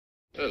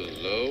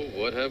Hello,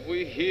 what have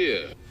we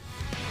here?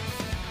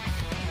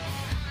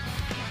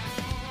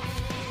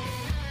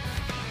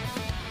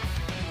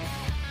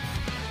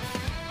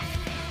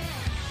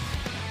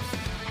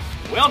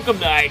 Welcome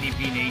to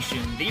IDP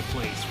Nation, the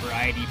place for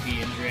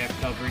IDP and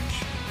draft coverage.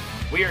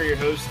 We are your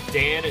hosts,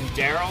 Dan and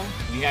Daryl.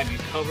 We have you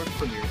covered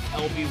from your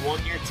LB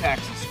one-year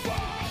taxi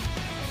squad.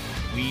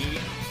 We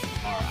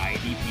are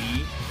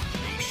IDP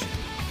Nation.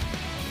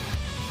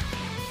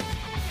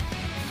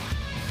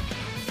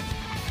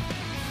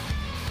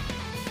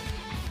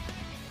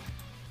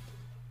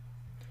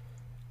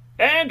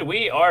 And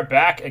we are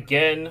back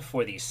again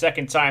for the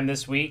second time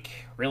this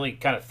week. Really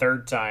kind of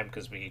third time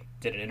because we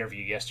did an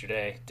interview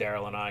yesterday,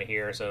 Daryl and I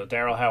here. So,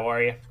 Daryl, how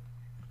are you?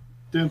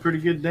 Doing pretty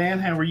good, Dan.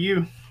 How are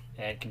you?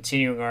 And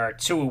continuing our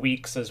 2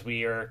 weeks, as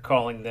we are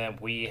calling them,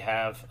 we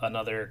have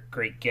another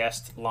great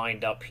guest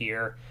lined up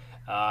here.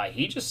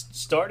 He just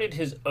started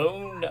his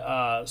own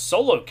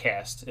solo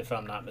cast, if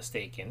I'm not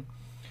mistaken.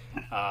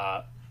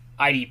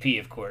 IDP,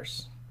 of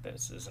course.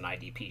 This is an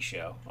IDP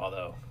show,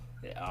 although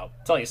I'll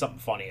tell you something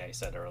funny I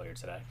said earlier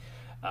today.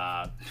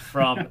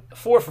 From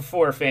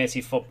 4for4 Fantasy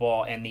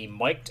Football and the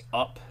Mic'd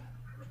Up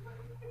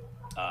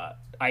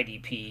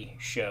IDP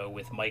show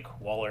with Mike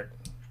Wallert.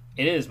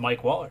 It is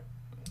Mike Wallert.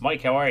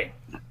 Mike, how are you?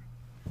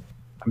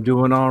 I'm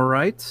doing all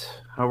right.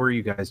 How are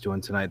you guys doing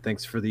tonight?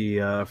 Thanks for the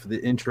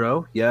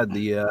intro. Yeah,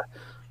 the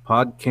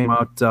pod came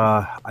out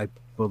I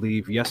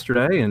believe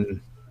yesterday,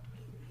 and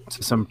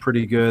some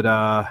pretty good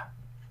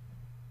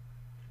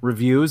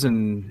reviews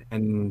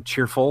and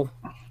cheerfulness.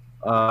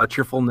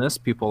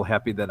 People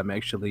happy that I'm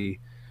actually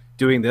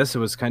doing this. It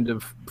was kind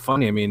of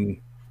funny. I mean,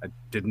 I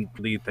didn't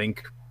really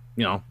think,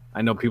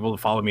 I know people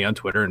follow me on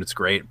Twitter and it's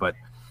great, but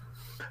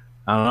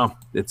I don't know.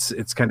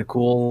 It's kind of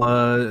cool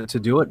to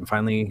do it. And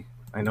finally,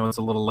 I know it's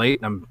a little late.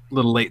 I'm a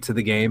little late to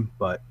the game,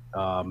 but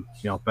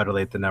better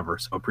late than never.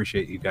 So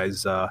appreciate you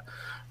guys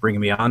bringing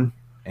me on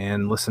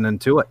and listening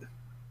to it.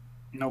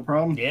 No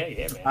problem. Yeah,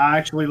 man. I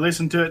actually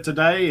listened to it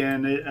today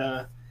and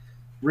it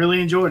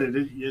really enjoyed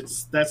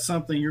it. That's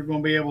something you're going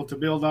to be able to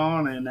build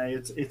on, and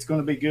it's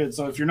going to be good.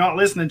 So if you're not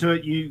listening to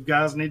it, you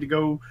guys need to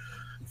go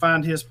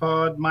find his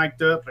pod,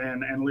 Mic'd Up,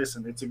 and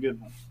listen. It's a good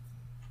one.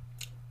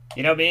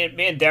 Me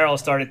and Daryl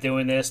started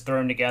doing this,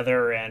 thrown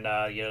together, and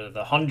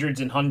the hundreds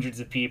and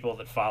hundreds of people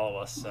that follow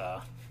us,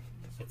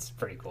 it's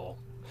pretty cool.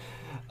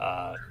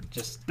 We're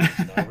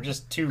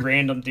just two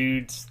random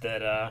dudes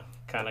that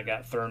kind of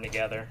got thrown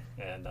together,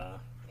 and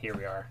here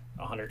we are,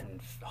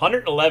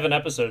 111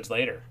 episodes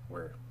later.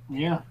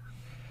 Yeah.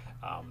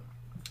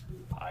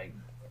 I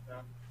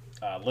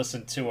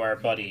listened to our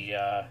buddy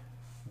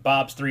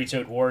Bob's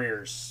Three-Toed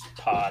Warriors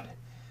pod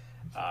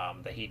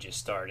that he just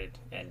started,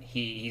 and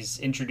he's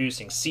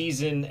introducing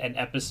season and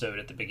episode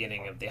at the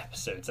beginning of the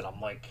episodes, and I'm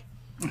like,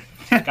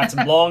 got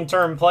some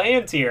long-term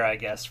plans here, I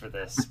guess, for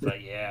this.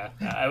 But yeah,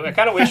 I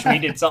kind of wish we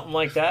did something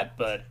like that,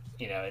 but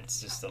it's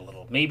just a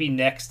little, maybe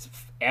next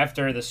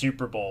after the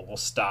Super Bowl we'll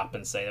stop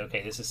and say,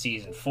 okay, this is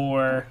season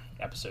 4,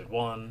 episode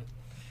 1.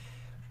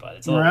 But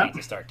it's a little late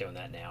to start doing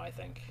that now, I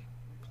think.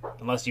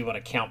 Unless you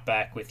want to count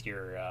back with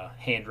your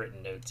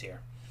handwritten notes here.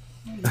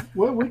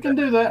 Well, we can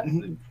do that.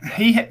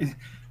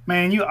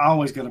 Man, you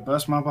always got to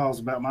bust my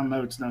balls about my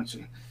notes, don't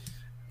you?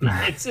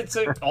 It's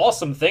an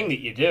awesome thing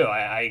that you do.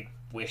 I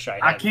wish I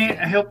had. I can't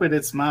help it.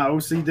 It's my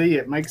OCD.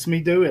 It makes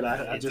me do it.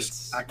 I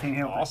can't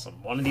help it.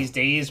 Awesome. One of these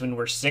days when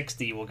we're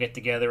 60, we'll get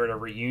together at a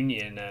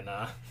reunion, and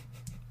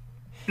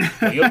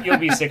you'll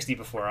be 60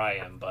 before I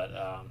am, but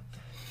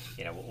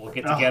we'll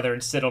get together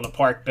and sit on a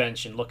park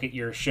bench and look at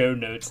your show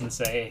notes and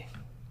say,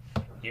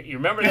 hey, you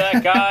remember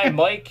that guy,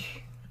 Mike?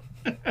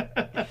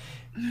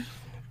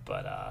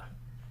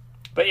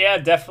 But yeah,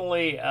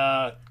 definitely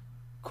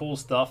cool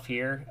stuff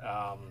here.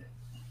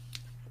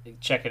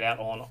 Check it out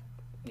on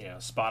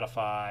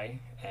Spotify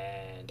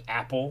and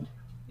Apple.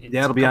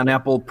 It'll be on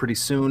Apple pretty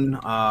soon.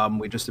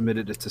 We just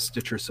submitted it to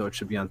Stitcher, so it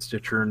should be on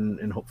Stitcher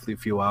in hopefully a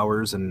few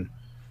hours, and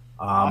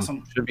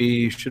awesome. should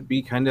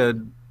be kind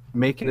of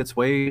making its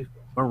way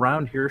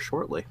around here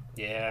shortly.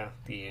 Yeah,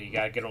 you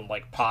gotta get on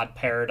like Pod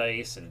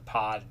Paradise and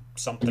Pod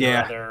something or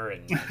other,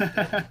 and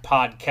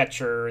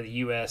Podcatcher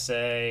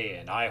USA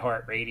and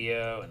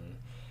iHeartRadio, and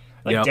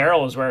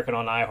Daryl was working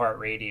on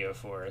iHeartRadio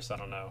for us. I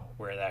don't know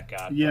where that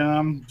got. Yeah,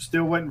 I'm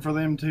still waiting for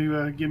them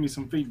to give me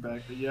some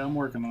feedback, but yeah, I'm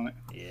working on it.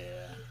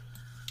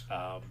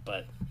 Yeah,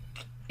 but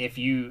if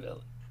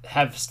you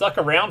have stuck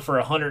around for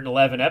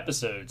 111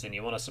 episodes and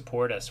you want to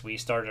support us, we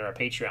started our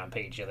Patreon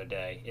page the other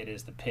day. It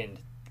is the pinned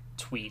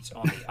tweet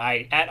on the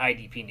at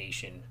IDP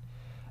Nation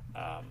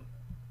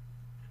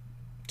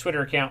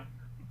Twitter account.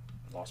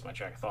 Lost my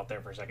track of thought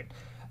there for a second.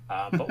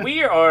 But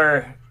we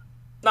are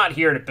not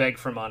here to beg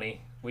for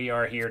money. We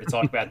are here to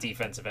talk about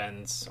defensive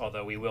ends,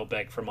 although we will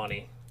beg for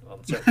money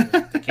on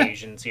certain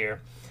occasions here.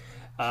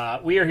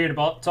 We are here to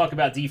talk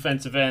about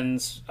defensive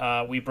ends.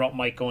 We brought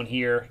Mike on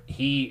here.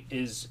 He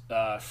is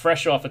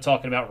fresh off of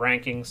talking about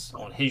rankings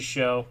on his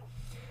show,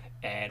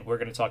 and we're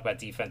going to talk about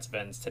defensive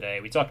ends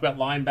today. We talked about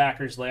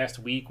linebackers last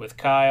week with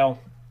Kyle,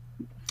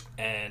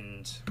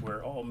 and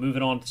we're all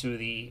moving on to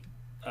the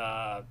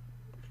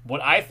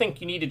what I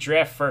think you need to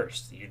draft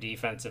first, your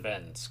defensive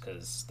ends,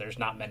 because there's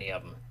not many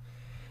of them.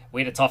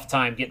 We had a tough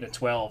time getting to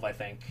 12, I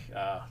think.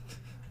 I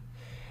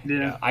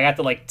got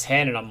to like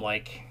 10, and I'm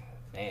like,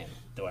 man,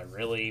 do I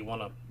really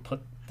want to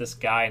put this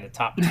guy in the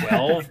top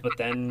 12? But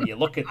then you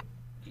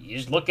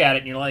just look at it,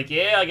 and you're like,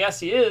 yeah, I guess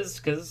he is,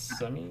 because,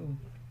 I mean,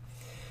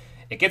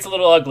 it gets a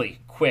little ugly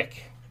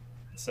quick.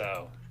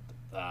 So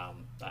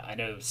I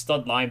know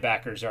stud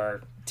linebackers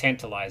are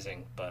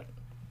tantalizing, but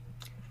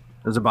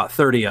there's about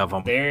 30 of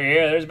them.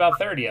 There's about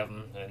 30 of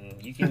them,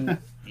 and you can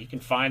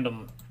find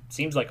them.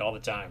 Seems like all the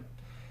time.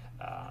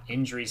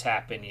 Injuries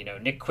happen.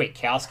 Nick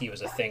Kwiatkowski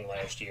was a thing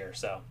last year.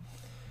 So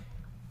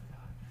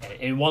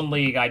in one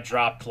league, I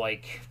dropped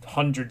like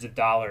hundreds of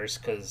dollars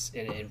because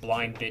in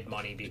blind bid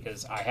money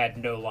because I had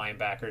no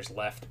linebackers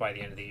left by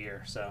the end of the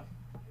year. So,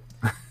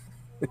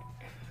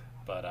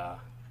 but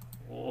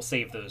we'll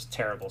save those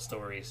terrible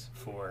stories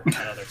for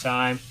another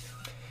time.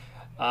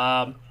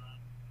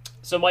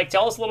 So, Mike,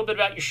 tell us a little bit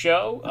about your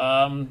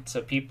show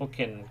so people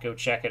can go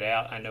check it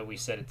out. I know we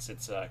said it's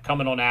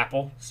coming on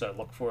Apple, so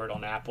look for it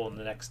on Apple in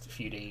the next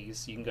few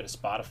days. You can go to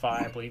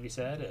Spotify, I believe you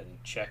said,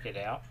 and check it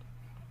out.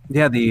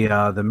 Yeah,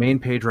 the main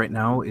page right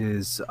now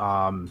is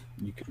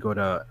you can go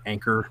to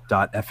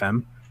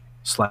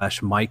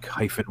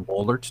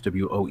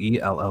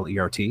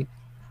anchor.fm/Mike-Wohlert,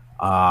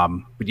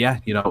 WOELLERT. But yeah,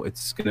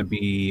 it's going to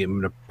be, I'm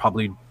going to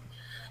probably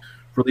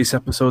release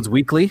episodes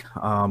weekly.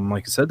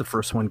 Like I said, the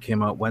first one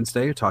came out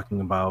Wednesday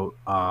talking about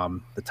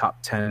the top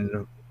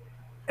 10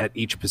 at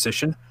each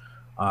position.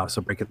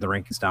 So breaking the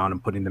rankings down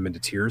and putting them into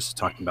tiers,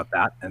 talking about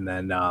that. And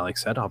then, like I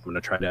said, I'm going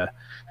to try to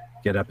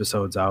get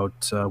episodes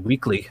out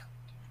weekly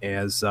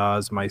as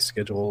my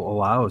schedule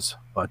allows.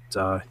 But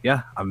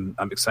yeah, I'm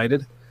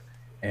excited.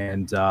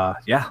 And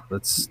yeah,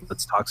 let's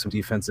talk some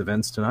defensive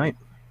ends tonight.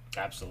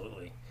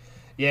 Absolutely.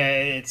 Yeah,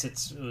 it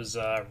was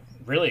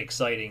really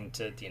exciting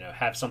to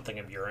have something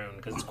of your own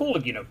because it's cool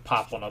to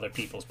pop on other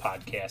people's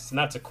podcasts, and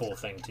that's a cool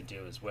thing to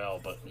do as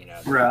well. But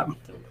right.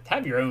 to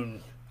have your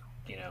own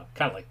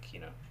kind of like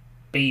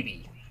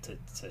baby to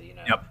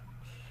Yep.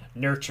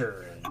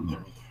 nurture and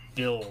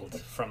build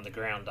from the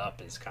ground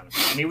up is kind of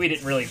cool. I mean, we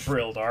didn't really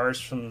build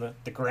ours from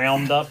the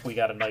ground up. We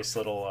got a nice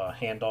little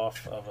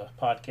handoff of a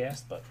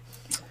podcast, but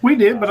we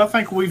did. But I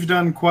think we've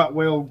done quite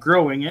well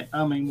growing it.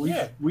 I mean,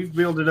 we've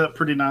built it up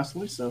pretty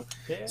nicely, so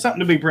something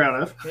to be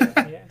proud of.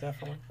 yeah,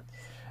 definitely.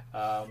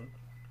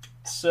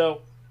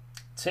 So,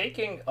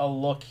 taking a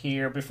look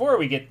here before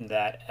we get into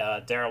that,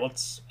 Daryl,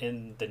 what's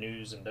in the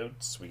news and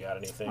notes? We got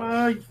anything?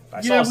 I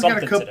saw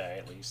something today,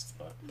 at least.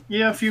 But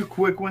yeah, a few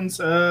quick ones.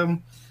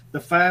 The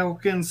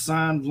Falcons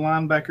signed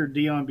linebacker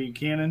Deion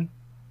Buchanan.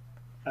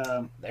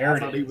 I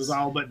thought he was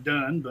all but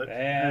done, but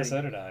yeah, so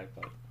did I.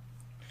 But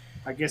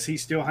I guess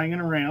he's still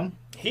hanging around.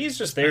 He's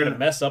just there to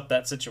mess up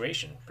that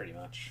situation, pretty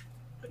much.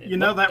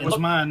 That was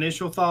my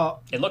initial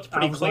thought. It looked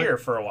pretty clear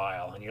for a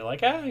while, and you're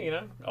like,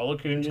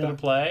 Olakun's going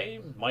to play,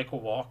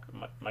 Michael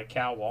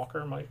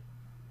Walker might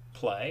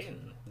play,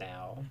 and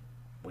now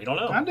we don't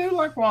know. I do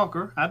like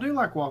Walker. I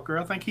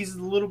think he's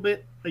a little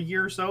bit a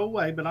year or so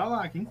away, but I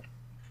like him.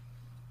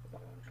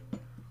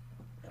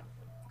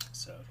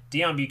 So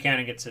Deion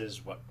Buchanan gets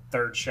his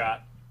third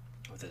shot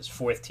with his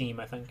fourth team,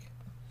 I think.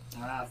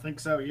 I think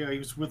so. Yeah, he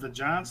was with the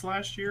Giants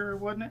last year,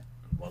 wasn't it?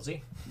 Was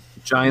he?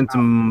 Giants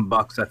and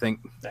Bucks, I think.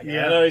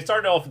 Yeah, no, he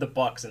started off with the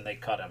Bucks and they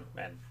cut him.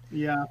 And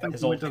yeah, I think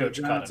his he old went to coach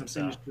the cut Giants him.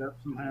 and finished up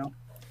somehow.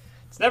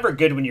 It's never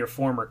good when your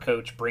former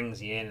coach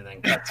brings you in and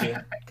then cuts you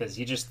because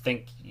you just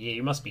think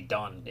you must be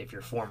done if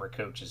your former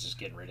coach is just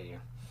getting rid of you.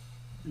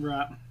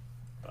 Right.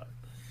 But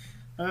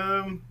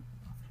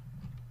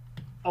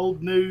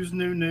old news,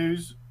 new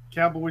news.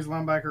 Cowboys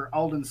linebacker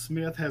Aldon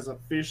Smith has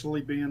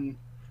officially been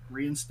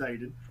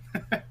reinstated.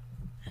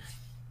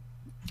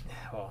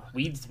 Well,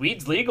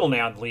 weed's legal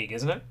now in the league,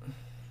 isn't it?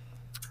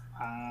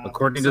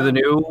 According to the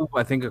new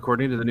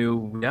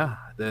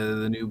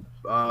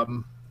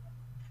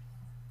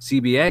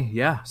CBA,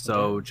 yeah.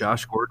 So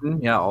Josh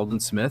Gordon, Aldon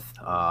Smith,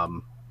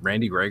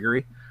 Randy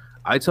Gregory.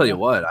 I tell you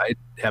what, I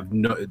have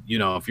no.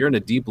 If you're in a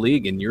deep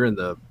league and you're in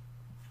the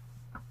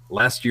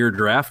last year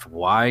draft,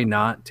 why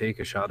not take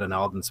a shot on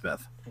Aldon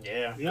Smith?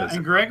 Yeah.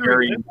 And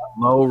Gregory,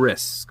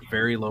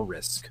 very low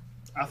risk.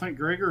 I think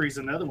Gregory's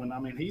another one. I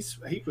mean, he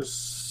was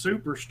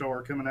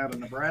superstar coming out of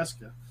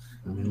Nebraska,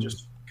 and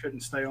just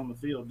couldn't stay on the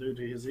field due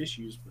to his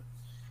issues. But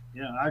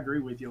yeah, I agree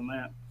with you on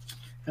that.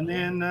 And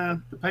then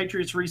the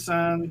Patriots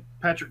re-signed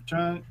Patrick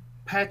Chung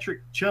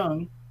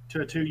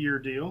to a 2-year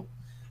deal.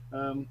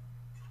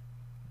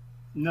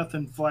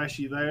 Nothing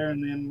flashy there.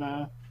 And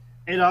then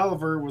Ed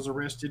Oliver was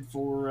arrested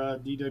for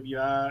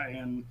DWI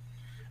and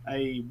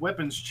a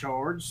weapons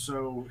charge,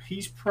 so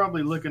he's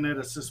probably looking at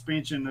a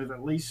suspension of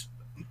at least,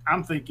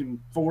 I'm thinking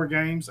 4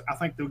 games. I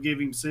think they'll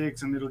give him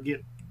 6, and it'll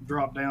get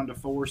dropped down to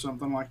 4,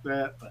 something like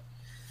that. But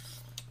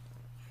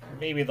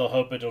maybe they'll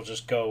hope it'll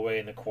just go away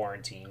in the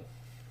quarantine.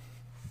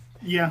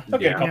 Yeah, There'll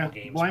be a couple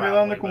games. Blame it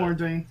on the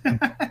quarantine.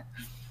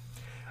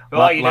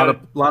 Well, a lot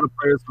of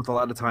players with a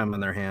lot of time on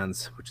their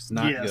hands, which is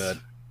not good.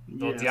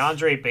 Well, Yes.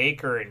 DeAndre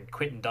Baker and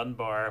Quentin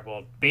Dunbar.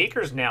 Well,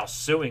 Baker's now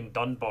suing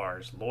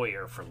Dunbar's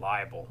lawyer for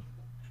libel.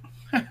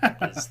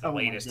 Is the Oh, my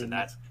latest in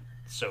that goodness.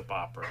 soap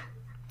opera.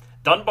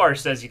 Dunbar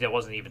says he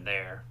wasn't even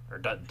there, or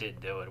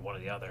didn't do it, one or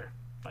the other.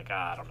 Like,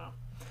 I don't know.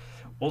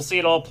 We'll see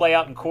it all play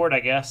out in court, I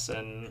guess,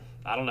 and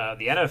I don't know.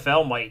 The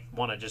NFL might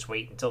want to just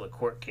wait until the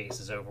court case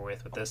is over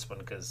with this one,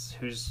 because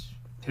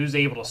who's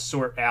able to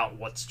sort out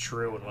what's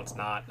true and what's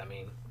not? I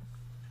mean,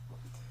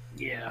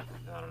 Yeah.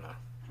 I don't know.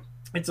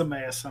 It's a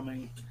mess. I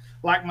mean,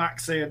 like Mike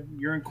said,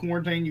 you're in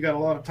quarantine. You got a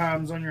lot of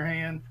times on your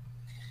hand.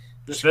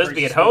 You're supposed to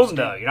be at home,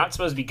 though. You're not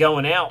supposed to be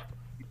going out.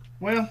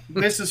 Well,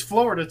 this is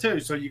Florida too,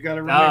 so you got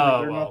to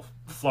remember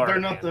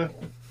Florida.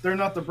 they're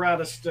not the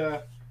brightest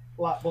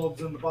light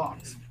bulbs in the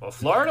box. Well,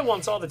 Florida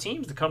wants all the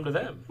teams to come to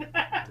them. Isn't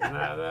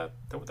that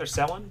what they're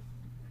selling?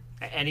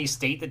 Any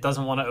state that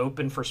doesn't want to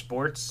open for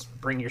sports,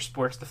 bring your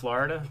sports to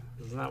Florida.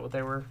 Isn't that what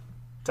they were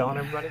telling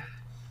everybody?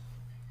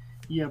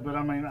 Yeah, but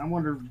I mean, I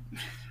wonder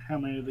how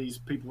many of these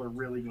people are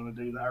really going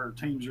to do that, or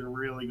teams are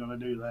really going to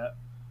do that.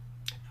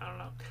 I don't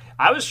know.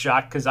 I was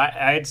shocked because I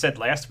had said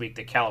last week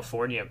that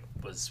California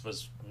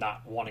was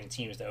not wanting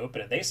teams to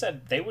open it. They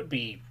said they would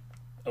be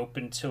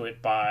open to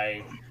it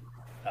by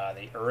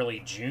the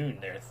early June.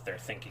 They're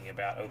thinking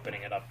about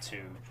opening it up to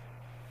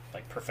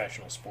like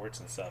professional sports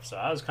and stuff. So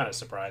I was kind of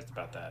surprised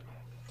about that.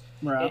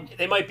 Right.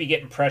 They might be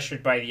getting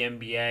pressured by the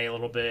NBA a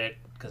little bit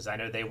because I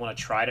know they want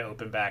to try to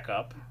open back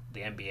up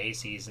the NBA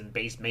season.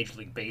 Major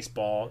League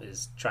Baseball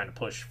is trying to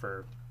push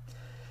for.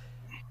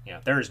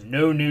 There is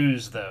no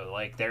news though.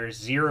 Like there's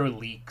zero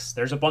leaks.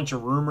 There's a bunch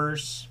of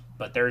rumors,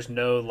 but there's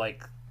no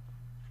like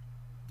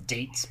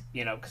dates.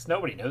 Because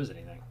nobody knows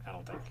anything. I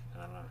don't think. I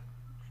don't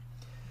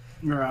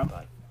know. Right.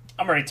 But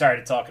I'm already tired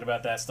of talking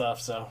about that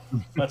stuff. So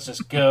let's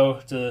just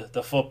go to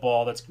the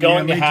football that's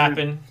going to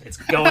happen. Too. It's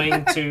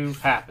going to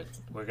happen.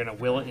 We're going to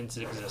will it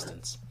into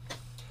existence.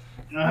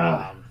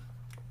 By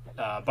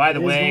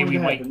the way, we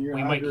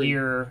might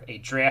hear a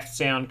draft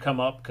sound come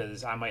up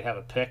because I might have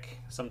a pick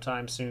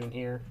sometime soon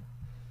here.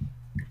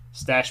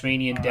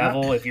 Stashmanian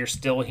Devil, if you're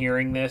still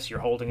hearing this, you're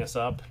holding us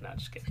up. Not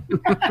just kidding.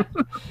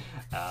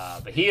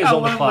 But he is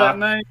on the clock.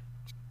 That name.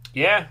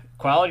 Yeah,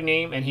 quality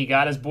name, and he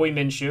got his boy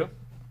Minshew.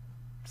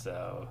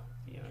 So,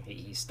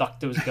 he stuck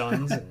to his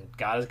guns and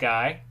got his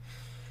guy.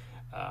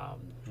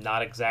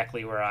 Not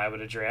exactly where I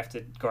would have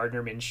drafted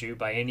Gardner Minshew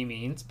by any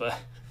means, but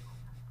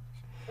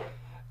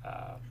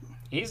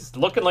he's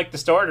looking like the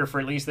starter for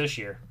at least this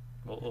year.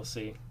 We'll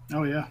see.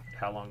 Oh yeah,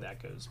 how long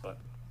that goes. But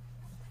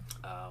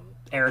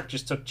Eric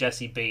just took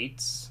Jesse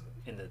Bates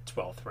in the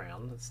 12th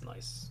round. That's a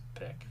nice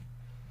pick.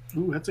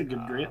 Ooh, that's a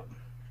good grit.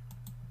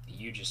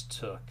 You just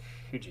took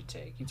who'd you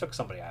take? You took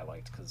somebody I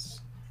liked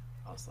because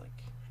I was like,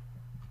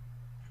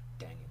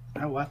 dang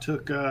it. Oh, I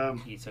took.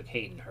 You took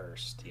Hayden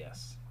Hurst.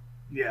 Yes.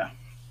 Yeah.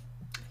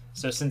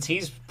 So since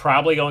he's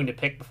probably going to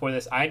pick before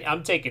this,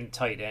 I'm taking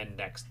tight end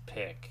next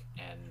pick,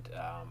 and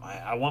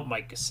I want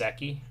Mike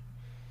Gesicki.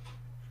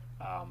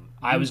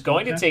 I was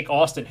going to take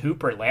Austin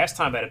Hooper last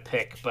time at a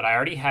pick, but I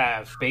already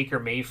have Baker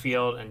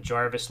Mayfield and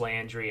Jarvis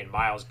Landry and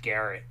Myles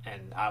Garrett,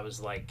 and I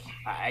was like,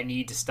 I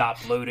need to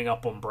stop loading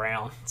up on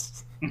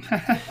Browns.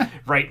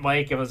 Right,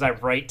 Mike? Was I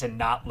right to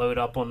not load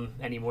up on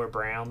any more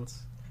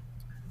Browns?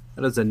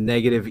 That is a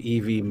negative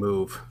EV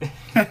move.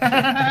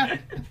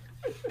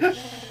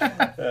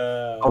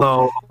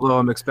 Although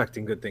I'm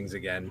expecting good things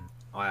again.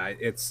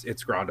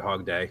 It's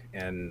Groundhog Day,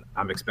 and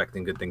I'm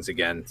expecting good things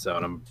again. So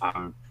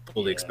I'm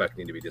fully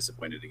expecting to be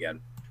disappointed again.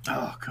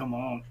 Oh, come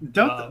on!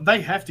 Don't they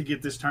have to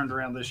get this turned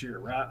around this year,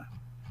 right?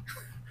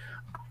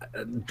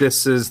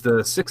 This is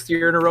the 6th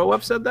year in a row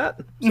I've said that,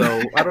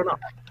 so I don't know.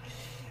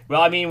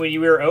 Well, I mean, when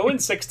you were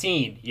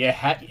 0-16,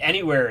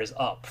 anywhere is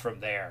up from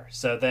there.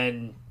 So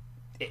then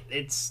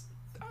it's.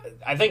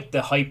 I think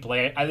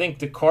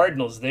the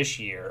Cardinals this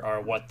year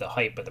are what the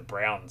hype of the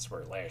Browns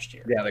were last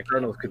year. Yeah, the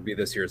Cardinals could be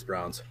this year's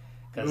Browns.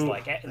 Because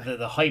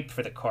the hype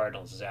for the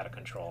Cardinals is out of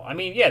control. I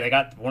mean, yeah, they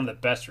got one of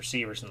the best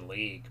receivers in the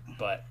league,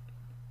 but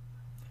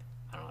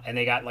I don't know, and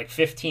they got like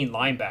 15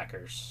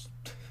 linebackers.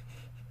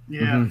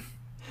 Yeah.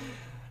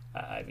 Mm-hmm.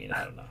 I mean,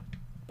 I don't know,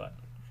 but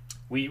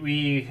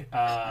we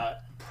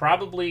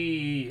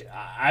probably,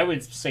 I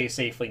would say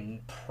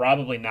safely,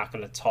 probably not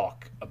going to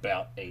talk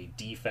about a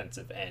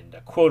defensive end,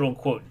 a quote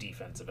unquote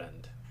defensive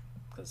end,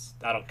 because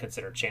I don't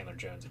consider Chandler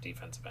Jones a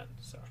defensive end.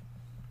 So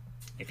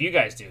if you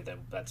guys do, then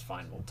that's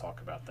fine. We'll talk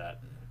about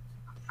that.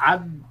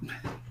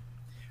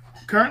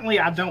 Currently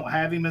I don't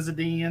have him as a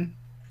DN.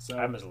 So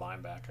I'm as a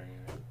linebacker.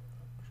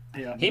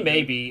 Yeah, he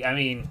may be. I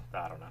mean,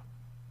 I don't know.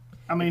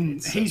 I mean,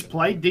 he's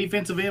played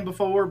defensive end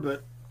before,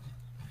 but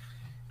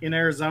in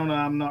Arizona,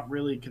 I'm not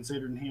really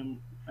considering him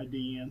a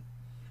DN.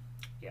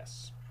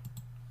 Yes.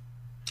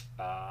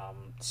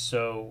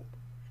 So,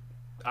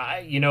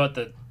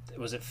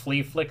 was it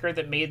Flea Flicker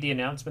that made the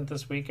announcement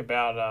this week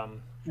about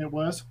It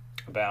was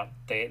about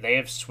they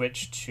have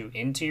switched to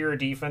interior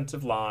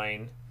defensive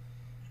line,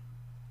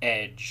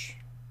 edge,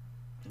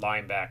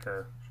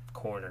 linebacker,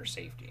 corner,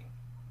 safety.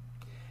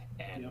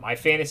 And my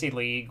fantasy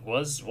league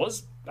was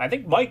I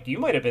think, Mike, you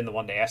might have been the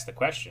one to ask the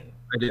question.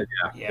 I did,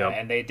 yeah. Yeah,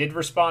 and they did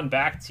respond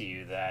back to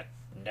you that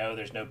no,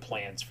 there's no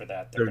plans for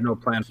that. There's no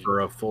plan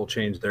for a full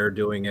change. They're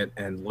doing it.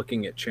 And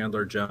looking at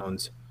Chandler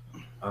Jones,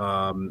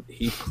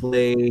 he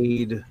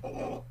played,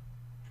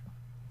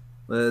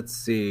 let's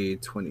see,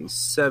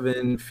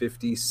 27,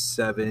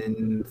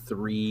 57,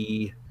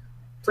 3,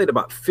 played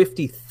about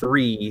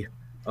 53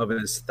 of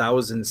his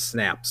 1,000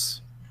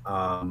 snaps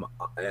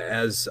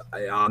as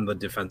on the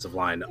defensive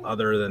line.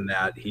 Other than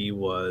that, he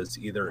was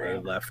either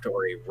a left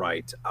or a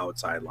right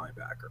outside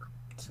linebacker.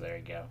 So there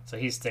you go. So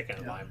he's sticking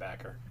at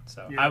linebacker.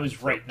 So I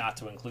was right not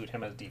to include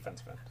him as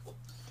defensive end.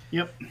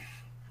 Yep. And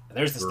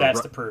there's the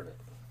stats to prove it.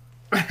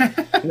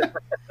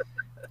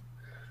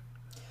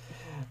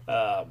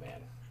 Oh,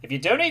 man. If you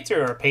donate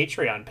to our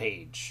Patreon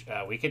page,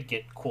 we could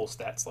get cool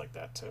stats like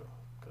that, too.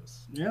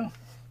 Yeah.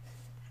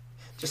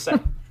 Just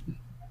saying.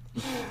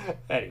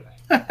 Anyway.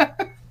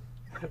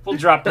 We'll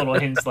drop little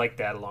hints like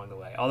that along the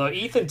way. Although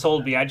Ethan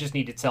told me I just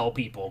need to tell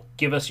people,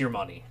 give us your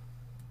money.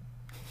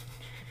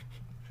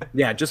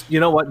 Yeah, just,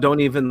 you know what? Don't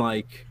even,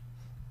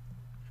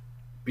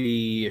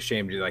 be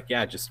ashamed. You're like,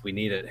 yeah, just, we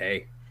need it.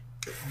 Hey.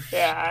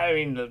 Yeah, I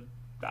mean,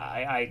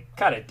 I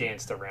kind of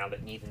danced around it,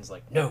 and Ethan's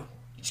like, no,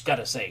 you just got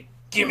to say,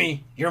 give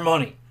me your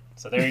money.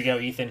 So there you go,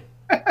 Ethan.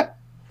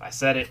 I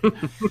said it,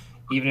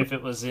 even if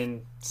it was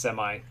in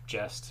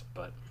semi-jest,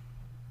 but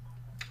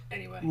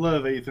anyway.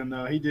 Love Ethan,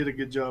 though. He did a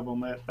good job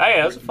on that. Oh,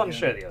 yeah, it was a fun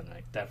show the other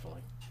night,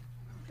 definitely.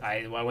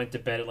 I went to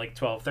bed at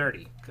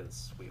 12:30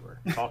 because we were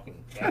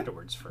talking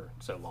afterwards for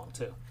so long,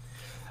 too.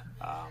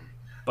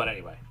 But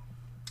anyway,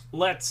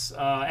 let's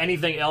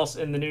anything else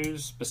in the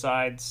news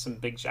besides some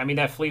big I mean,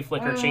 that flea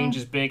flicker change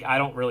is big. I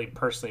don't really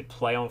personally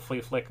play on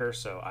flea flicker,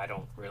 so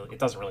it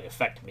doesn't really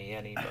affect me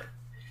any, but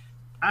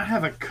I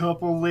have a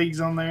couple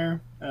leagues on there.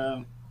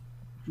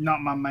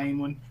 Not my main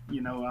one.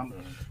 I'm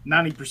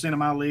 90% of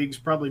my leagues,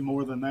 probably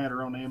more than that,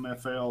 are on the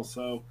MFL,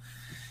 so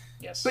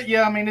yes. But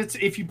yeah, I mean, it's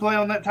if you play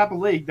on that type of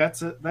league,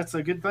 that's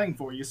a good thing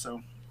for you.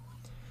 So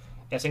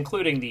yes,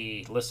 including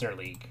the listener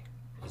league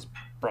is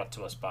brought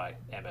to us by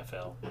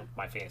MFL,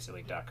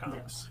 myfantasyleague.com.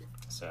 Yes.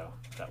 So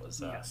that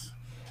was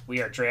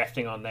we are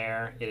drafting on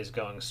there. It is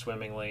going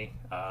swimmingly.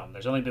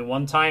 There's only been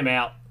one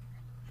timeout.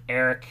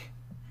 Eric,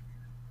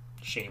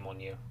 shame on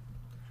you.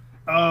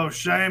 Oh,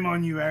 shame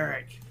on you,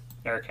 Eric.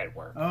 Eric had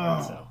work.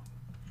 Oh. So.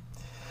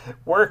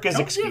 Work is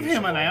excusable. Don't give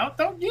him an out.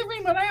 Don't give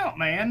him an out,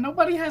 man.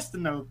 Nobody has to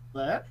know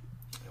that.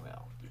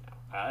 Well,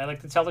 I like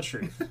to tell the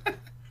truth. I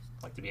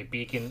like to be a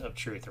beacon of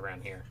truth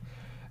around here.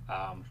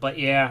 But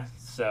yeah,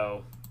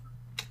 so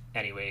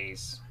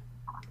anyways,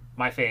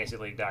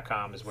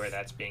 myfantasyleague.com is where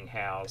that's being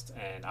housed,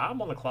 and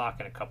I'm on the clock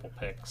in a couple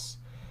picks.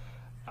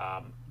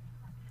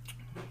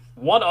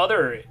 One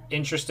other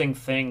interesting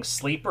thing,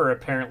 Sleeper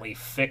apparently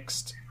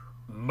fixed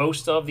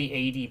most of the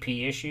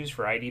ADP issues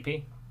for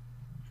IDP.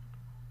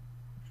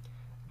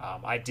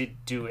 I did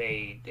do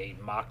a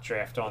mock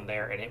draft on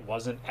there, and it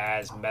wasn't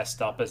as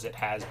messed up as it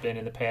has been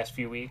in the past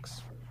few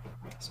weeks.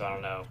 So I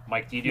don't know.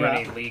 Mike, do you do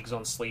any leagues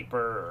on Sleeper,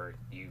 or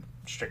you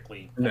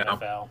strictly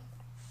NFL?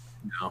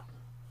 No.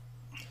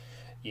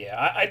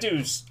 Yeah, I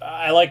do.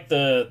 I like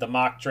the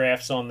mock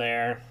drafts on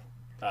there.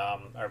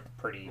 Are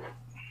pretty,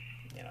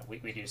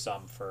 we do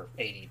some for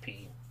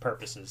ADP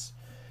purposes.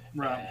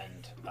 Right.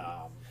 And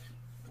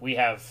we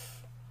have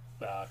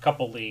a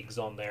couple leagues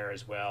on there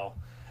as well.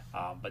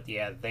 But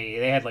yeah, they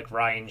had like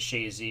Ryan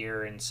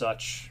Shazier and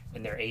such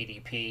in their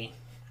ADP.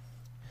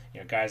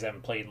 Guys that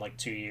haven't played in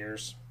 2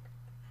 years.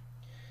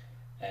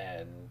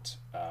 And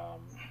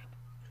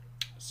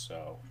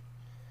so,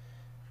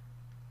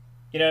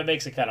 it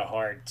makes it kind of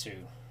hard to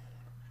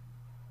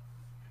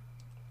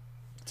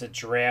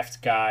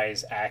draft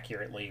guys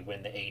accurately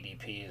when the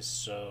ADP is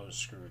so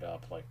screwed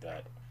up like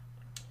that.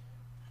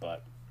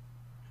 But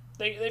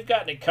they've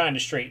gotten it kind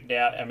of straightened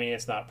out. I mean,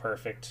 it's not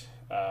perfect.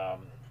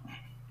 But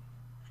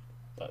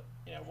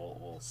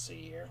we'll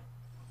see here.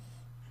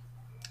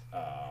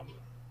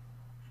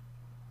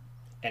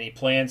 Any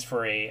plans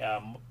for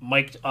a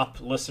mic'd up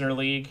listener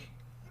league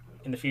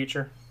in the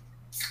future?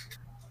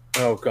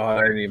 Oh God,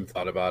 I hadn't even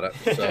thought about it.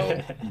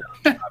 So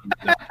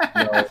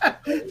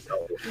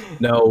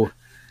no.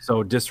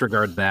 So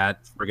disregard that.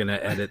 We're gonna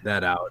edit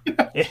that out.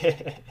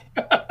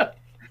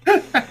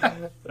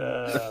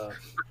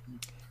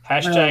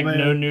 Hashtag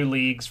no new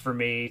leagues for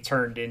me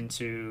turned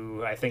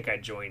into, I think I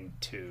joined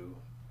 2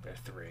 or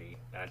 3.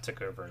 I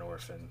took over an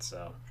orphan,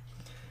 so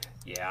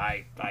yeah,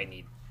 I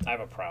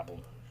have a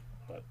problem,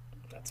 but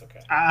that's okay.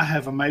 I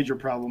have a major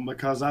problem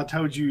because I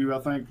told you, I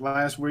think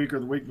last week or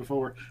the week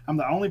before, I'm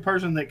the only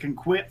person that can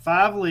quit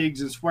 5 leagues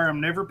and swear I'm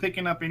never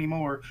picking up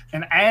anymore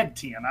and add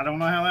 10. I don't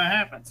know how that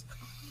happens.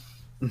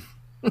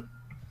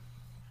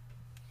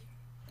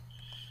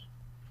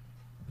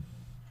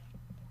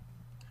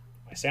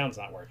 My sound's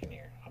not working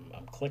here.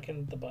 I'm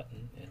clicking the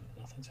button and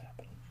nothing's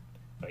happening.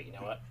 But you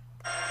know what?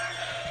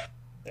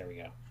 There we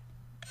go.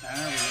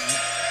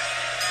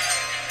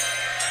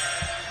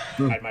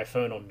 I had my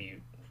phone on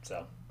mute,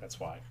 so that's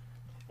why it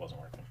wasn't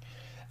working.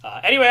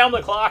 Anyway, I'm on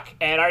the clock,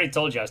 and I already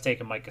told you I was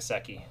taking Mike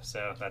Gesicki,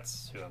 so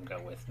that's who I'm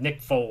going with.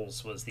 Nick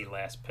Foles was the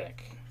last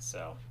pick,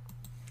 so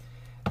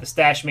the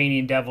Stash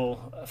Manian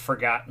Devil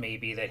forgot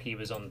maybe that he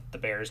was on the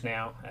Bears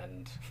now,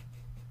 and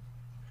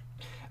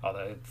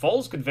although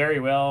Foles could very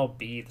well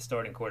be the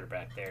starting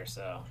quarterback there,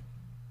 so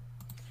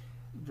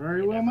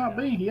Very well might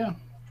be, yeah.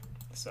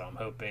 So I'm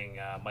hoping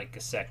Mike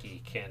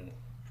Gesicki can.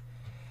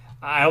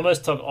 I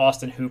almost took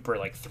Austin Hooper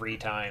like 3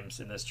 times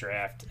in this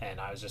draft, and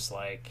I was just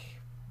like,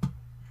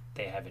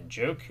 they have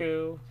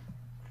Njoku,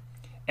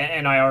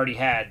 and I already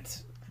had,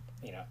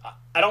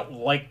 I don't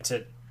like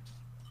to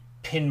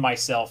pin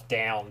myself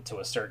down to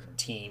a certain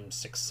team's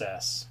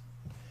success,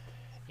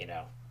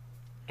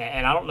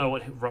 and I don't know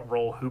what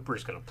role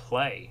Hooper's going to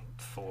play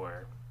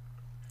for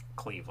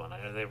Cleveland.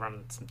 I know they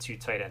run some 2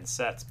 tight end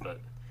sets, but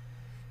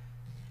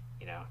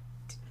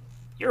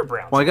you're a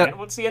Browns fan.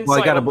 What's the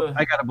insight?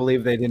 I gotta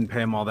believe they didn't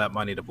pay him all that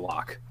money to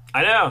block.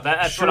 I know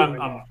that's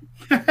what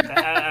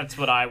that's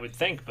what I would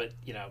think, but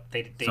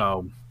did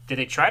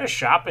they try to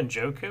shop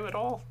Njoku at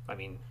all? I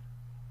mean,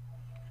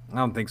 I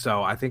don't think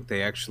so. I think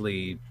they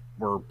actually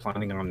were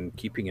planning on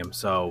keeping him.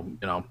 So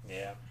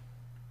yeah.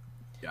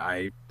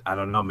 I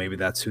don't know. Maybe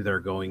that's who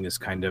they're going is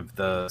kind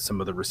of some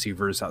of the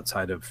receivers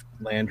outside of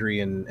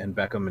Landry and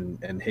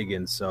Beckham and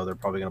Higgins. So they're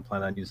probably going to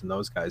plan on using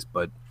those guys.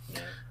 But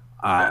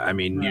I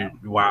mean,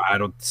 I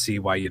don't see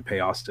why you'd pay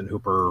Austin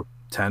Hooper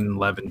 $10,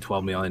 $11,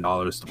 $12 million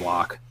to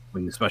block,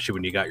 especially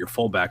when you got your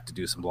fullback to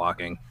do some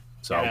blocking.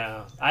 So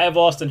I have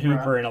Austin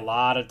Hooper in a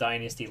lot of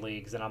dynasty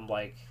leagues, and I'm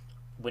like,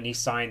 when he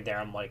signed there,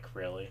 I'm like,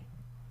 really?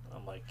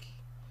 I'm like,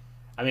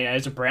 I mean,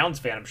 as a Browns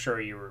fan, I'm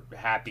sure you were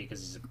happy because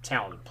he's a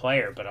talented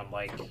player, but I'm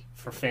like,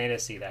 for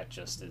fantasy, that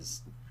just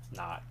is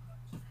not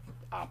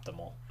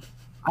optimal.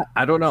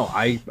 I don't know.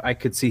 I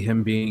could see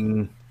him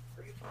being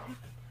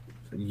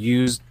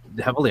used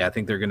heavily. I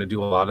think they're going to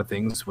do a lot of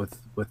things with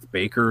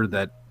Baker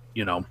that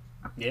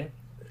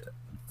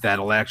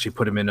that'll actually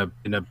put him in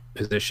a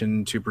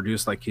position to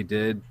produce like he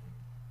did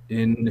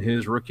in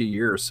his rookie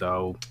year.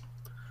 So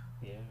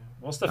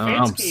well,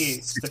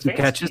 Stefanski 60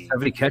 catches,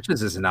 70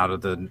 catches isn't out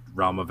of the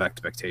realm of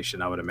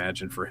expectation, I would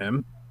imagine, for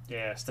him.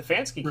 Yeah,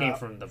 Stefanski came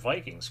from the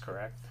Vikings,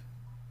 correct?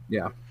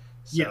 Yeah.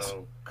 So yes.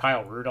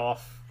 Kyle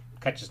Rudolph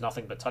catches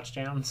nothing but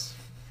touchdowns.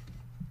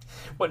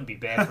 Wouldn't be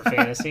bad for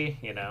fantasy,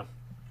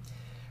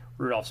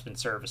 Rudolph's been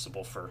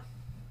serviceable for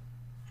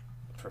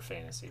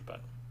fantasy,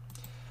 but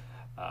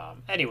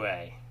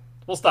anyway,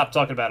 we'll stop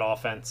talking about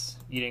offense.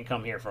 You didn't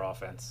come here for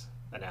offense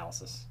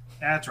analysis.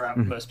 That's right.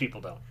 Most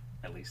people don't,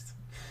 at least.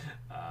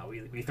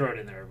 We throw it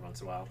in there every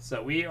once in a while.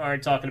 So we are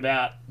talking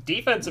about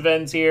defensive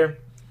ends here.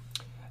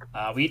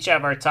 We each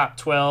have our top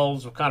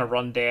 12s. We'll kind of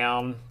run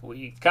down.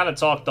 We kind of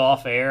talked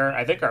off air.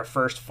 I think our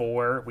first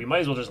 4, we might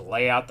as well just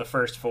lay out the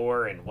first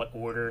 4 and what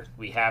order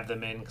we have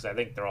them in, because I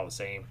think they're all the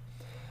same.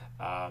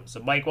 So,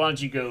 Mike, why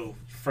don't you go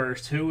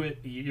first?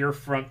 Your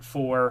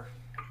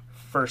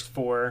first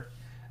 4?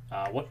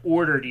 What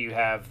order do you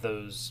have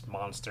those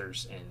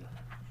monsters in?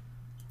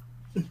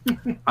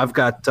 I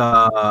got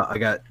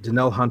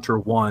Danielle Hunter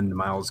 1,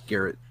 Myles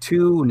Garrett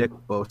 2, Nick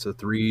Bosa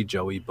 3,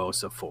 Joey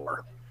Bosa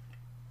 4.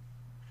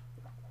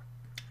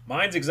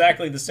 Mine's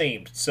exactly the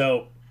same.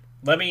 So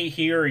let me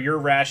hear your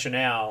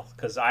rationale,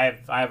 because I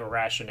have a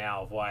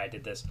rationale of why I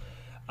did this.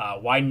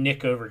 Why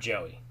Nick over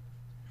Joey?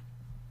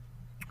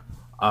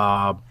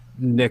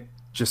 Nick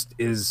just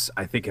is,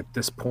 I think, at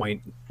this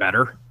point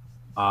better.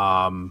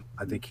 I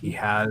think he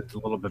had a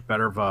little bit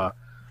better of a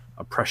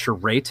pressure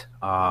rate.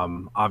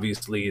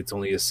 Obviously, it's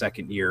only his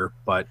second year,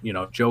 but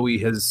Joey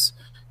has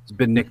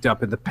been nicked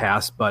up in the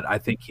past. But I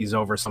think he's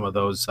over some of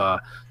those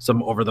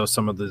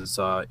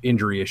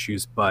injury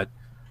issues. But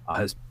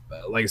his,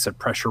 like I said,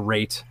 pressure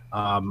rate,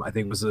 I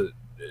think was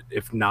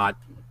if not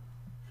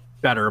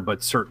better,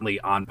 but certainly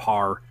on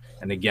par.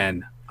 And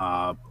again,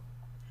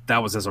 that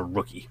was as a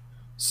rookie.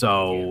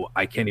 So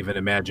I can't even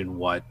imagine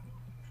what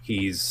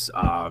he's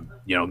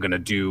going to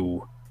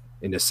do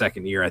in his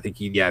second year. I think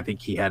he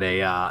had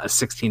a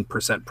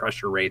 16%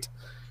 pressure rate,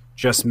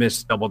 just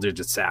missed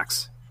double-digit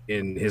sacks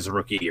in his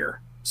rookie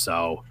year.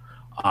 So,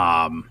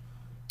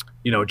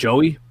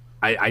 Joey,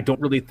 I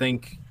don't really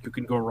think you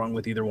can go wrong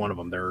with either one of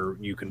them.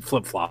 You can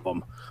flip-flop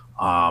them.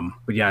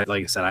 But yeah,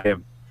 like I said, I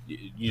have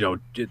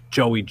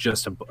Joey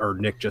or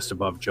Nick just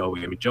above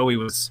Joey. I mean, Joey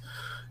was,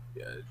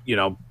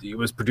 he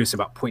was producing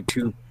about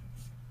 0.20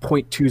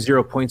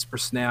 points per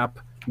snap,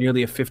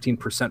 nearly a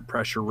 15%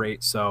 pressure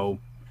rate. So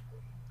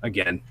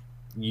again,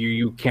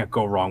 you can't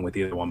go wrong with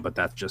either one, but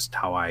that's just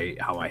how I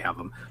have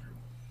them.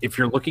 If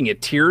you're looking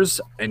at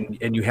tiers and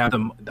you have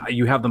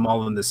them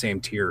all in the same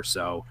tier.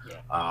 So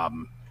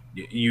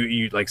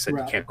you like I said,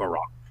 You can't go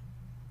wrong.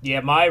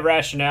 Yeah. My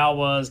rationale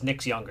was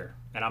Nick's younger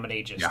and I'm an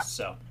ageist. Yeah.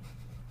 So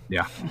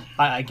yeah,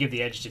 I give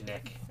the edge to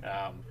Nick,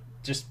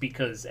 just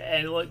because,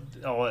 and look,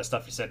 all that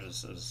stuff you said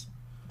was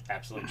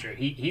absolutely true.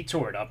 He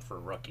tore it up for a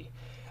rookie.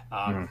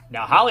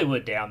 Now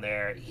Hollywood down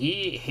there,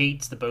 he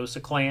hates the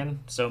Bosa clan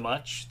so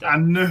much that I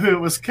knew it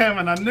was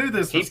coming. I knew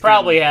this. He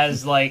probably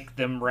has like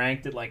them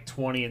ranked at like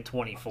 20 and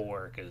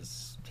 24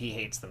 because he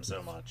hates them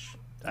so much.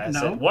 I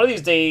said one of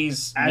these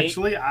days, me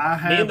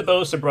and the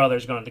Bosa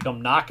brothers are going to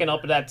come knocking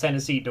up at that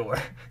Tennessee door.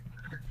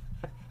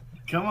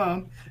 Come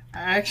on.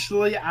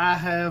 Actually, I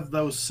have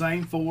those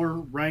same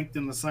four ranked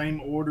in the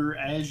same order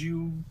as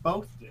you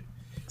both do.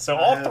 So I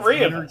all have three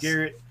Hunter, of us,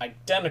 Garrett.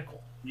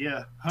 identical. Yeah,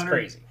 It's Hunter.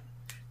 crazy.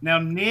 Now,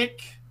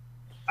 Nick,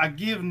 I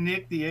give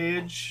Nick the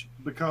edge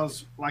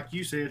because, like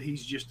you said,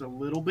 he's just a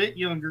little bit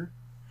younger.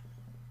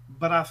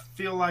 But I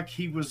feel like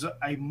he was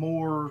a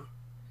more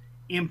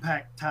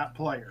impact type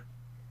player.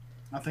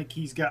 I think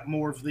he's got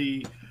more of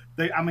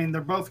I mean,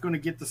 they're both going to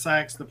get the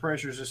sacks, the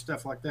pressures, and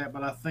stuff like that.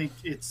 But I think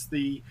it's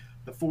the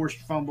forced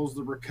fumbles,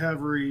 the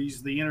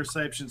recoveries, the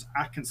interceptions.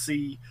 I can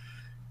see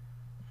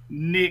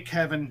Nick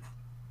having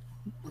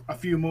a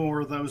few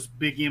more of those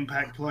big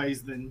impact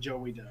plays than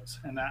Joey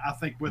does. And I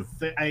think with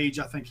the age,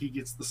 I think he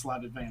gets the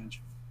slight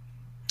advantage.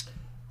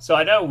 So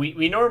I know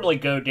we normally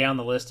go down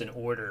the list in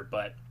order,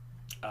 but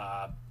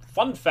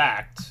fun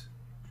fact,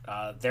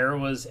 there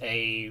was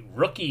a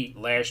rookie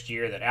last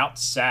year that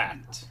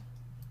outsacked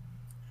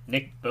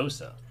Nick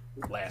Bosa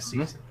last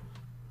season.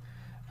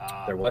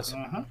 There was.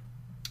 Uh-huh.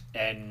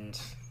 And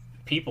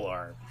people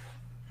are...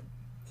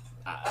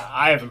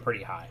 I have him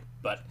pretty high,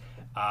 but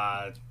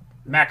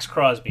Max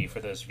Crosby, for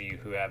those of you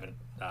who haven't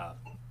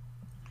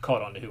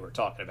caught on to who we're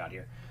talking about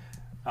here,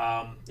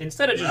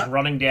 instead of just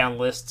running down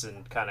lists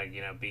and kind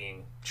of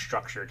being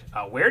structured,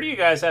 where do you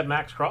guys have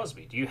Max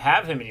Crosby? Do you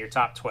have him in your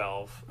top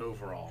 12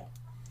 overall?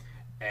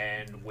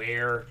 And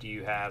where do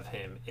you have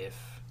him if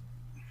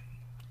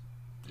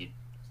you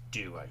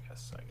do? I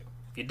guess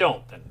if you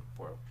don't, then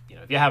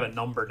if you have a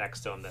number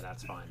next to him, then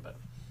that's fine. But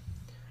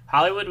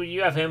Hollywood, would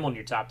you have him on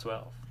your top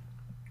 12?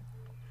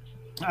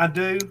 I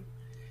do,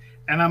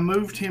 and I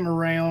moved him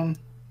around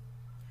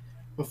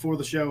before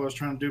the show. I was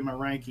trying to do my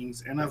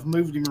rankings, and I've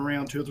moved him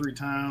around 2 or 3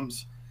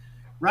 times.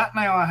 Right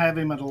now, I have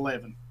him at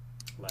 11.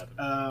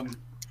 11.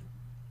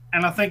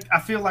 And I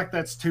feel like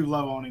that's too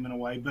low on him in a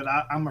way, but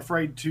I'm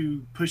afraid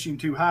to push him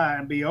too high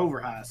and be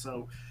over high.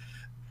 So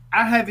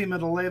I have him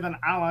at 11.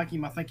 I like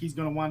him. I think he's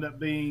going to wind up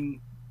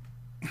being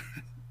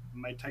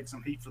may take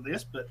some heat for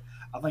this, but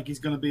I think he's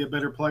going to be a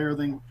better player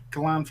than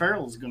Kalon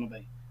Farrell is going to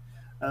be.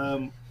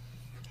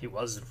 He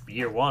was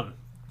year one.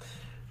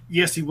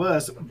 Yes, he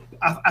was.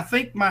 I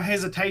think my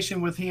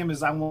hesitation with him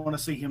is I want to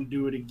see him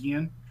do it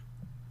again.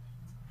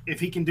 If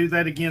he can do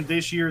that again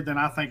this year, then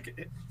I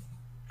think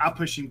I'll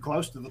push him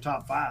close to the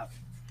top 5.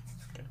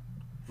 Okay.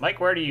 Mike,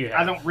 where do you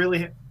have I don't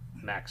really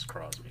Max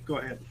Crosby? Go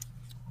ahead.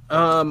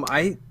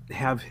 I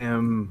have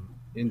him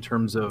in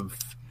terms of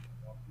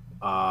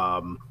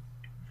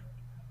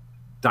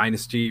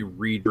Dynasty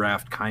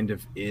redraft kind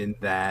of in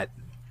that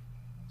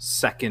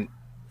second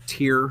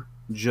tier,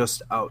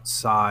 just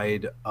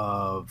outside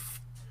of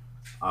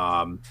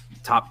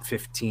top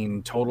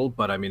 15 total.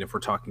 But I mean, if we're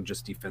talking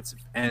just defensive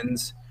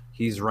ends,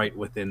 he's right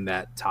within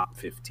that top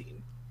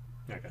 15.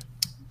 Okay.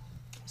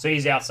 So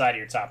he's outside of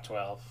your top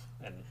 12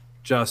 and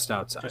just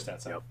outside. Just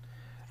outside. Yep.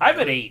 I'm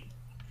at 8,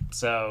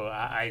 so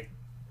I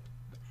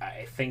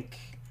think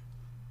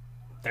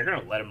they're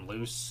going to let him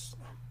loose.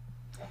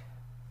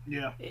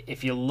 Yeah.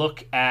 If you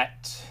look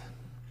at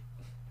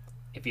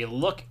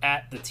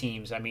the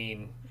teams, I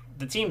mean,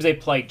 the teams they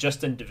play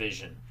just in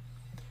division,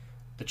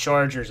 the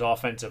Chargers'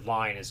 offensive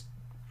line is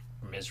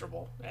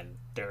miserable, and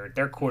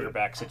their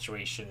quarterback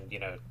situation,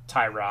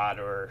 Tyrod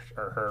or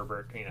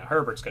Herbert,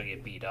 Herbert's going to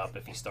get beat up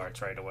if he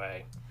starts right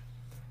away.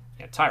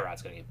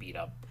 Tyrod's going to get beat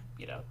up.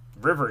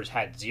 Rivers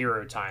had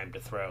 0 time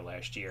to throw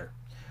last year.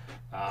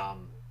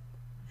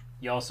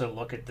 You also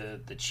look at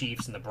the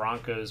Chiefs and the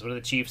Broncos. What do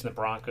the Chiefs and the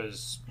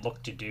Broncos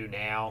look to do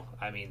now?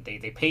 I mean,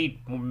 they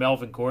paid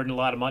Melvin Gordon a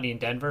lot of money in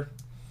Denver,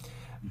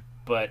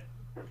 but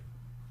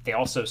they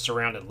also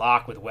surrounded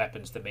Locke with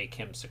weapons to make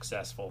him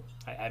successful.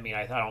 I mean,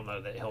 I don't know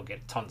that he'll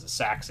get tons of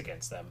sacks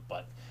against them,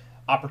 but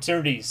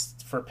opportunities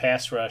for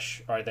pass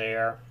rush are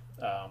there.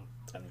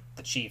 And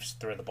the Chiefs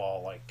throw the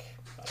ball like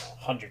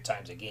 100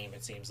 times a game,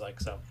 it seems like.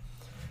 So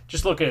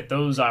just looking at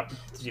those,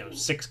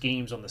 6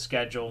 games on the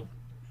schedule.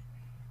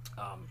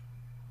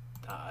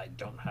 I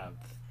don't have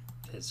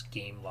his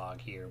game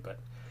log here, but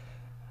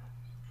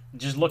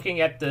just looking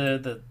at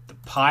the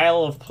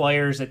pile of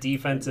players at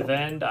defensive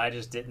end, I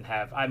just didn't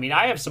have. I mean,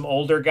 I have some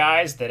older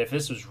guys that if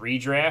this was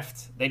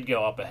redraft, they'd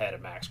go up ahead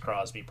of Max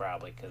Crosby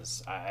probably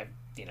because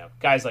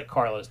guys like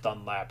Carlos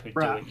Dunlap who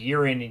do it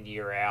year in and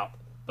year out,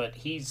 but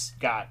he's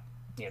got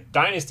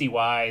dynasty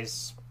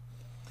wise.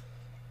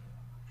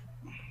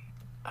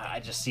 I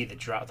just see the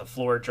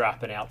floor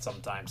dropping out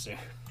sometime soon,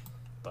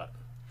 but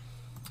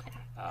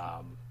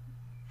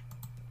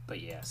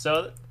yeah.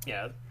 So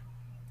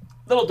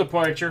little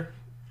departure.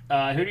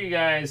 Who do you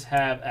guys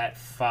have at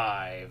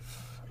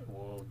 5?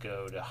 We'll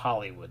go to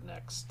Hollywood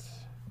next.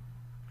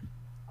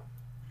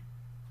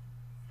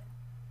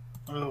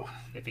 Oh,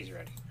 if he's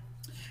ready.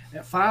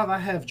 At 5, I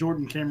have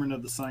Jordan Cameron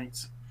of the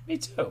Saints. Me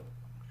too.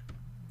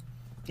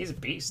 He's a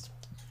beast.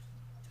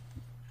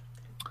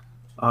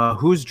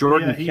 Who's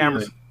Jordan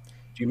Cameron? Is. Do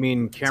you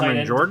mean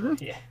Cameron Jordan?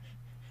 Yeah.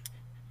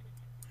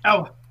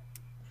 Oh,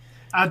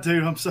 I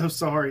do. I'm so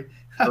sorry.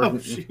 Jordan. Oh,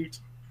 shoot.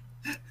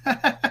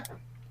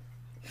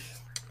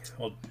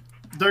 Well,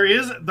 There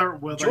is there.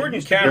 Well, there Jordan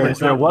used to be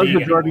Cameron's a- There was a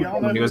league Jordan anymore. We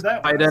all know Cameron. He who was the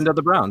that tight was. end of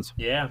the Browns.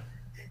 Yeah.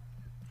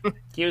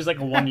 He was like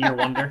a 1-year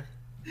wonder.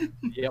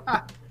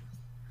 Yep.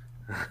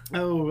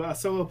 Oh, I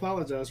so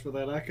apologize for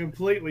that. I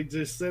completely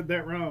just said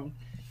that wrong.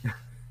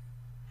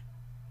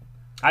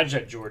 I just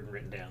had Jordan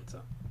written down,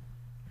 so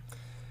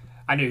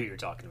I knew who you were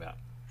talking about.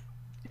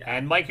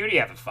 And Mike, who do you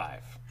have at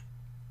 5?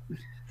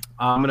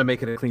 I'm gonna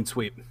make it a clean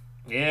sweep.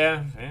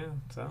 Yeah.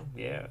 So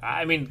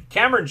I mean,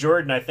 Cameron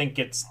Jordan, I think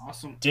gets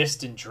Awesome.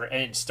 dissed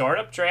in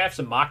startup drafts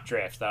and mock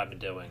drafts that I've been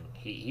doing.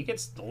 He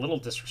gets a little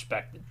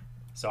disrespected,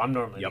 so I'm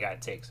normally the guy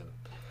that takes him.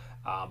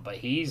 But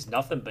he's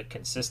nothing but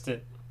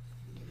consistent.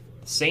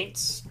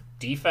 Saints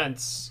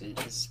defense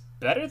is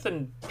better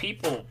than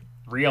people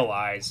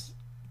realize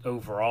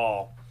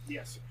overall.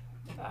 Yes.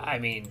 I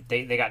mean,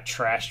 they got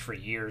trashed for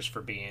years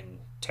for being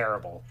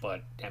terrible,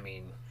 but I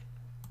mean,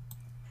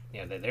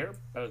 they're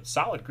a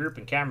solid group,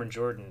 and Cameron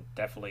Jordan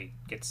definitely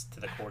gets to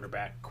the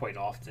quarterback quite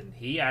often.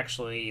 He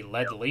actually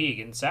led the league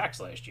in sacks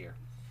last year.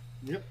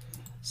 Yep.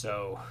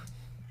 So,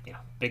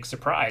 big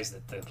surprise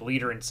that the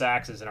leader in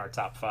sacks is in our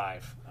top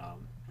 5.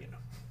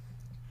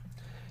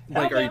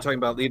 Like, are you talking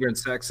about leader in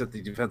sacks at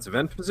the defensive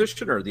end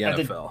position or the At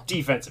NFL? the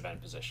defensive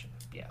end position,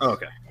 yes. Oh,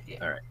 okay. Yeah.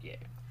 All right. Yeah.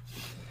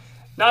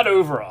 Not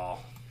overall.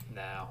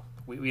 No.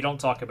 We don't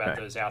talk about Okay.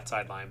 those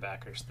outside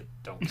linebackers that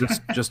don't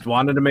Just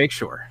wanted to make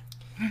sure.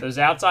 Those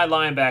outside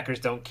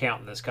linebackers don't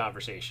count in this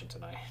conversation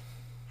tonight.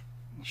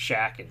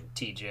 Shaq and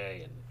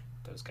TJ and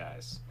those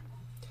guys.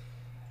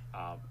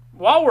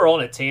 While we're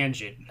on a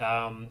tangent,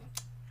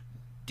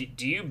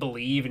 do you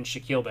believe in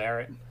Shaquille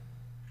Barrett?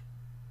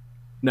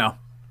 No.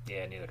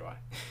 Yeah, neither do I.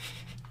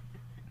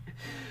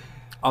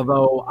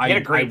 Although He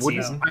had a great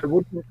season.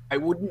 I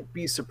wouldn't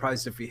be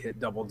surprised if he hit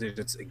double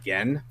digits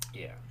again.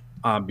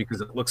 Yeah.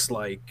 Because it looks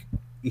like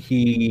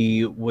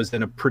he was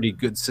in a pretty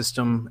good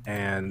system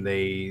and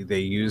they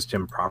used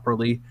him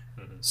properly.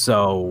 Mm-hmm.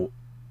 So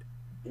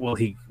will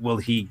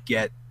he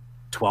get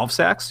 12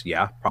 sacks?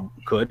 Yeah,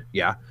 probably could.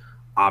 Yeah.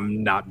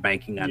 I'm not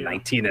banking on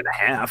 19 and a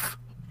half.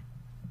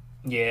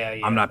 Yeah.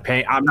 I'm not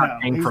paying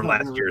He's for not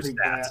last gonna year's repeat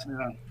stats. that,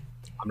 no.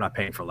 I'm not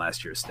paying for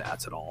last year's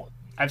stats at all.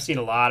 I've seen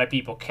a lot of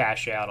people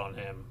cash out on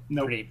him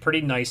Nope.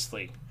 pretty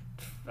nicely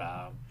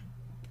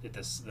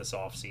this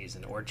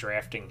offseason, or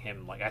drafting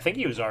him. Like, I think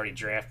he was already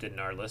drafted in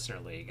our listener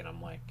league, and I'm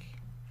like,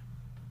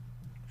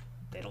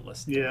 they don't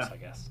listen to us, I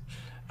guess.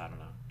 I don't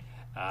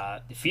know.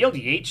 Field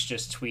Yates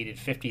just tweeted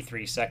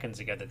 53 seconds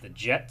ago that the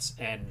Jets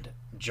and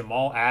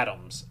Jamal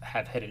Adams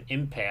have hit an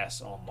impasse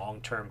on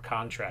long-term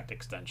contract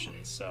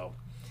extensions. So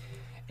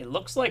it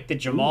looks like the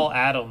Jamal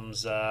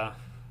Adams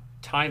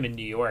time in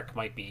New York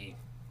might be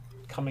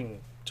coming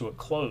to a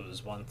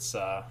close once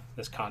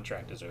this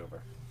contract is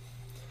over.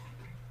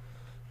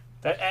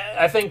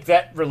 I think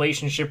that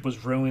relationship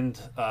was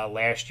ruined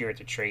last year at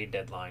the trade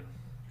deadline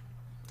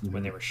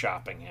when they were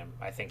shopping him.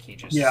 I think he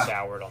just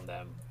soured on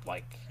them,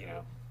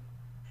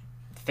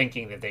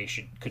 thinking that they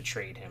could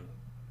trade him.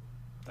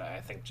 I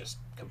think just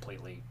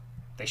completely,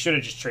 they should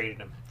have just traded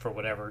him for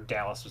whatever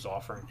Dallas was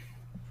offering.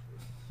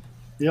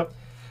 Yep.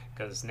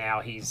 Because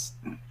now he's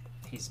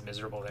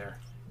miserable there,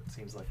 it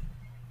seems like.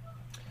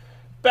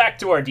 Back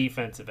to our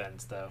defensive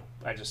ends, though.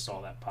 I just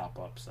saw that pop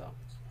up, so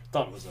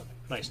thought it was a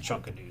nice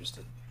chunk of news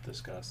to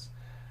discuss.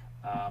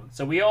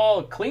 So we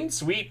all clean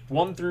sweep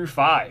 1 through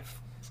 5.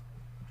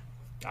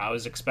 I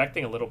was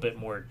expecting a little bit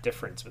more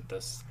difference with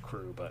this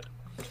crew, but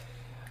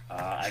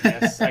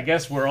I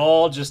guess we're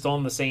all just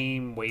on the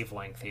same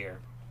wavelength here.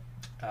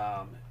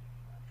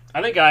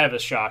 I think I have a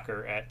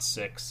shocker at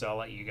 6, so I'll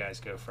let you guys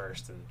go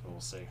first, and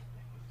we'll see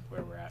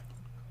where we're at.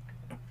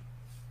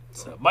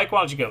 So, Mike,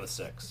 why don't you go with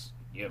 6?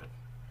 You have it.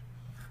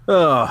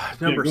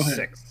 Number go ahead.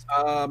 6.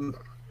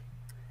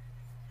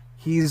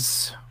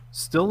 He's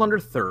still under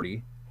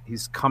 30.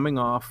 He's coming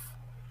off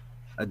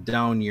a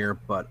down year,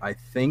 but I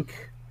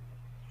think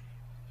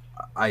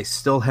I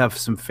still have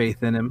some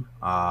faith in him.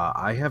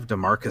 I have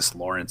DeMarcus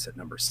Lawrence at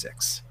number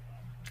 6.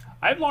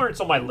 I have Lawrence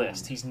on my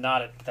list. He's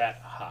not at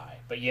that high.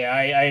 But yeah,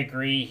 I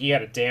agree. He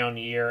had a down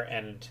year,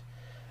 and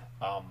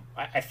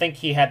I think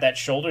he had that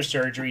shoulder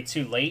surgery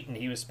too late, and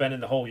he was spending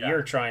the whole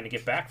year trying to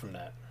get back from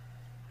that.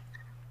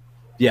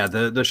 Yeah,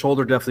 the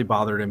shoulder definitely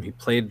bothered him. He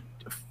played,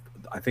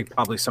 I think,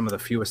 probably some of the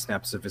fewest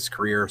snaps of his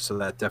career, so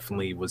that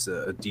definitely was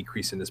a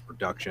decrease in his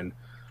production.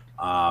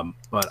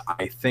 But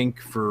I think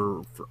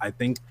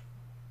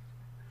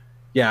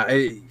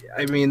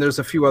I mean, there's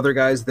a few other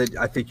guys that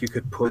I think you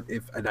could put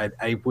and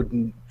I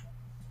wouldn't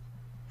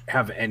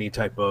have any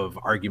type of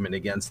argument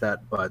against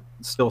that, but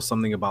still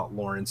something about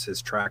Lawrence,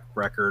 his track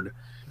record.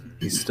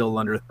 He's still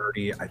under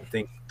 30. I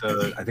think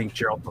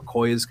Gerald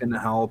McCoy is going to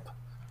help.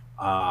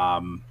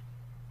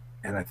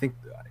 And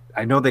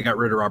I know they got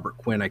rid of Robert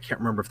Quinn. I can't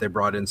remember if they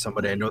brought in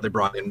somebody. I know they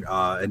brought in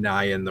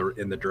Anaya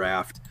in the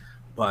draft,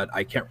 but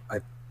I can't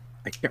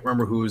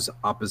remember who's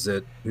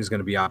going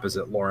to be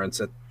opposite Lawrence.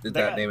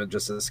 That name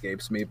just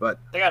escapes me. But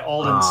they got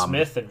Alden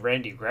Smith and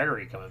Randy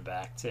Gregory coming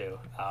back too.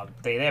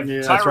 They have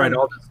that's right.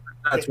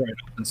 That's right.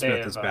 And Smith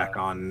have, is back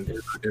on,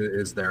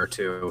 is there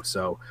too.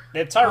 So they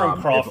have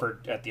Tyrone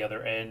Crawford at the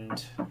other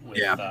end with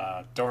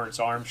Dorrance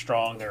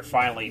Armstrong. They're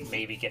finally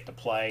maybe get to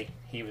play.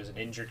 He was an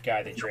injured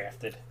guy they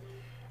drafted,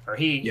 or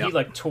he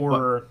like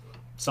tore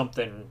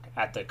something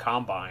at the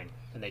combine,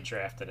 and they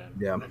drafted him.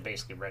 And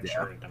basically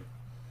redshirted him.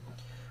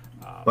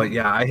 But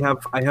yeah, I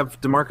have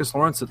DeMarcus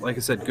Lawrence. Like I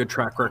said, good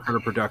track record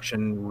of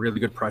production, really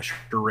good pressure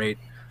rate.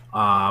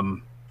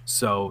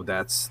 So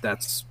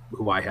that's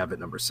who I have at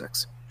number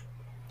 6.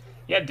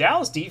 Yeah,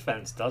 Dallas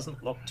defense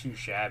doesn't look too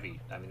shabby.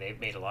 I mean, they've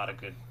made a lot of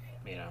good,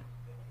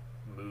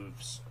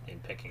 moves in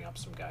picking up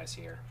some guys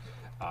here.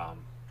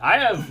 I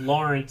have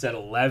Lawrence at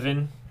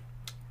 11,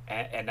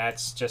 and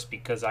that's just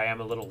because I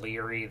am a little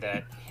leery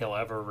that he'll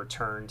ever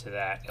return to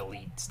that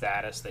elite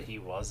status that he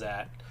was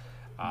at.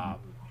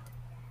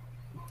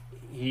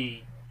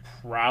 He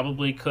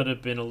probably could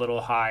have been a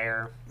little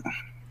higher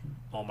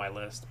on my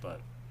list, but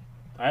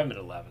I have him at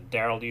 11.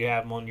 Daryl, do you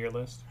have him on your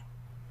list?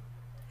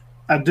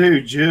 I do,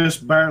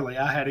 just barely.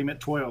 I had him at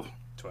 12.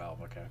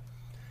 12, okay.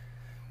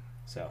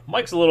 So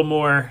Mike's a little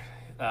more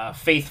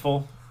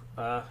faithful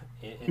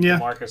in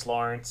Marcus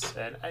Lawrence.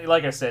 And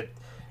like I said,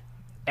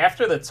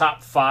 after the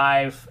top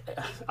 5,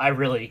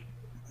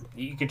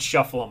 you could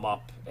shuffle them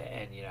up.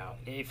 And,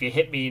 if you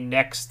hit me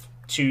next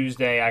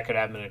Tuesday, I could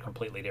have them in a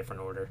completely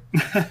different order.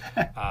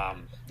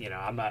 I'm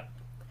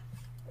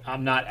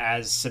not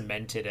as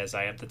cemented as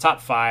I am. The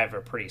top 5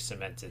 are pretty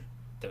cemented.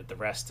 The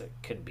rest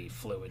can be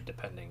fluid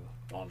depending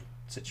on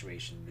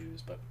situation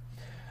news. But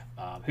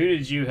who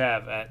did you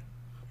have at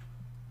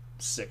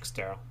 6,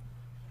 Daryl?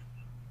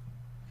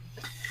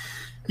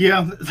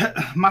 Yeah,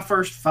 my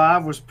first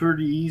 5 was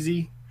pretty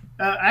easy.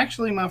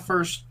 Actually, my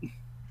first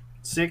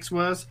 6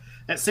 was.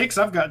 At 6,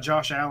 I've got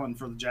Josh Allen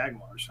for the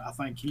Jaguars. I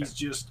think he's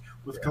just,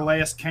 with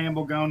Calais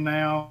Campbell gone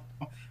now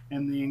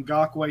and the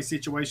Ngakoue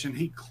situation,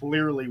 he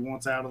clearly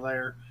wants out of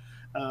there.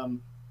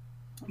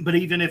 But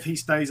even if he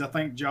stays, I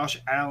think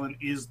Josh Allen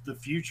is the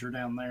future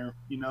down there.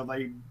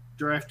 They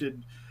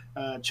drafted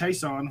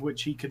Chason,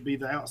 which he could be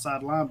the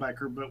outside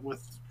linebacker, but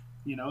with,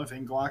 if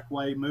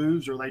Ngakoue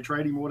moves or they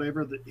trade him or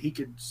whatever, that he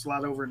could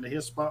slide over into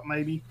his spot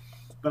maybe.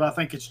 But I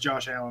think it's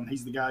Josh Allen.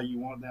 He's the guy you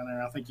want down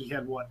there. I think he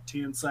had,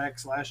 10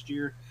 sacks last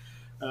year,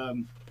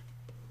 and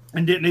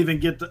didn't even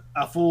get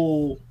a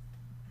full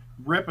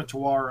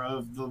repertoire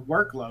of the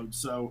workload.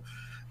 So,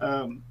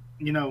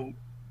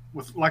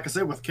 like I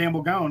said, with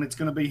Campbell gone, it's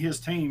going to be his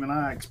team, and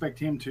I expect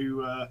him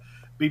to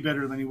be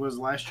better than he was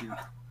last year.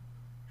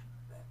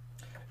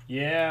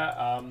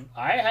 Yeah,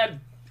 I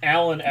had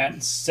Allen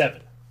at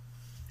 7,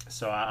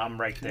 so I'm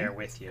right there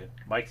with you.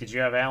 Mike, did you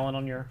have Allen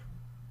on your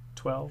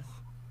 12?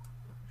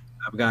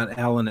 I've got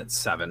Allen at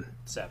 7.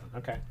 7,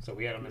 okay. So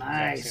we had him in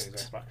the exact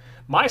spot.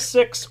 My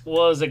 6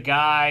 was a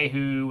guy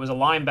who was a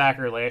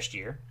linebacker last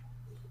year,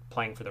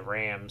 playing for the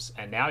Rams,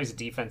 and now he's a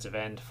defensive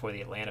end for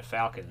the Atlanta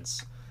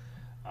Falcons.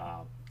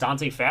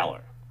 Dante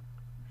Fowler.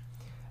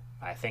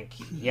 I think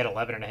he had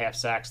 11.5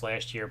 sacks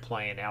last year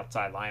playing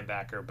outside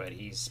linebacker, but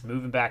he's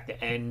moving back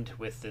to end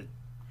with the,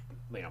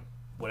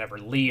 whatever,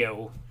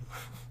 Leo,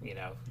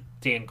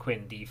 Dan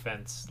Quinn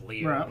defense,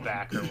 Leo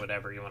back or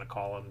whatever you want to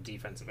call him,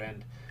 defensive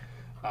end.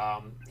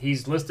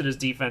 He's listed as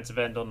defensive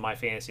end on my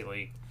fantasy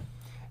league,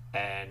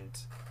 and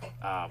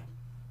I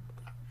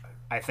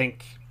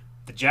think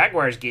the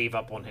Jaguars gave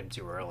up on him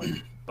too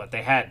early, but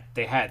they had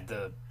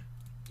the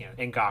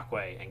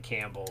Ngakoue and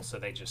Campbell, so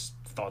they just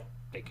thought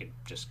they could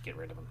just get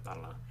rid of him. I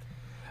don't know.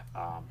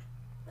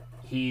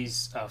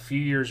 He's a few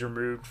years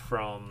removed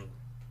from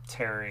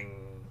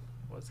tearing,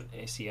 was it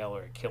ACL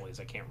or Achilles?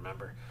 I can't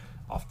remember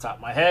off the top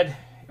of my head.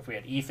 If we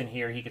had Ethan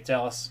here, he could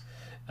tell us.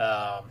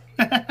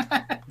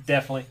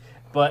 Definitely.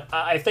 But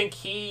I think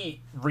he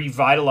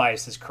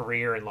revitalized his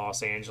career in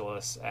Los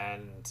Angeles,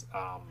 and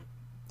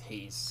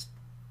he's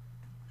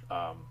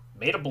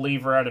made a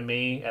believer out of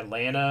me.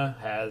 Atlanta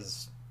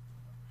has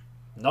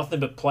nothing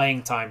but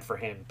playing time for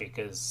him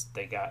because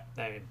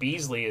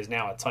Beasley is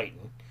now a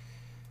Titan.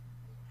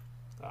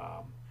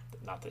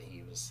 Not that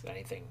he was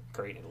anything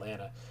great in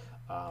Atlanta,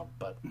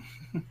 but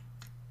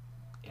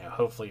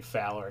hopefully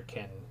Fowler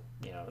can.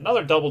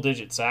 Another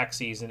double-digit sack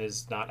season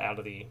is not out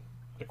of the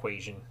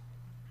equation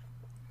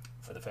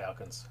for the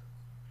Falcons.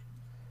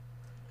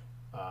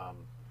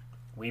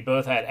 We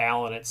both had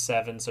Allen at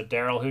 7. So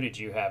Daryl, who did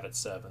you have at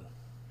 7?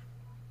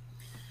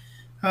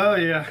 Oh,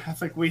 yeah. I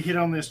think we hit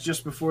on this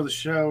just before the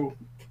show.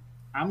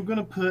 I'm going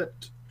to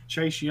put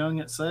Chase Young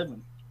at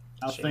 7.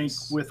 I think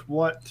I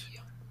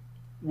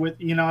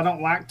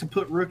don't like to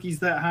put rookies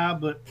that high,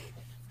 but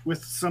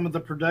with some of the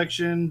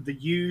production, the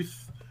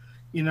youth,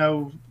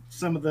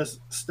 some of the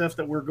stuff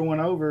that we're going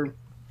over,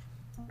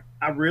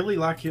 I really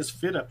like his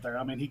fit up there.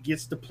 I mean, he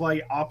gets to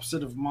play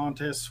opposite of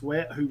Montez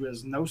Sweat, who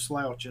is no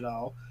slouch at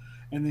all.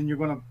 And then you're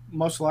going to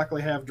most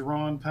likely have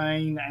Deron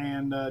Payne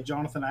and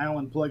Jonathan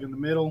Allen plug in the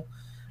middle.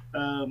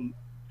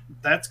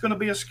 That's going to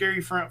be a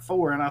scary front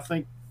four, and I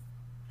think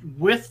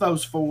with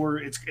those 4,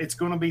 it's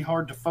going to be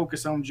hard to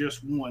focus on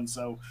just one.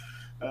 So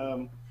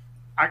I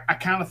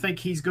kind of think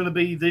he's going to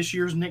be this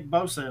year's Nick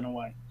Bosa in a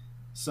way.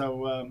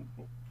 So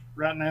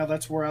right now,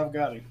 that's where I've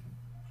got him.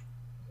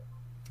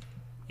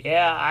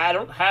 Yeah, I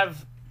don't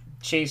have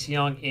Chase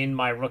Young in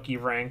my rookie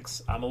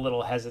ranks. I'm a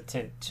little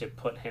hesitant to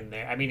put him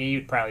there. I mean, he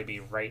would probably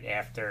be right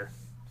after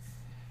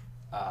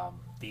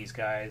these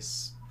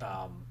guys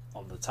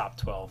on the top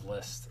 12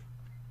 list.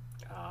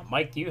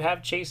 Mike, do you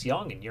have Chase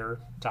Young in your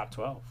top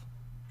 12?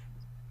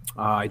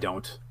 I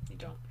don't. You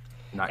don't.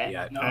 Not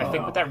yet. And I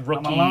think with that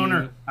rookie, I'm a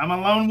loner. I'm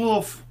a lone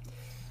wolf.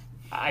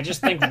 I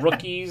just think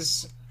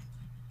rookies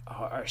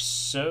are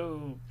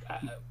so,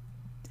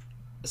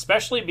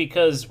 especially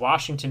because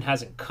Washington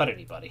hasn't cut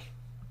anybody.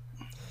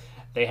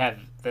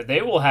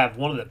 They will have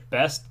one of the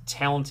best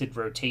talented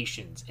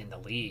rotations in the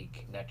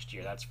league next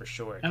year. That's for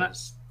sure.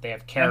 Because they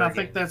have Kerrigan. And I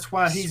think that's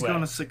why he's Sweat.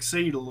 going to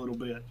succeed a little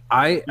bit.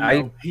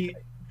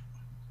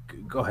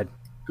 Go ahead.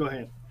 Go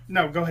ahead.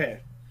 No, go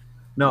ahead.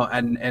 No,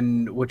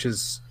 and which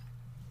is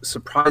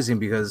surprising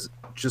because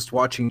just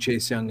watching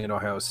Chase Young at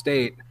Ohio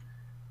State,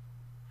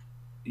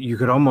 you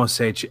could almost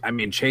say, I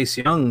mean, Chase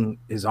Young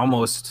is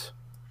almost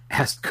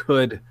as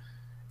good,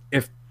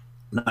 if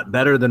not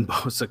better than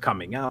Bosa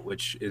coming out,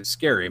 which is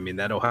scary. I mean,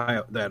 that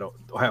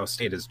Ohio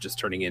State is just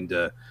turning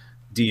into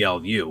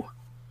DLU.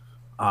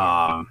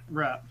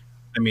 Right.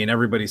 I mean,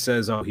 everybody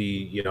says, oh,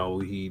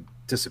 he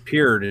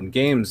disappeared in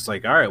games.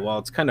 Like, all right, well,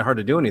 it's kind of hard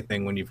to do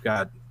anything when you've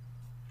got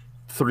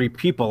 3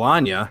 people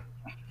on you.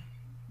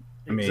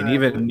 I mean,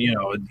 even,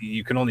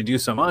 you can only do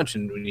so much,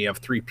 and when you have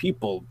 3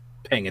 people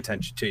paying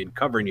attention to you and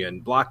covering you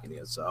and blocking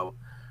you. So,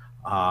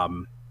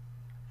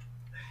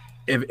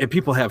 if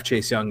people have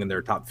Chase Young in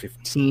their top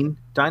 15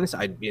 Dynasty,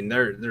 I mean,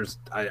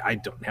 I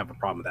don't have a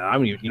problem with that. I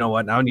don't even, you know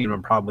what? I don't even have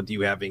a problem with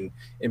you having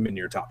him in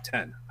your top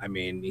 10. I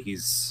mean,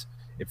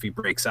 if he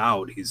breaks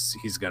out,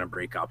 he's going to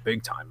break out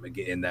big time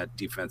again in that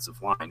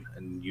defensive line.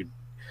 And you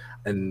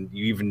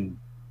even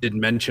didn't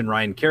mention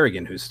Ryan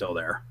Kerrigan, who's still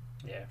there.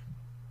 Yeah.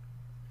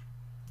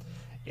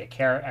 Yeah,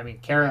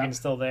 Kerrigan's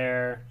still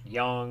there.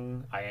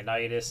 Young,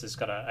 Ioannidis is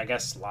gonna, I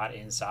guess, slot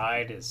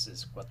inside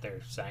is what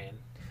they're saying.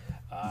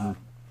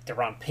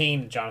 Deron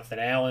Payne, Jonathan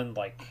Allen,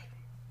 like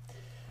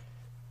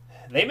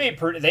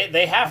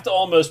they have to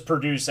almost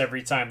produce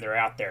every time they're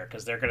out there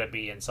because they're going to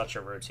be in such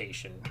a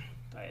rotation.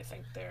 I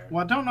think there.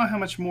 Well, I don't know how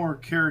much more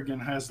Kerrigan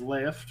has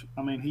left.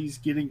 I mean, he's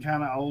getting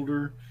kind of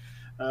older.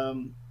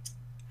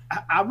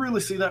 I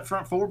really see that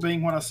front four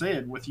being what I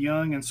said, with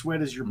Young and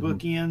Sweat as your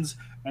bookends,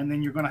 and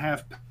then you're going to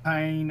have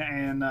Payne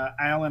and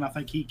Allen. I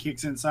think he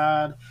kicks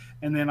inside,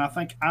 and then I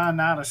think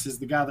Ioannidis is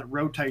the guy that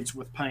rotates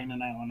with Payne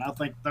and Allen. I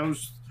think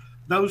those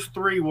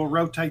 3 will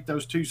rotate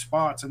those 2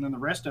 spots, and then the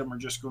rest of them are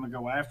just going to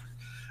go after.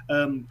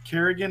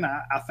 Kerrigan,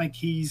 I think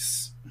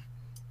he's,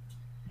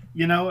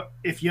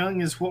 if Young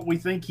is what we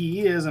think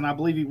he is, and I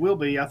believe he will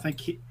be, I think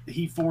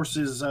he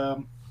forces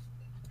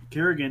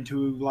Kerrigan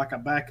to like a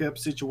backup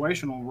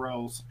situational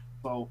role.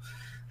 So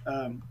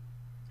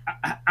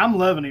I'm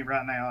loving it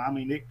right now. I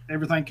mean,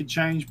 everything could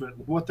change, but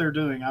what they're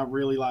doing, I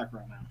really like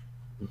right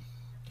now.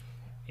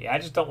 Yeah, I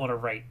just don't want to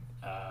write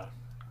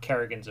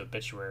Kerrigan's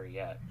obituary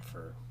yet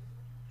for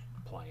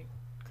playing.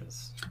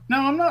 No,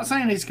 I'm not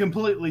saying he's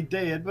completely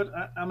dead,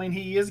 but I mean,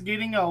 he is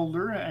getting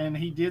older, and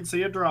he did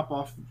see a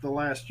drop-off the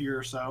last year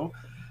or so.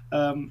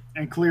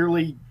 And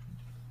clearly,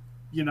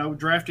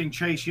 drafting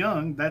Chase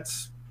Young,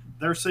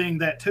 they're seeing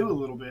that too a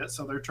little bit,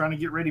 so they're trying to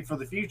get ready for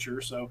the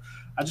future. So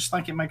I just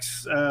think it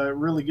makes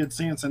really good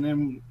sense. And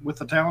then with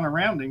the talent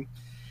around him,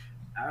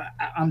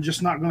 I'm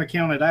just not going to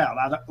count it out.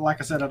 Like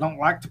I said, I don't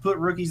like to put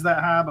rookies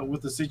that high, but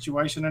with the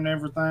situation and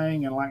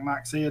everything, and like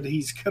Mike said,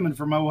 he's coming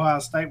from Ohio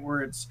State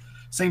where it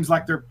seems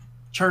like they're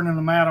churning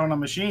them out on a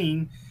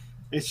machine.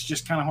 It's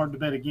just kind of hard to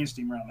bet against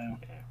him right now.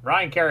 Yeah.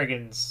 Ryan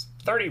Kerrigan's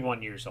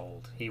 31 years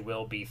old. He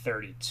will be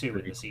 32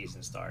 when the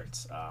season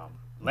starts.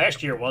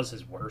 Last year was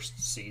his worst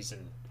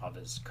season of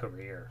his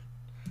career.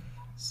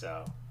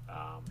 So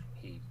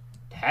he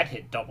had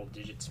hit double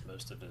digits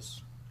most of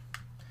his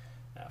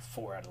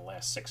 4 out of the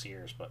last 6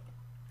 years. But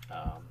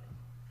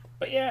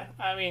yeah,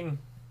 I mean,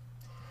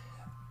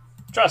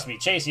 trust me,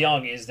 Chase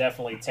Young is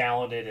definitely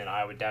talented, and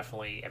I would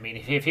definitely, I mean,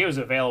 if he was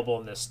available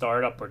in this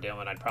startup we're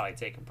doing, I'd probably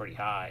take him pretty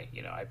high.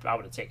 I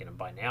would have taken him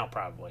by now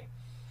probably.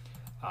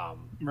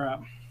 Right.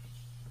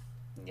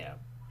 Yeah.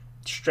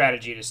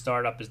 Strategy to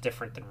start up is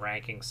different than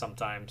ranking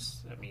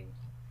sometimes. I mean,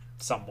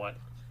 somewhat.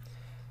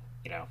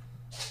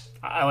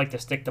 I like to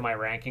stick to my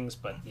rankings,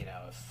 but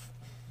if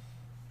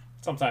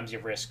sometimes you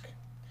risk,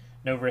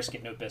 no risk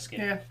it, no biscuit.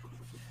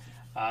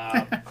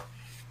 Yeah.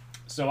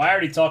 So I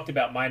already talked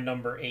about my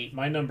number 8.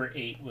 My number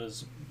 8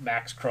 was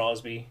Max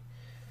Crosby.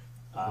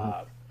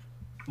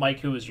 Mike,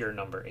 who was your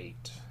number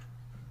 8?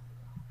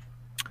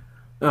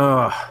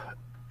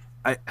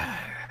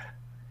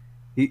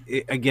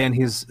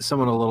 He's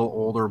someone a little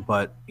older,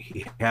 but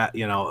he had,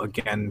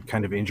 again,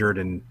 kind of injured,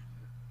 and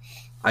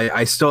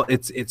I still,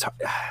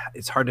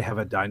 it's hard to have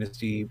a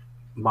dynasty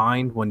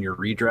mind when you're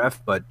redraft,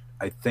 but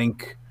I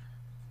think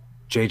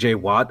JJ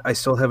Watt, I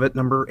still have at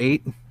number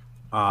 8.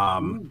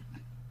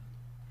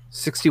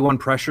 61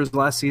 pressures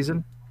last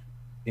season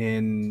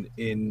in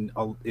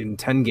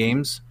 10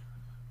 games,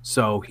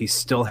 so he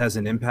still has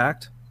an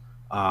impact.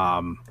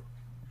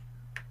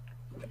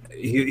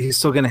 he's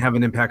still going to have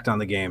an impact on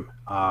the game.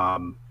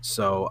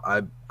 So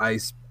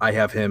I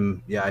have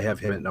him. Yeah, I have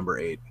him at number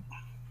 8.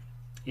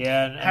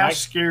 Yeah, and How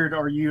scared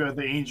are you of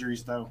the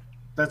injuries, though?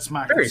 That's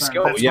my very concern.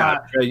 skilled. That's Yeah,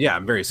 yeah,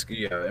 I'm very.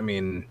 Yeah, I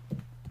mean,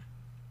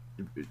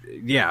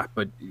 yeah,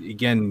 but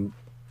again,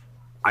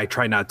 I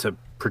try not to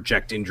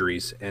project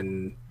injuries,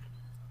 and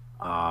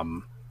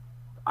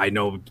I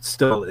know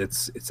still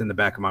it's in the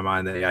back of my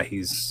mind that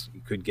he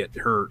could get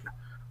hurt.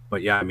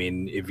 But yeah, I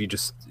mean, if you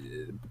just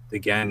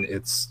again,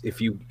 it's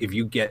if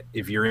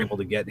you're able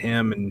to get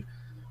him and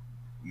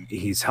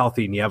he's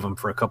healthy and you have him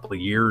for a couple of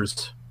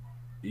years,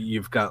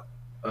 you've got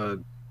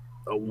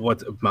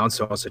what amounts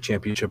to us a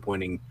championship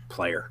winning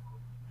player.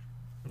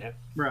 Yeah.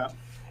 Right.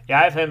 Yeah,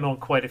 I have him on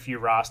quite a few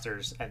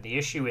rosters, and the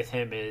issue with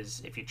him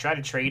is if you try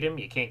to trade him,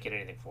 you can't get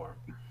anything for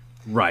him.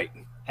 Right.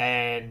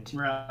 And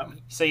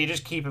so you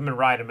just keep him and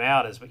ride him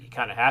out is what you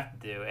kind of have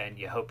to do, and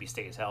you hope he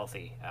stays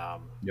healthy.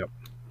 Yep.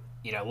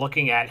 You know,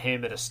 looking at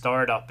him at a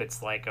startup,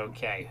 it's like,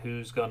 okay,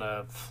 who's going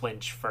to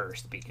flinch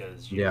first?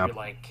 Because you're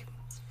like,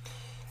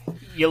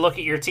 you look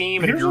at your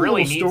team, and if you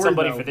really need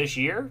somebody for this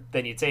year,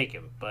 then you take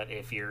him. But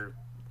if you're,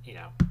 you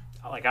know,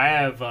 like I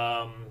have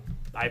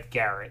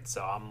Garrett,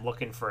 so I'm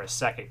looking for a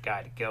second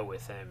guy to go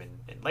with him.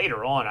 And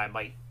later on, I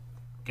might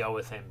go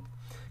with him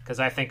because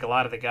I think a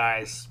lot of the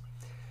guys,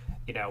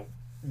 you know,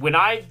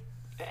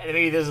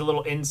 maybe there's a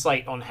little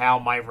insight on how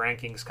my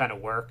rankings kind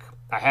of work.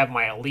 I have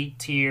my elite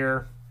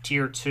tier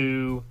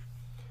 2,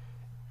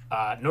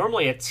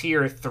 normally a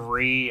tier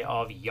 3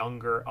 of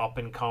younger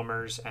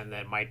up-and-comers, and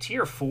then my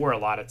tier 4 a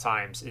lot of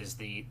times is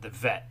the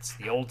vets,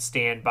 the old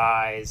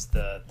standbys,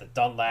 the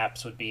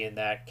Dunlaps would be in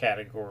that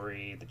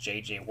category, the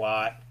J.J.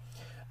 Watt.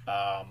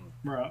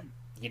 Right.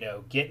 You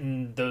know,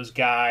 getting those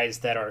guys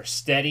that are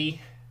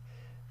steady,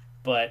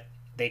 but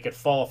they could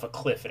fall off a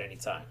cliff at any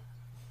time.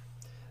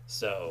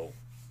 So,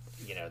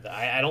 you know,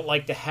 I don't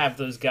like to have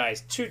those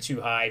guys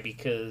too high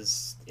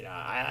because, you know,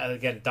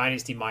 again,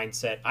 dynasty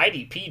mindset,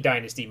 IDP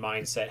dynasty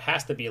mindset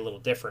has to be a little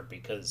different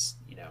because,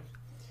 you know,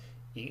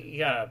 you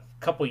got a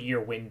couple year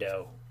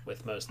window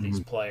with most of these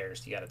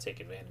players you got to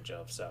take advantage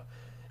of. So,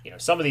 you know,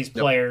 some of these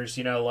players,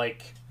 you know,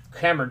 like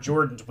Cameron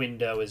Jordan's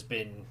window has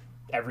been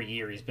every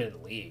year he's been in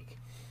the league.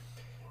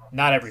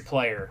 Not every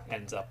player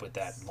ends up with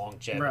that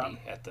longevity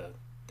at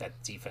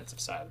that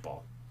defensive side of the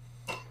ball.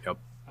 Yep.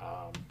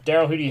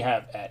 Daryl, who do you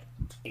have at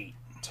 8?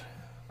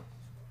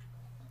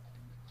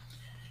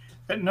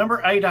 At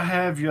number 8, I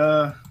have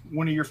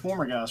one of your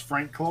former guys,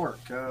 Frank Clark.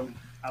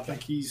 I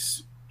think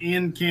he's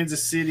in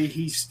Kansas City.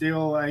 He's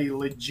still a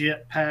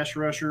legit pass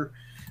rusher.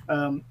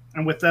 And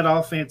with that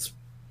offense,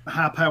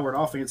 high-powered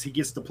offense, he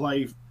gets to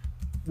play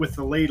with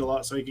the lead a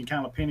lot, so he can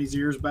kind of pin his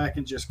ears back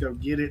and just go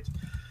get it.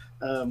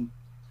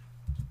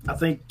 I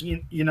think,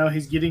 you know,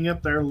 he's getting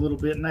up there a little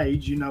bit in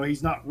age. You know,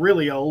 he's not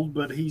really old,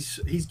 but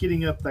he's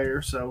getting up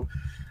there. So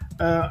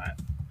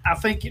I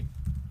think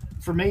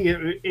for me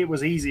it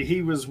was easy.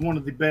 He was one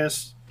of the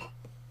best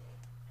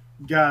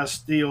guys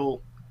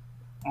still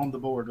on the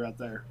board right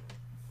there.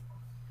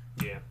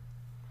 Yeah.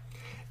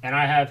 And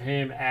I have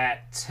him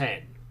at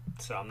 10,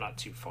 so I'm not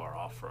too far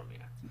off from you.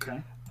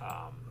 Okay.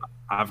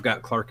 I've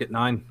got Clark at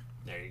 9.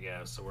 There you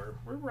go. So we're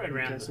right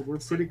around. Okay, so we're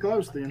pretty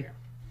close then.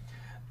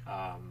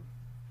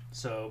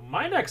 So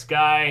my next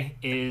guy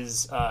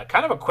is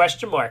kind of a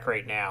question mark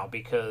right now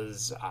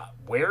because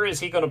where is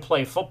he going to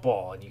play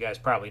football? And you guys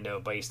probably know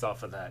based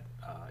off of that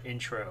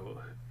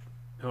intro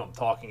who I'm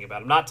talking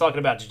about. I'm not talking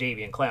about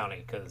Jadeveon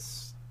Clowney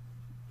because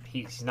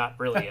he's not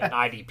really an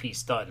IDP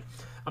stud.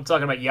 I'm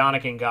talking about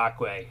Yannick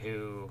Ngakoue,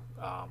 who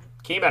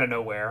came out of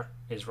nowhere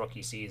his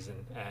rookie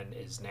season and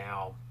is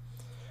now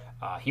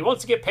he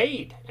wants to get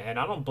paid, and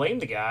I don't blame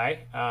the guy.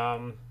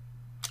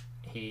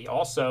 He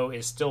also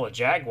is still a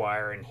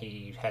Jaguar, and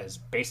he has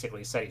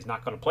basically said he's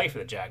not going to play for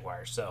the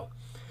Jaguars. So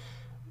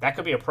that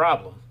could be a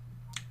problem.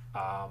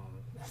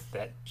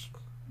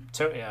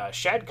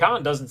 Shad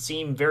Khan doesn't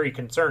seem very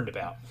concerned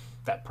about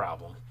that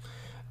problem.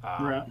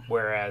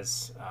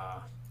 Whereas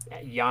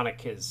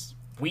Yannick is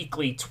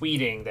weekly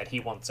tweeting that he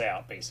wants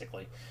out,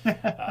 basically.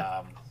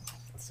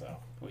 So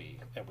we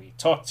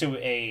talked to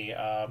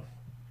a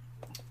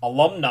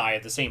alumni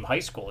at the same high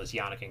school as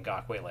Yannick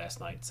Ngakoue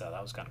last night, so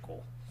that was kind of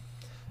cool.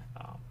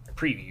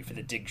 Preview for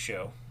the Dig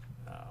show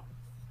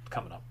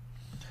coming up.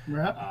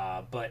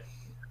 Right. But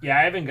yeah,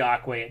 I have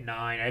Ngakoue at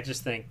 9. I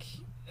just think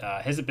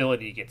his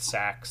ability to get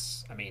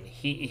sacks. I mean,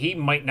 he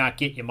might not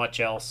get you much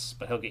else,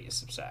 but he'll get you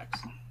some sacks.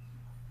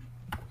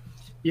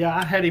 Yeah,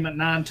 I had him at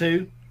 9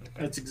 too.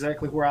 That's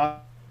exactly where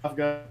I've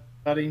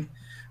got him.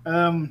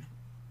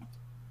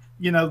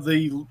 You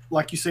know,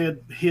 like you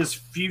said, his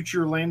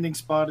future landing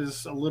spot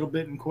is a little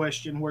bit in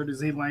question. Where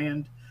does he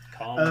land?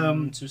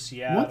 Come to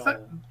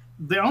Seattle.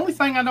 The only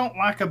thing I don't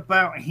like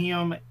about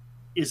him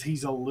is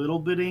he's a little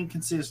bit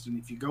inconsistent.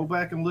 If you go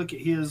back and look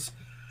at his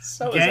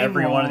so is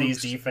every one of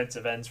these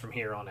defensive ends from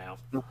here on out.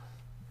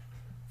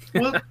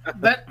 Well,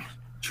 that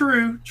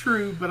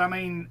true, but I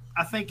mean,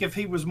 I think if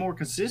he was more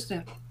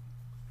consistent,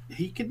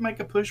 he could make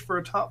a push for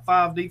a top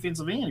 5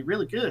 defensive end. He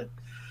really could.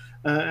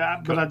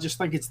 But I just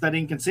think it's that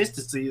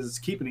inconsistency is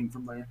keeping him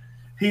from there.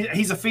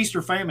 he's a feast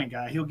or famine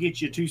guy. He'll get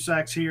you 2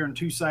 sacks here and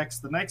 2 sacks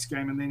the next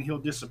game, and then he'll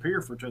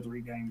disappear for 2 or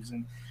 3 games.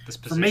 And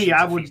for me,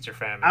 I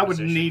would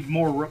need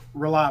more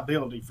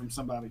reliability from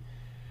somebody.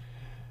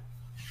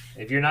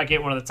 If you're not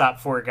getting one of the top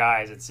 4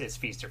 guys, it's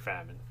feast or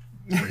famine.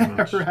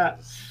 Right.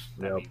 I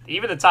mean,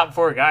 even the top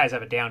 4 guys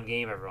have a down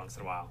game every once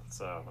in a while.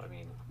 So I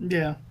mean,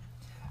 yeah.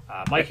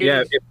 Mike,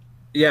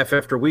 if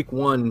after week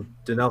 1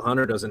 Danielle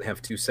Hunter doesn't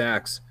have 2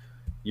 sacks,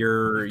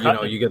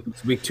 you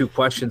get week 2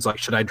 questions like,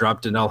 should I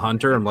drop Danielle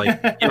Hunter? I'm like,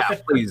 yeah,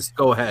 please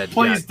go ahead.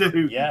 Please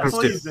do. Yes.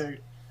 Please do.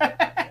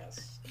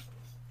 Yes.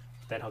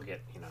 Then he'll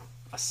get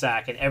a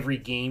sack in every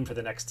game for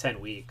the next 10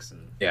 weeks.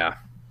 And yeah.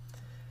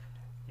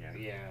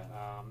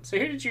 So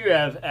who did you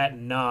have at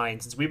 9?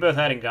 Since we both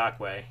had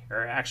Ngakoue,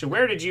 or actually,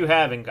 where did you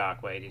have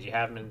Ngakoue? Did you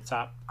have him in the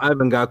top? I have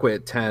Ngakoue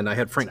at 10. I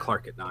had Frank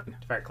Clark at 9.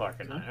 Frank Clark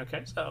at 9.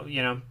 Okay, so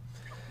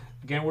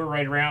again, we're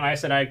right around. I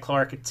said I had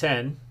Clark at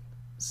 10.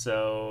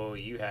 So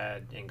you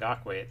had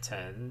Ngakoue at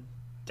 10.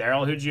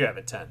 Daryl, who'd you have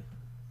at 10?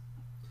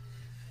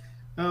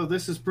 Oh,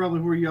 this is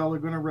probably where y'all are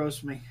going to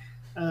roast me.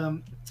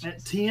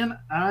 At 10,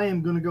 I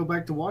am going to go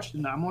back to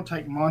Washington. I'm going to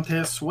take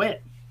Montez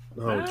Sweat.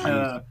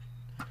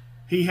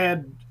 He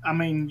had,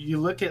 you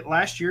look at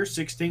last year,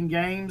 16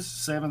 games,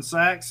 7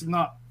 sacks,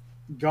 not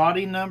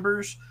gaudy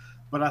numbers,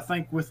 but I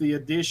think with the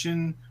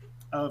addition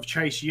of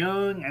Chase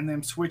Young and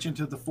them switching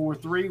to the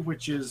 4-3,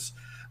 which is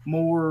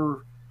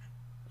more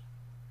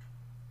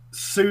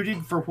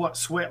suited for what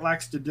Sweat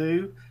likes to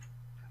do,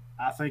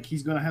 I think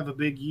he's going to have a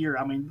big year.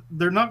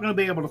 They're not going to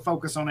be able to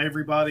focus on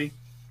everybody.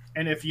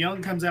 And if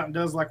Young comes out and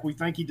does like we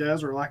think he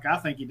does, or like I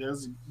think he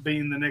does,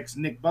 being the next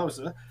Nick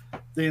Bosa,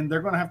 then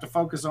they're going to have to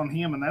focus on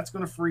him, and that's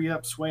going to free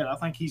up Sweat. I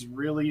think he's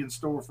really in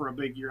store for a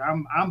big year.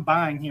 I'm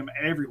buying him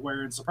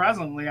everywhere, and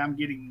surprisingly, I'm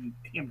getting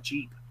him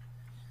cheap.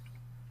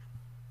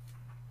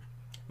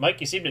 Mike,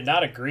 you seem to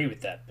not agree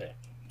with that pick.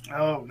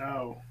 Oh,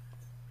 no.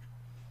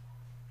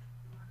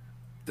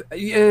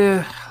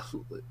 Yeah,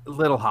 a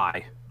little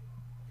high.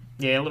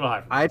 Yeah, a little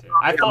high. I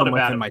thought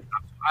about it.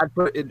 I'd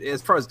put it,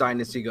 as far as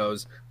Dynasty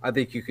goes, I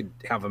think you could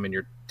have him in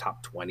your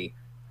top 20,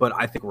 but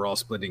I think we're all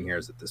splitting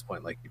hairs at this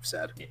point, like you've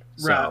said. Yeah.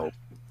 So, right.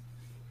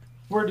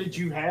 Where did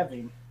you have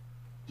him?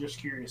 Just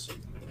curious.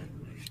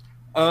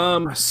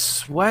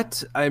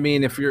 Sweat.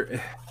 If you're,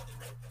 in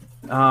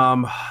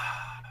my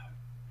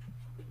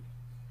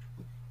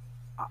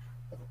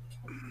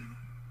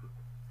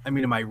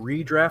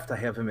redraft, I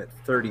have him at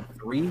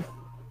 33,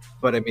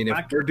 but if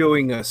we're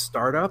doing a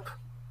startup,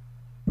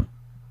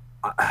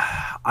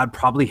 I'd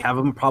probably have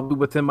him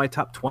within my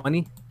top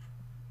 20.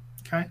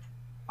 Okay.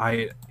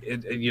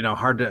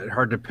 Hard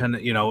to pin.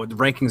 The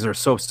rankings are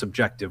so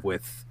subjective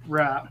with.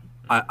 Right.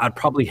 I'd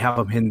probably have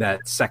him in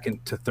that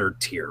 2nd to 3rd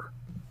tier.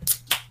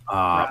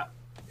 Right.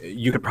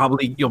 You'll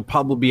probably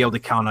be able to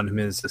count on him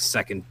as a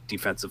 2nd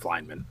defensive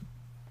lineman.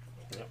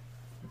 Yep.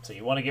 So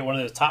you want to get one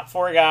of those top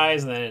 4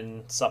 guys and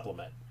then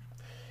supplement.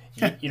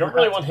 You don't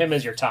really want him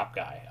as your top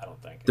guy, I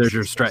don't think. There's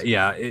your stretch.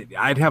 Yeah,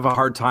 I'd have a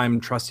hard time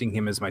trusting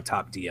him as my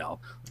top DL.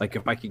 Like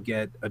if I could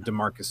get a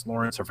DeMarcus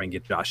Lawrence, or if I can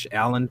get Josh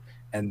Allen,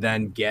 and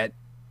then get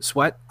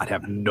Sweat, I'd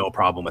have no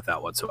problem with that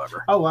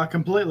whatsoever. Oh, I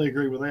completely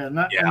agree with that. And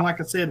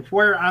like I said,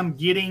 where I'm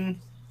getting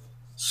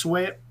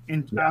Sweat,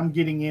 and I'm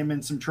getting him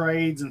in some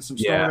trades and some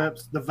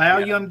startups, the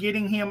value I'm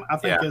getting him, I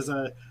think as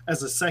a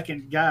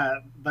 2nd guy,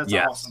 that's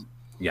awesome.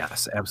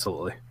 Yes,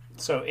 absolutely.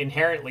 So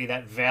inherently,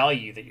 that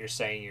value that you're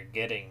saying you're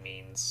getting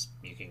means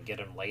you can get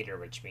him later,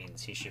 which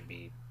means he should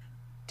be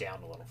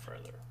down a little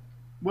further.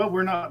 Well,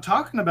 we're not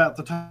talking about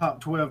the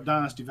top 12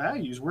 Dynasty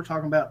values. We're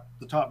talking about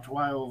the top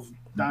 12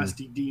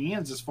 Dynasty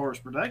DNs as far as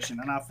production.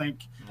 And I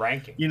think,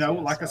 ranking.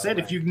 Like I said,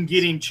 if you can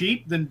get him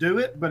cheap, then do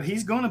it. But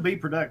he's going to be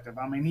productive.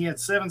 He had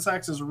 7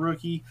 sacks as a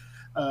rookie,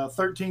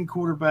 13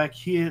 quarterback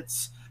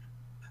hits.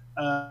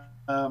 He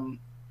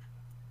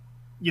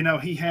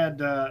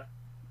had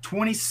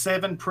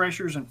 27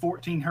 pressures and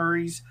 14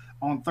 hurries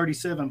on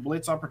 37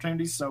 blitz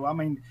opportunities. So,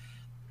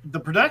 the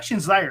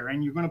production's there,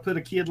 and you're going to put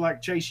a kid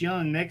like Chase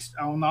Young next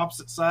on the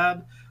opposite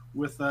side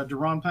with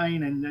Deron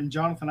Payne and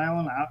Jonathan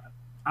Allen.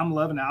 I'm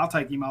loving it. I'll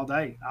take him all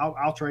day.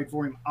 I'll trade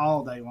for him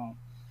all day long.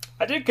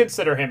 I did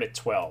consider him at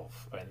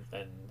 12,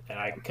 and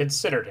I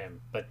considered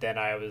him, but then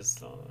I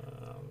was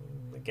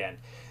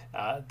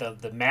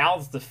the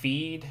mouths to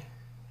feed.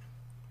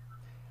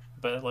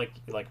 But like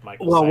Mike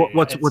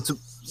was saying,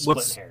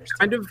 what's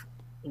kind of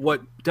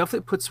what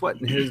definitely puts Sweat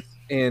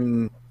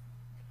in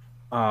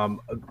a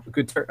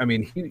good.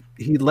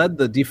 He led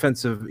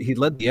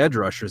the edge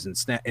rushers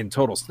in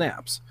total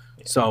snaps,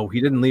 so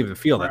he didn't leave the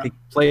field. Right. I think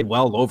he played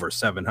well over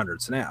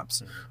 700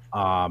 snaps,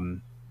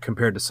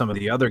 compared to some of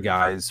the other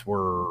guys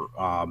were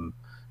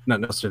not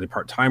necessarily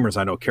part timers.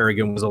 I know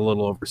Kerrigan was a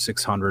little over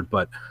 600,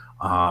 but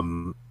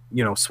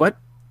Sweat.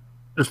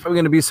 There's probably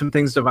going to be some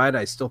things divided.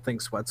 I still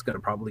think Sweat's going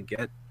to probably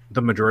get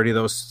the majority of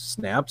those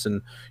snaps,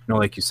 and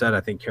like you said,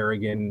 I think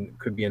Kerrigan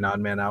could be an odd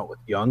man out with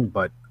Young,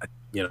 but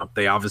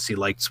they obviously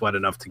liked Sweat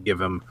enough to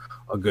give him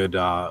a good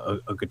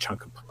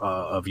chunk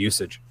of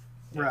usage.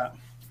 Right.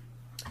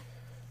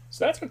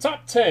 So that's my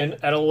top 10.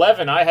 At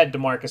 11, I had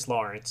DeMarcus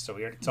Lawrence, so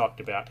we already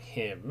talked about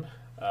him.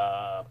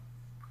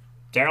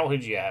 Daryl,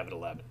 who'd you have at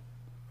 11?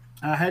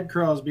 I had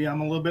Crosby.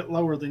 I'm a little bit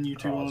lower than you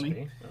two on him.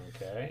 Crosby.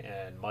 Okay.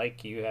 And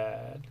Mike, you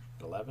had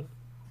 11?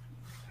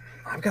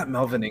 I've got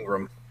Melvin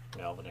Ingram.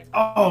 Melvin Ingram.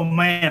 Oh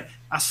man,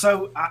 I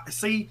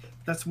see.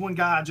 That's one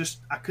guy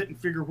I couldn't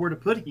figure where to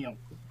put him.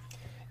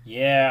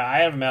 Yeah, I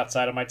have him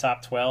outside of my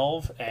top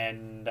 12,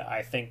 and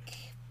I think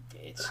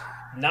it's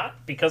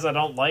not because I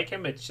don't like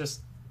him. It's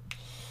just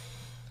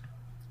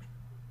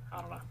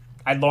I don't know.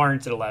 I had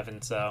Lawrence at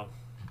 11, so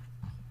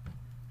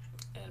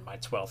and my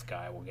 12th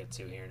guy we'll get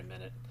to here in a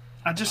minute.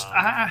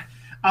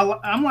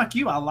 I'm like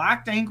you. I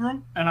liked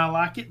Ingram, and I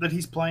like it that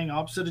he's playing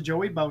opposite of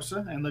Joey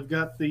Bosa, and they've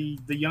got the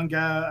young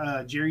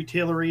guy Jerry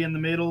Tillery in the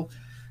middle.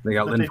 They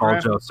got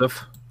Linval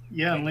Joseph.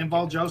 Yeah,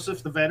 Linval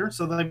Joseph, the veteran.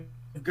 So they've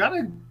got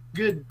a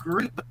good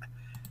group.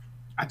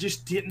 I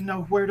just didn't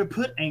know where to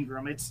put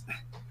Ingram. It's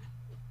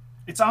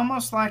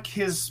almost like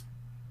his.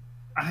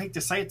 I hate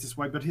to say it this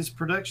way, but his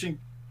production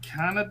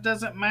kind of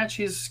doesn't match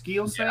his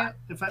skill set.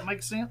 If that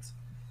makes sense.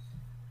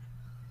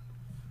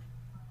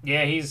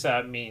 Yeah, he's.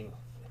 I mean,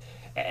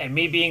 and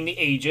me being the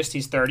ageist,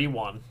 he's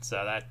 31,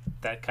 so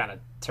that kind of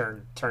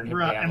turned him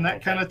right, down. And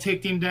that kind of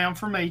ticked him down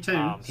for me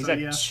too. He's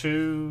had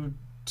 2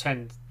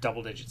 10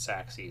 double-digit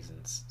sack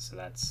seasons, so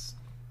that's.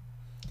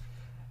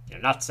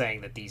 Not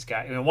saying that these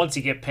guys. Once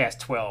you get past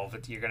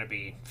 12, you're going to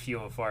be few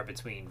and far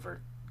between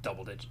for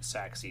double-digit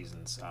sack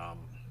seasons.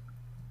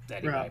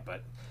 Anyway, right.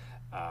 But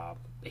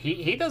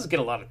he does get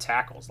a lot of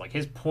tackles. Like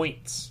his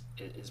points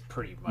is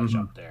pretty much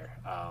up there.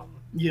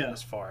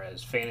 As far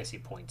as fantasy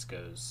points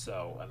goes.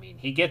 So I mean,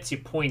 he gets you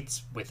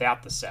points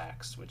without the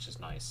sacks, which is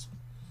nice.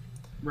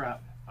 Right.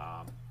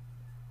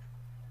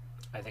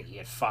 I think he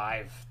had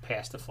 5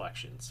 pass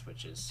deflections,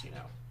 which is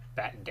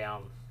batting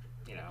down.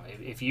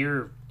 If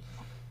you're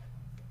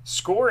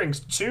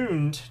scoring's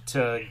tuned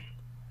to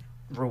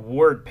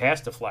reward pass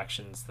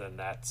deflections, then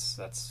that's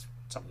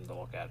something to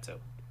look at too.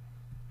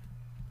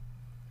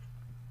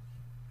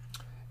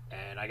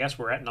 And I guess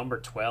we're at number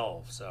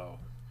 12. So,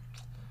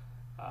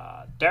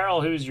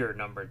 Daryl, who's your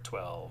number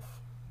 12?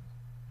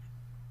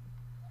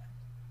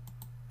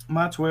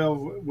 My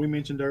 12, we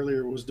mentioned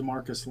earlier, was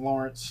DeMarcus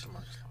Lawrence.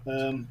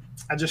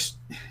 I just,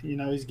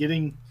 he's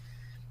getting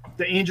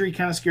the injury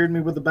kind of scared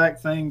me with the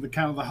back thing, the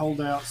kind of the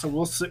holdout. So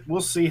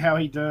we'll see how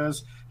he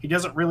does. He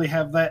doesn't really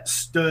have that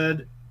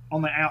stud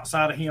on the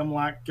outside of him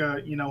like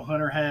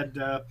Hunter had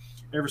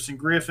Everson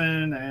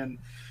Griffin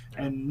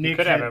and Nick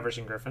could have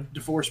Everson Griffin.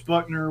 DeForest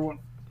Buckner.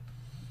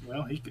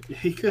 Well, he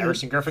could.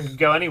 Everson Griffin could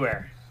go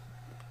anywhere.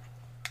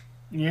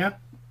 Yeah,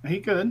 he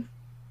could.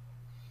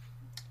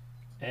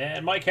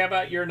 And Mike, how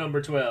about your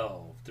number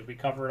 12? Did we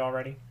cover it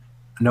already?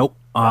 Nope.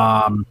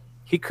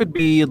 He could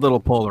be a little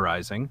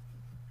polarizing.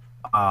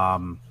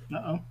 But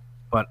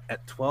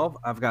at 12,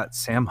 I've got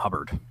Sam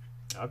Hubbard.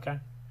 Okay.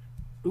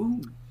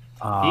 Ooh.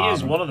 He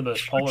is one of the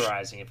most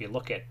polarizing if you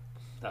look at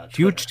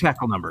huge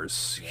tackle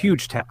numbers. Yeah.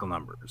 Huge tackle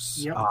numbers.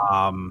 Yep.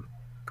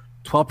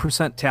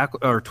 12% tackle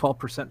or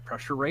 12%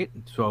 pressure rate,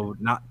 so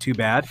not too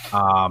bad.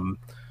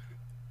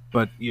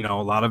 But a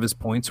lot of his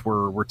points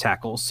were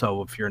tackles.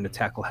 So if you're in a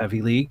tackle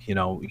heavy league,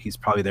 he's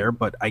probably there.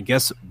 But I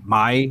guess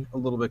a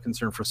little bit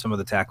concern for some of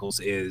the tackles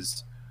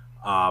is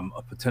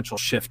a potential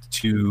shift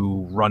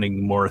to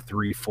running more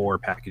 3-4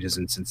 packages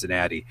in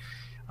Cincinnati.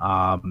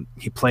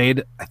 He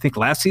played, I think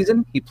last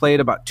season, he played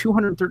about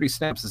 230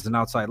 snaps as an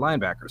outside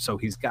linebacker. So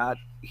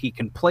he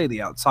can play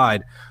the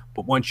outside,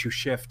 but once you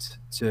shift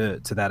to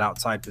that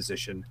outside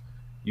position,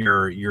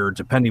 you're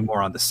depending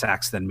more on the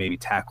sacks than maybe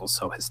tackles.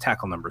 So his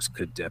tackle numbers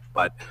could dip,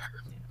 but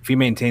if he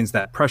maintains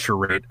that pressure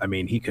rate, I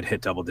mean, he could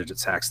hit double-digit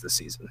sacks this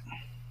season.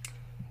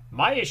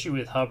 My issue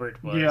with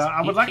Hubbard was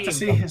I would like to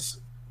see his.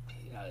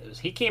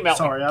 He came out.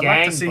 Sorry, like I'd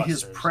like to see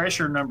his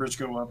pressure numbers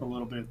go up a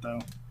little bit, though.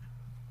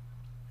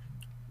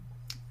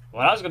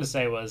 What I was going to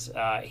say was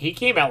he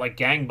came out like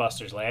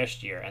gangbusters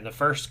last year, and the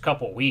first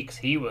couple weeks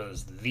he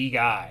was the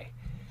guy,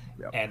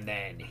 and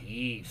then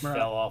he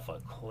fell off a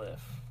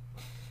cliff.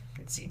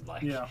 It seemed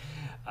like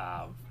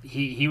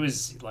he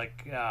was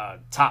like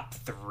top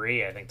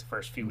 3, I think, the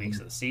first few weeks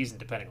of the season,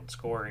 depending on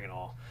scoring and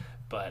all.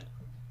 But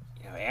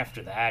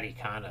after that, he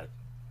kind of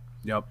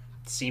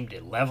seemed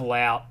to level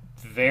out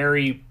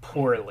very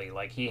poorly.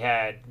 Like he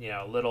had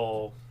a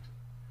little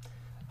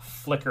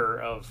flicker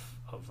of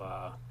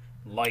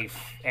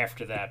life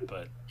after that,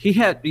 but he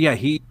had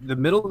the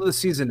middle of the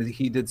season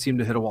he did seem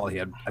to hit a wall.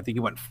 I think he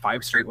went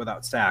 5 straight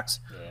without sacks,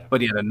 but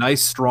he had a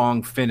nice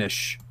strong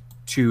finish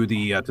to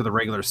the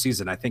regular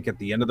season. I think at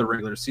the end of the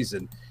regular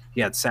season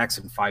he had sacks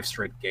in 5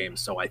 straight games,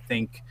 so I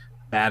think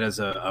that is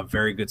a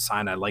very good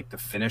sign. I like the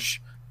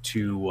finish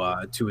to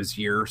his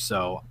year,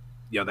 so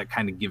that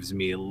kind of gives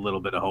me a little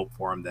bit of hope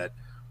for him that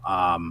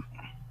I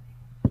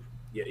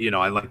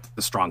like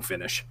the strong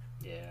finish.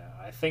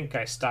 I think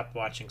I stopped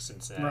watching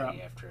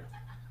Cincinnati after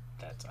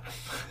that time.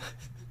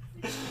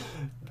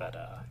 But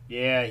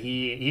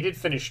he did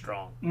finish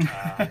strong.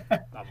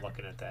 I'm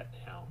looking at that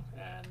now,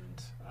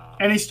 and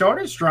And he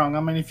started strong. I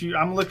mean,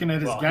 I'm looking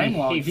at his game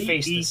log. He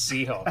faced the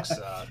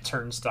Seahawks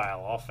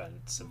turnstile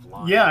offensive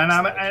line. Yeah,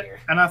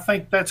 and I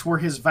think that's where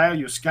his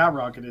value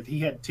skyrocketed. He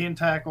had 10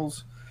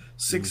 tackles,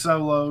 6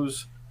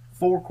 solos,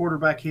 4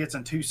 quarterback hits,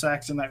 and 2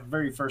 sacks in that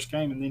very first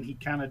game, and then he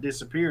kind of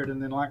disappeared.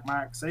 And then, like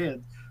Mike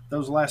said,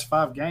 those last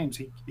 5 games,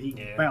 he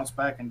bounced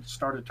back and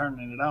started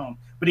turning it on.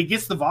 But he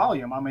gets the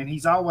volume. I mean,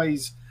 he's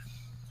always,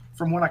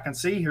 from what I can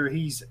see here,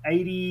 he's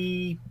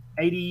 80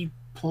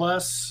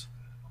 plus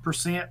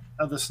 %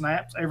 of the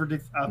snaps,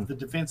 of the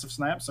defensive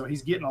snaps. So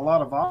he's getting a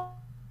lot of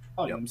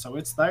volume. So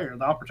it's there.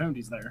 The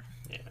opportunity's there.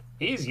 Yeah,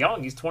 he's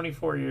young. He's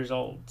 24 years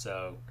old.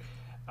 So,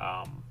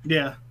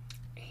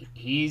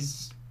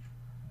 he's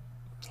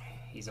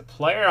a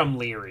player I'm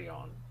leery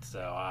on. So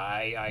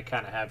I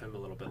kind of have him a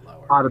little bit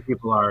lower. A lot of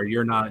people are.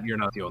 You're not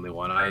the only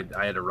one. I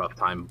had a rough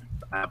time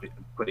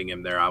putting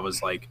him there. I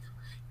was like, you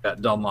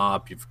got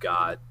Dunlop. You've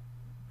got,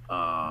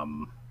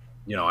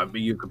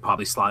 you could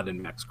probably slide in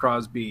Max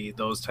Crosby,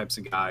 those types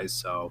of guys.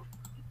 So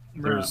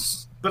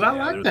there's. But I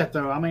like that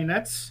though. I mean,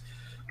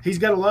 he's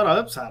got a lot of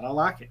upside. I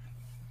like it.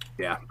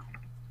 Yeah.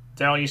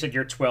 Daryl, you said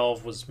your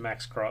 12 was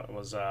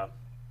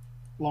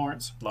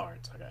Lawrence.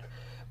 Okay.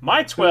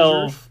 My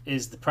 12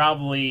 is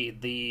probably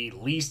the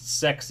least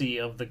sexy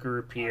of the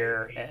group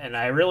here, and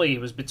it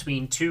was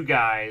between 2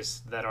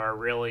 guys that are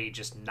really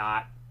just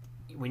not.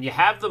 When you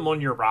have them on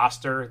your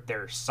roster,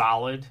 they're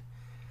solid,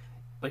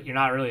 but you're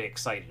not really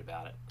excited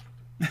about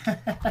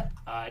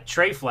it.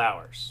 Trey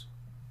Flowers,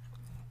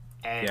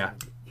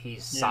 and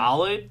he's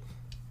solid,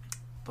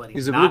 but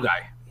he's a blue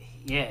guy.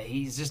 Yeah,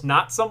 he's just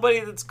not somebody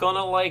that's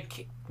gonna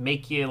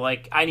make you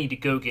I need to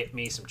go get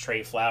me some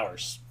Trey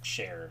Flowers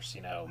shares.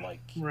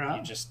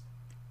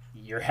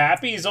 You're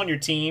happy he's on your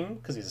team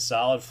because he's a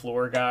solid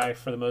floor guy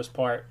for the most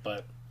part,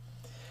 but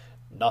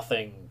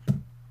nothing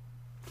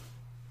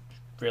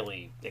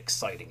really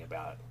exciting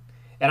about it.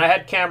 And I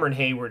had Cameron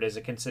Hayward as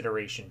a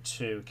consideration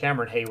too.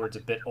 Cameron Hayward's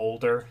a bit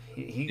older.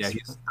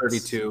 He's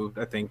 32,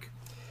 I think,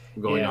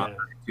 going on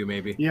 32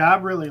 maybe. Yeah, I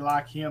really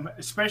like him,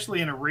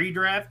 especially in a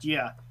redraft.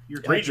 Yeah,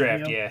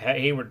 redraft. Yeah,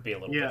 Hayward would be a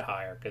little bit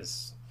higher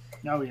because.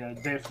 Oh yeah,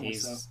 definitely.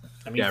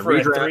 I mean, for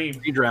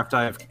redraft,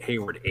 I have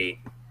Hayward 8.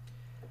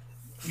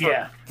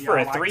 For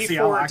a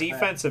 3-4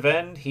 defensive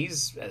end,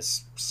 he's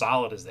as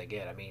solid as they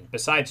get. I mean,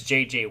 besides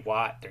J.J.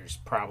 Watt, there's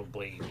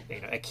probably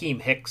Akeem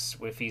Hicks,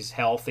 if he's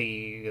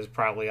healthy, is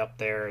probably up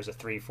there as a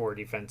 3-4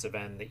 defensive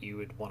end that you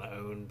would want to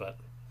own. But,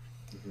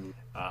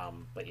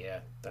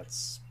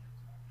 that's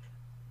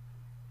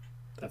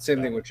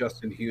same thing with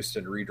Justin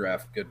Houston,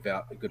 redraft, good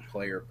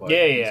player. But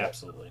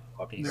absolutely.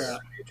 He's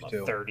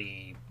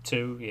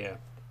 32,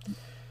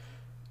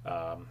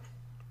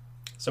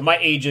 so my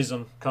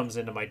ageism comes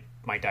into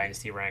my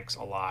dynasty ranks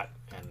a lot,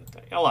 and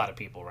a lot of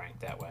people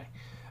rank that way.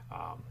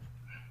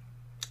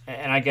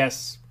 And I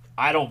guess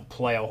I don't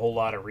play a whole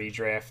lot of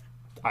redraft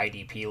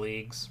IDP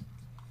leagues.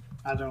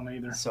 I don't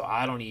either. So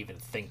I don't even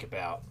think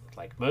about,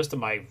 most of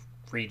my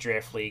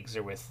redraft leagues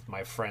are with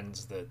my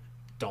friends that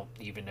don't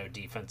even know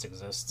defense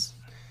exists.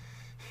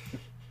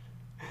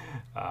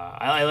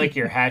 I like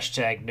your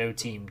hashtag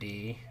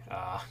 #NoTeamD.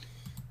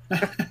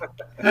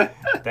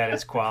 That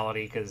is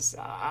quality because,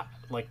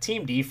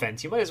 team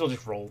defense, you might as well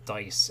just roll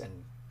dice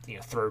and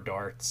throw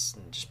darts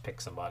and just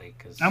pick somebody.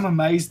 Cause I'm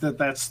amazed that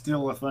that's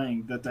still a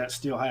thing. That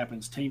still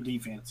happens. Team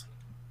defense.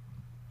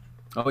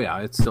 Oh yeah,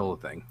 it's still a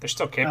thing. They're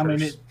still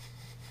kickers.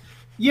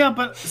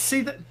 But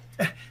see,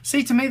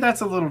 to me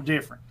that's a little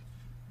different.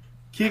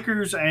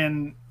 Kickers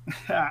and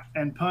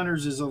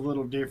punters is a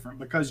little different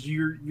because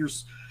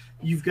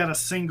you've got a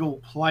single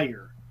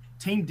player.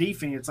 Team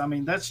defense, I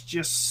mean, that's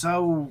just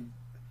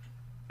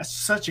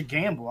such a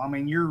gamble. I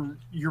mean, you're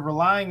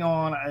relying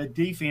on a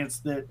defense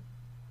that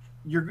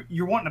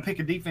you're wanting to pick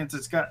a defense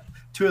that's got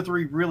 2 or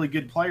 3 really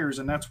good players,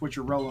 and that's what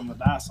you're rolling the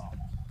dice on.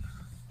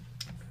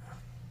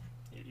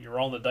 You're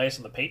rolling the dice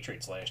on the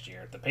Patriots last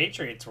year. The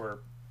Patriots were,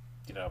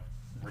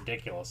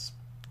 ridiculous.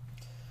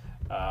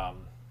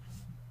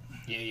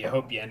 You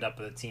hope you end up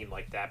with a team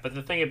like that. But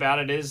the thing about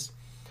it is,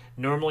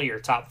 normally your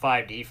top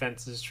 5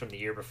 defenses from the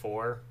year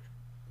before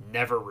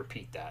never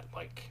repeat that.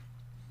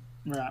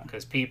 Right.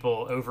 Because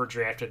people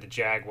overdrafted the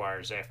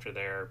Jaguars after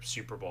their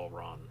Super Bowl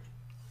run.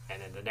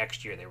 And then the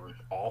next year they were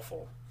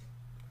awful.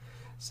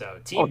 So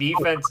team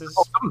defenses.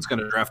 Someone's going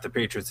to draft the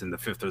Patriots in the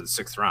 5th or the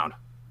 6th round.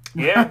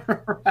 Yeah.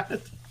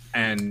 Right.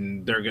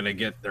 And they're going to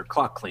get their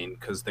clock clean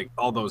because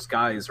all those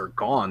guys are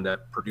gone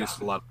that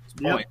produced a lot of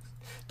points.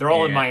 They're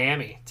all in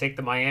Miami. Take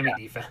the Miami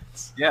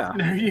defense. Yeah.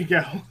 There you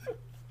go.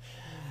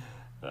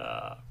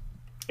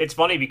 It's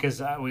funny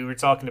because we were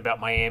talking about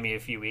Miami a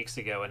few weeks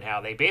ago and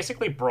how they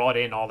basically brought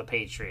in all the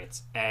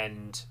Patriots.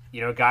 And,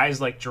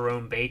 guys like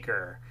Jerome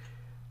Baker,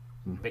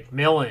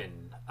 McMillan,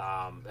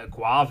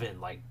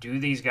 Aguavin, do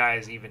these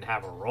guys even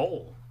have a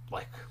role,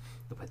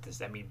 with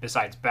this? I mean,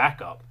 besides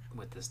backup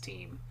with this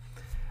team.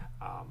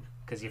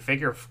 Because you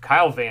figure if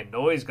Kyle Van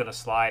Noy is going to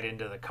slide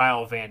into the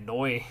Kyle Van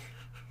Noy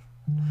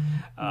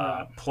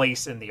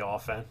place in the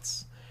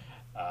offense.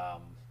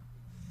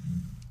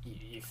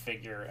 You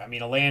figure, I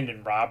mean, a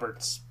Landon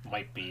Roberts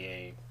might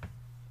be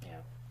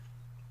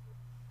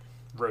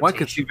Well, I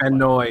could see rotation Van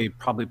Noy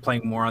probably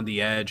playing more on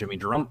the edge. I mean,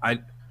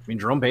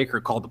 Jerome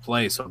Baker called the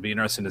play, so it'll be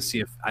interesting to see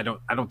if I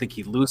don't think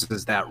he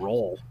loses that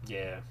role.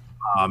 Yeah.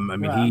 I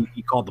mean, Right.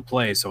 he called the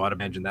play, so I'd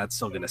imagine that's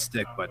still going to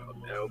stick. But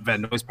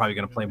Van Noy's probably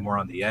going to play more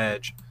on the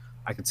edge.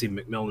 I could see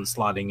McMillan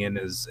slotting in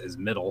as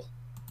middle.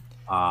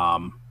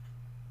 Yeah,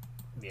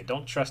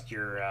 don't trust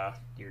your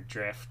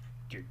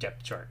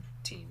depth chart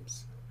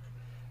teams,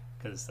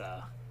 because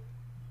the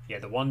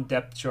one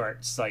depth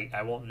chart site,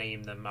 I won't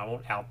name them, I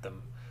won't out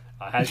them,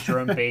 has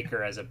Jerome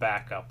Baker as a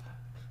backup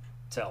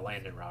to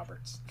Landon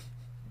Roberts.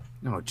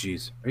 Oh,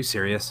 geez, are you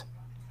serious?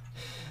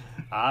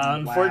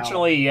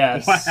 Unfortunately,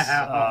 yes.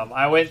 Wow.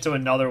 I went to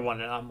another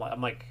one, and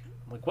I'm like,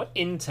 what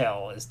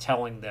intel is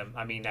telling them?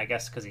 I mean, I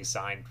guess because he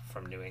signed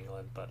from New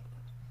England, but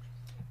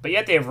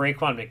yet they have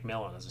Raekwon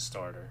McMillan as a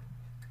starter,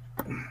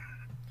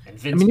 and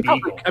Vince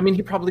Beagle.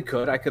 He probably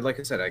could. I could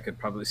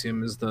probably see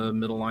him as the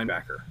middle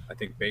linebacker. I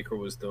think Baker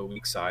was the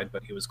weak side,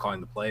 but he was calling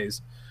the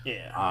plays.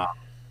 Yeah.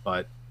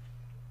 But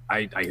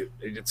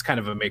it's kind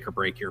of a make or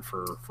break here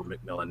for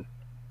McMillan.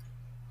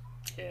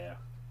 Yeah.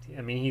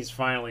 I mean, he's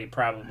finally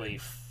probably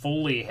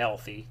fully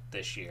healthy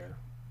this year,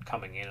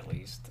 coming in at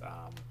least.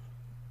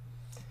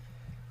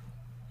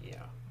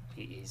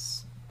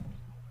 He's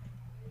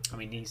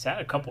had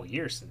a couple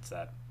years since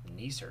that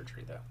knee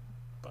surgery, though.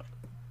 But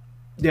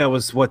yeah, it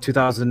was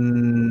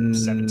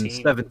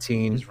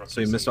 2017. His rookie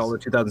So he missed all season.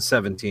 of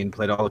 2017,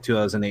 played all of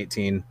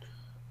 2018,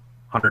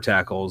 100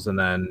 tackles, and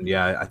then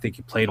I think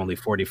he played only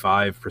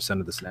 45%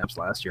 of the snaps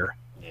last year.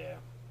 Yeah.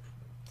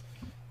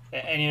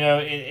 And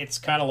it's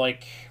kind of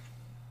like,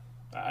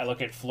 I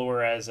look at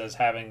Flores as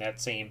having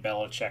that same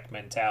Belichick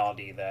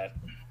mentality that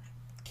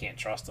can't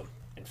trust him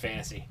in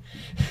fantasy.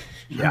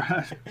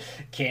 Yeah.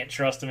 Can't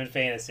trust him in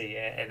fantasy,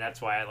 and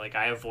that's why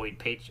I avoid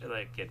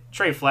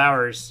Trey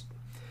Flowers.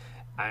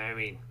 I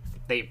mean,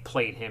 they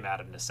played him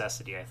out of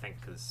necessity, I think,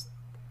 because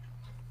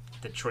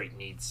Detroit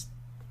needs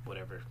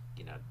whatever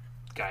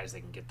guys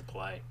they can get to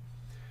play.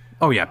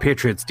 Oh yeah,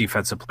 Patriots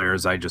defensive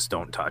players I just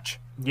don't touch.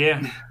 Yeah.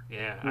 I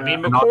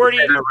mean, And I'll just McCourty.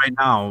 say that right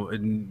now,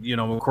 and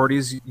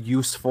McCourty's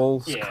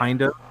useful, Yeah.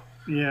 kind of.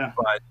 Yeah.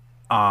 But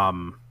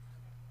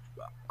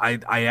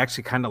I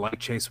actually kind of like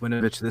Chase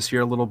Winovich this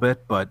year a little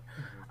bit. But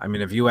I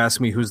mean, if you ask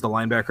me who's the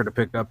linebacker to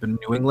pick up in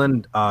New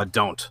England,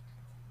 don't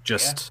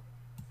just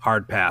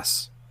hard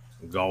pass.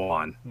 Go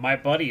on. My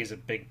buddy is a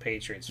big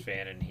Patriots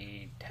fan, and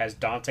he has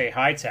Dante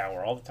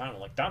Hightower all the time. I'm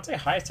like, Dante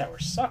Hightower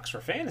sucks for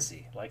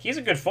fantasy. Like, he's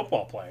a good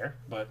football player,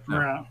 but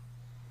Right.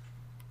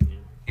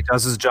 He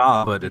does his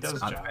job, but He it's does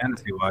his not job.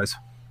 fantasy wise.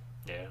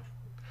 yeah.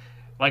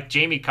 Like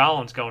Jamie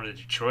Collins going to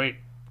Detroit,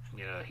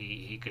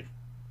 he could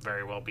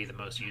very well be the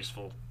most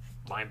useful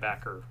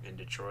linebacker in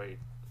Detroit.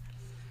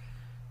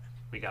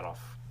 We got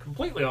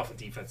completely off the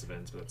defensive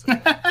ends, but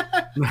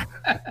that's okay.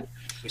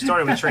 We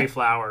started with Trey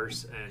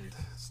Flowers and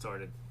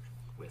started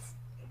with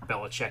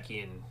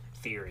Belichickian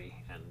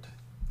theory, and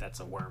that's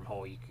a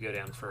wormhole you could go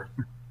down for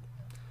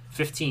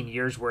 15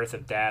 years worth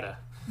of data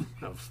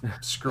of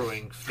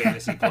screwing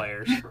fantasy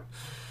players.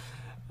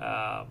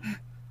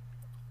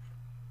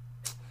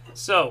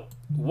 So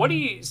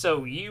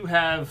you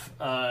have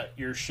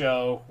your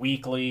show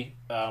weekly.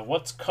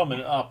 What's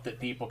coming up that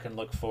people can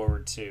look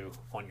forward to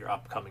on your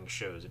upcoming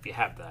shows, if you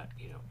have that,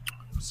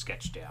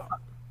 sketched out?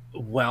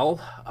 Well,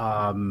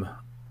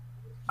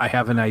 I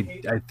haven't.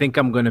 I think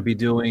I'm going to be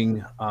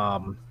doing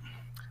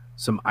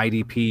some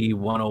IDP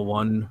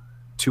 101,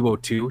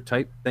 202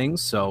 type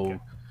things. So,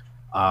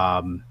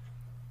 some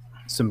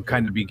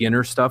kind of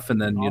beginner stuff,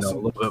 and then a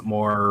Awesome. little bit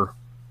more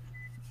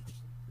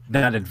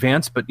not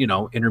advanced, but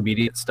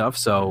intermediate stuff.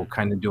 So,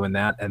 kind of doing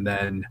that, and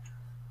then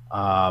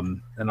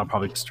I'll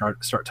probably start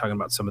talking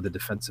about some of the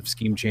defensive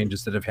scheme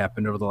changes that have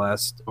happened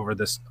over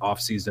this off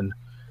season,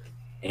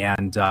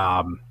 and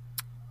I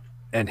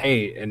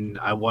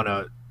want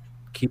to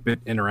keep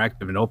it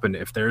interactive and open.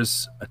 If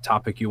there's a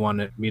topic you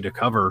wanted me to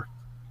cover,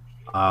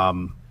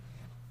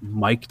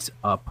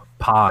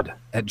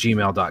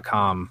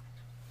 miceduppod@gmail.com.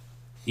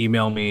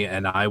 Email me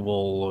and I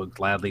will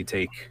gladly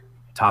take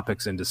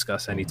topics and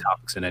discuss any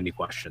topics and any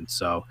questions.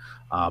 So,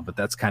 but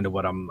that's kind of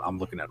what I'm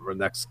looking at for the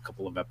next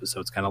couple of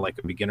episodes, kind of like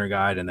a beginner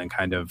guide, and then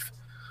kind of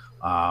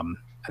a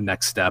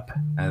next step,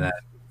 and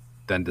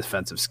then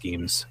defensive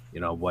schemes.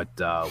 What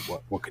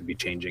could be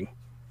changing.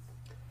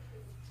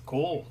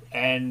 Cool.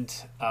 And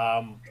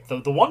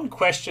the one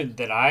question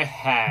that I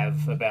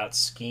have about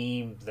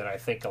scheme that I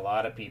think a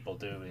lot of people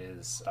do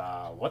is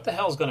what the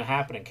hell is going to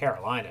happen in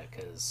Carolina?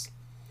 Because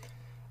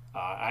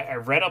I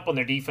read up on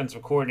their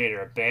defensive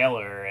coordinator at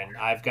Baylor, and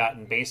I've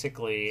gotten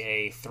basically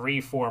a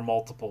 3-4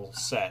 multiple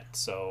set.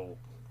 So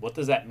what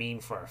does that mean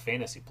for our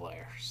fantasy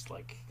players?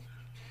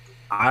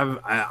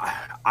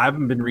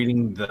 I've been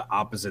reading the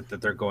opposite,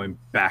 that they're going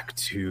back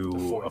to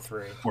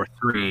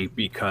 4-3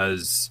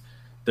 because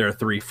their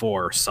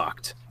 3-4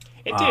 sucked.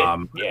 It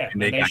did, yeah.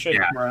 And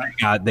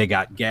they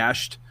got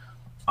gashed.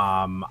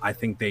 I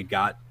think they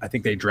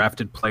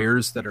drafted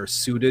players that are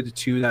suited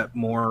to that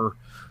more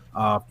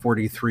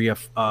 43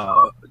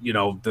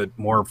 the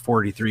more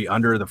 43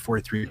 under the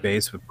 43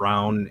 base with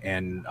Brown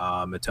and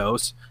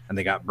Matos, and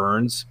they got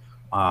Burns.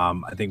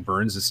 I think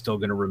Burns is still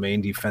going to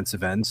remain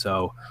defensive end,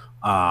 so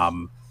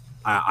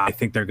I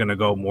think they're going to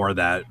go more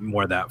that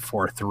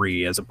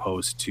 4-3 as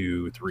opposed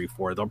to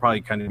 3-4. They'll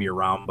probably kind of be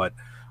around, but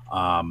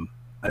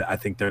I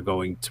think they're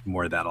going to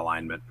more that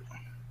alignment.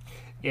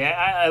 Yeah,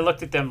 I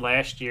looked at them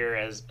last year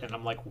and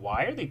I'm like,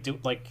 why are they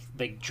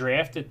they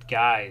drafted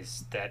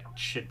guys that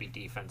should be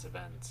defensive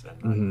ends,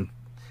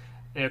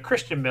 and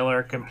Christian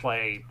Miller can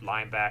play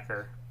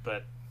linebacker,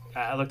 but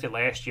I looked at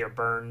last year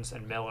Burns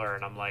and Miller,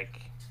 and I'm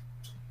like,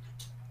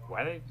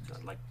 why are they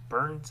like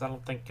Burns? I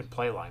don't think can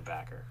play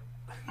linebacker.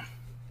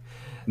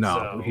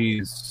 No,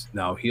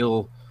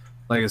 he'll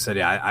like I said,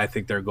 yeah, I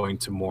think they're going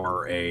to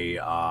more a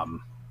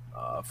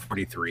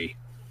 43.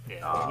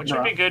 Yeah, which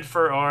would be good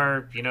for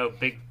our,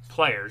 big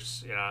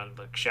players,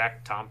 like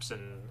Shaq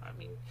Thompson. I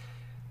mean,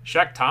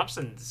 Shaq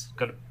Thompson's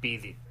going to be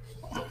the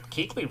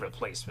Kuechly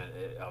replacement,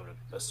 I would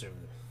assume.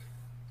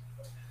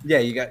 Yeah,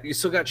 you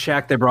still got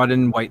Shaq. They brought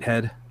in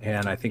Whitehead,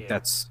 and I think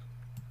that's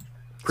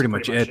pretty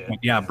much it. But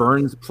yeah,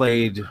 Burns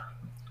played.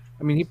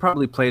 I mean, he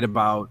probably played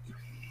about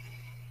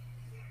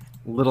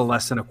a little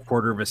less than a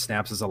quarter of his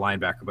snaps as a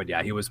linebacker, but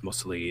yeah, he was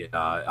mostly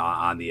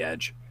on the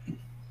edge.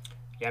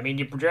 Yeah, I mean,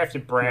 you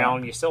drafted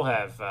Brown. You still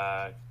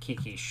have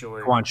Kiki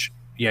Short. Quanch.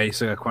 Yeah, you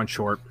still got Quanch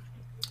Short.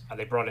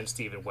 They brought in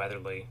Stephen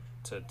Weatherly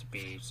to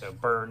be so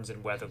Burns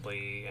and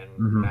Weatherly and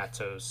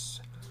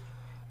Matos.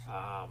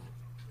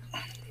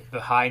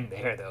 Behind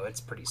there, though,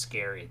 it's pretty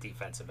scary at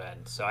defensive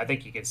end. So I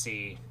think you can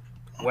see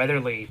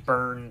Weatherly,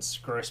 Burns,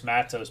 Gross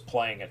Matos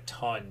playing a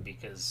ton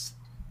because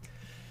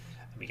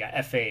we got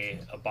F.A.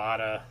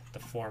 Abada, the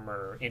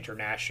former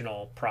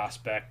international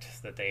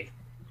prospect that they,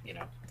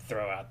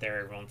 throw out there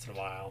every once in a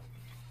while.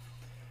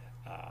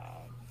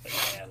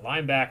 But yeah,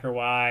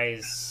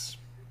 linebacker-wise,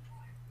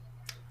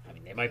 I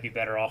mean, they might be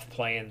better off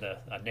playing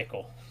a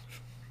nickel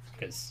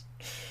because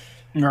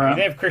they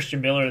have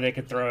Christian Miller they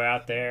could throw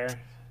out there,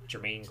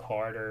 Jermaine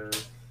Carter.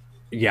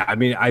 Yeah, I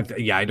mean, I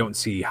don't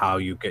see how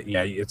you get.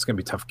 Yeah, it's going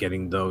to be tough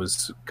getting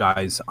those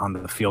guys on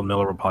the field.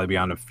 Miller will probably be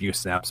on a few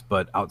snaps,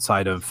 but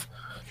outside of,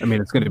 I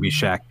mean, it's going to be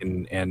Shaq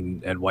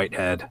and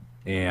Whitehead,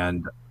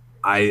 and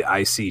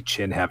I see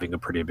Chin having a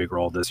pretty big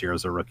role this year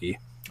as a rookie.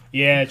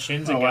 Yeah,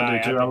 Chin's a guy.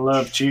 I do too. I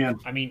love Chin.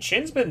 I mean,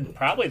 Chin's been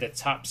probably the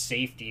top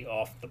safety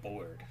off the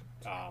board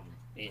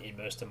in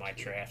most of my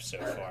drafts so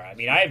far. I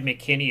mean, I have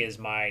McKinney as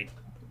my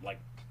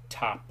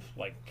top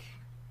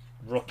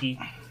rookie.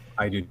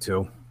 I do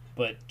too.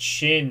 But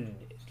Chin,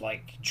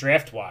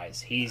 draft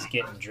wise, he's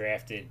getting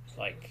drafted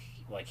like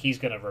he's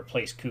going to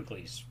replace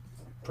Kuechly's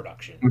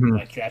production.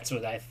 That's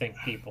what I think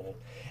people.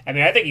 I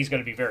mean, I think he's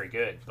going to be very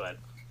good, but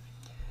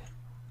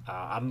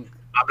I'm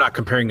not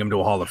comparing him to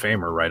a Hall of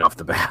Famer right off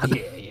the bat.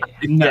 Yeah.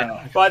 No.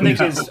 Well, I think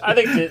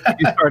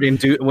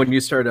that when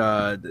you start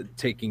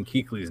taking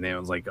Kuechly's name, I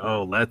was like,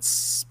 oh,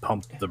 let's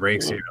pump the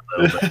brakes here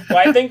a little bit. Well,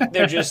 I think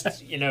they're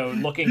just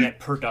looking at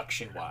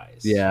production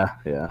wise. Yeah.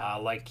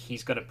 Like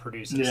he's going to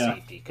produce a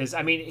safety because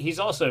I mean he's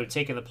also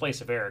taken the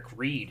place of Eric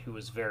Reed, who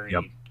was very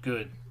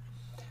good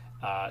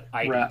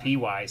IDP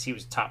wise. He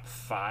was top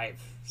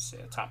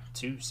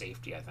 2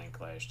 safety I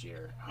think last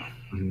year.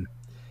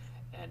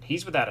 And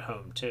he's without a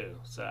home, too.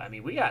 So, I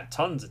mean, we got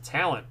tons of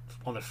talent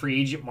on the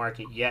free agent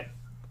market, yet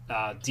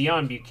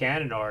Deion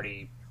Buchanan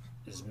already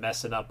is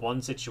messing up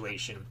one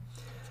situation.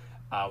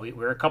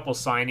 We're a couple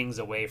signings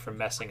away from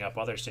messing up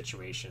other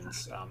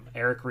situations.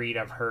 Eric Reed,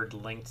 I've heard,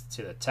 linked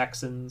to the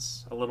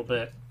Texans a little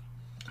bit.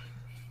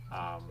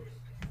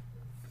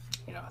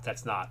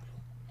 That's not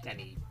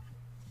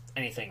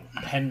anything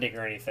pending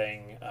or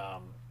anything.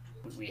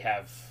 We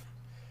have...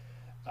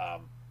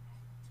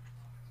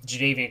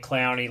 Jadeveon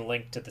Clowney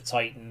linked to the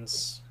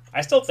Titans.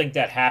 I still think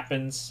that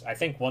happens. I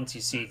think once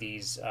you see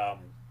these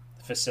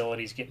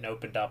facilities getting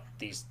opened up,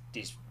 these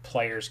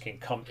players can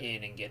come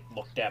in and get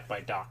looked at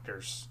by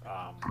doctors.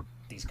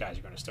 These guys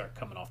are going to start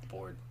coming off the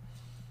board.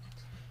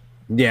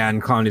 Yeah,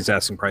 and Clowney's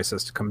asking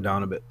prices to come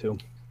down a bit too.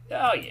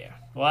 Oh yeah,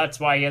 well that's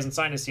why he hasn't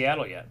signed to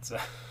Seattle yet. So.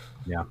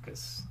 Yeah,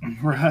 because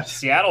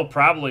Seattle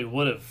probably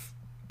would have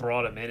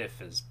brought him in if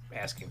his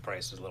asking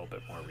price was a little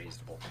bit more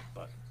reasonable,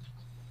 but.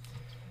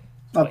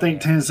 I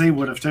think Tennessee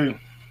would have too.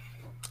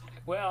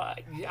 Well,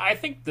 I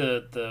think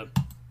the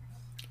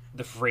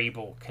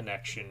Vrabel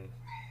connection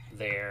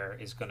there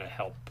is going to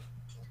help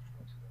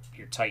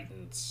your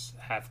Titans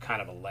have kind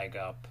of a leg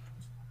up.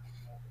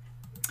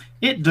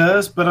 It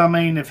does, but I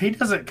mean, if he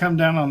doesn't come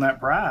down on that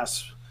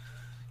price,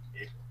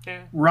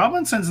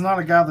 Robinson's not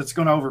a guy that's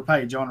going to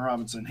overpay. John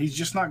Robinson, he's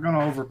just not going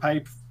to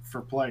overpay for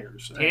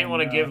players. He didn't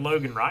want to give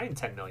Logan Ryan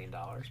 $10 million.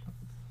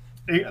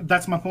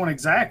 That's my point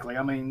exactly.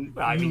 I mean,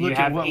 you look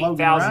at what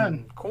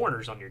 8,000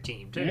 corners on your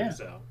team too. Yeah.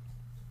 So,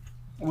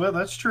 well,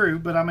 that's true,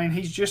 but I mean,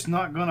 he's just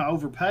not going to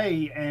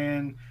overpay.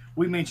 And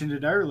we mentioned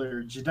it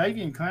earlier.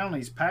 Jadeveon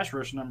Clowney's pass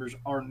rush numbers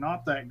are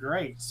not that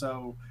great.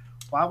 So,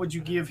 why would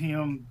you give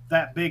him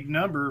that big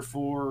number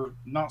for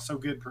not so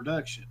good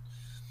production?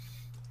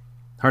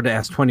 Hard to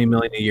ask 20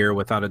 million a year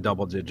without a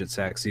double-digit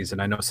sack season.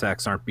 I know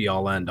sacks aren't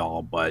be-all,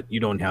 end-all, but you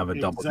don't have a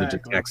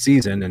double-digit sack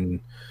season, and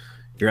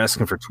you're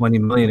asking for 20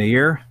 million a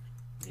year.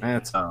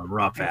 That's a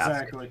rough ask.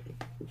 Exactly.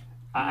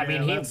 I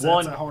mean, that's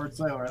that's a hard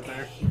sell right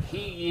there.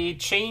 He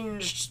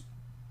changed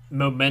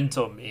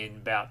momentum in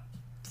about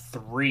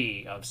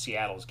 3 of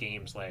Seattle's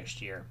games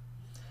last year.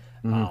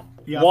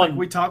 Mm-hmm. I think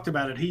we talked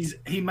about it.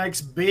 He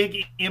makes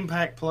big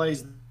impact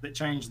plays that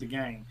change the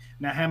game.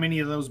 Now, how many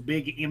of those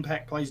big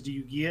impact plays do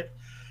you get?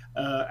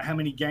 How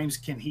many games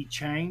can he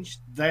change?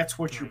 That's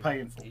what you're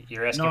paying for.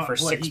 You're asking for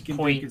what he can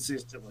do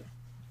consistently.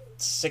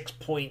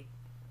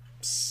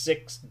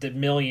 6.6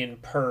 million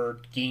per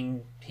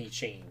game he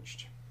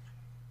changed.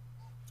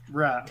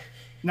 Right.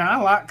 Now,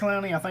 I like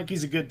Clowney. I think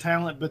he's a good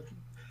talent, but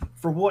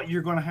for what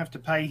you're going to have to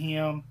pay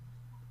him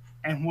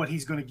and what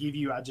he's going to give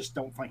you, I just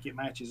don't think it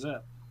matches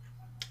up.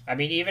 I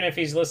mean, even if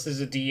he's listed as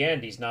a D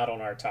end, he's not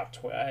on our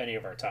any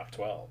of our top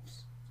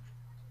 12s.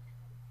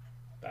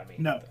 I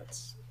mean, no.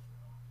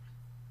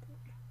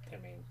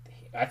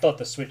 I thought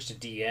the switch to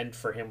D end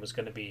for him was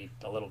going to be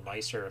a little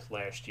nicer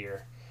last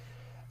year.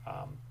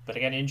 But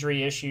again,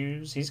 injury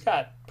issues. He's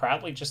got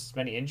probably just as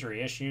many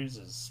injury issues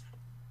as,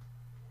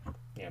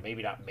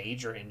 maybe not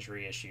major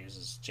injury issues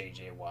as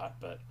J.J. Watt,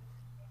 but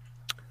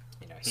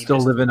still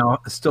living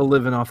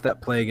off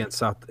that play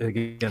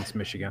against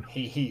Michigan.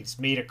 He's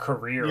made a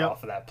career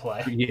off of that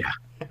play. Yeah.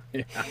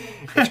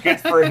 It's good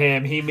for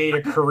him. He made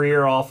a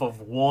career off of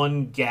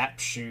one gap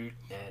shoot,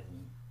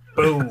 and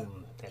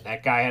boom, and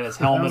that guy had his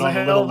helmet on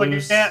a little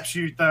loose. Gap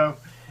shoot, though.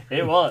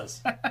 It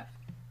was.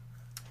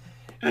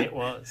 It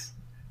was.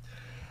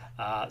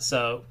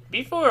 So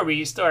before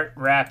we start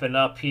wrapping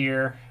up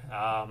here,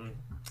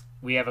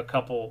 we have a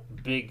couple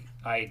big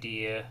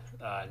idea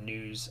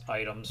news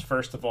items.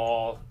 First of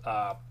all,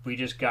 we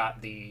just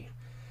got the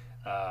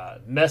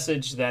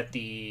message that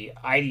the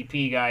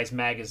IDP Guys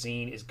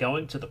magazine is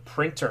going to the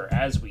printer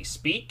as we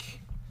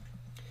speak.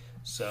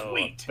 So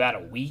Sweet. About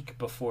a week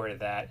before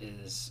that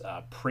is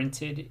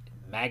printed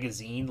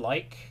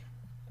magazine-like.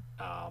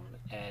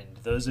 And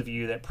those of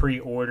you that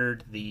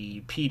pre-ordered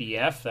the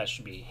PDF, that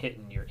should be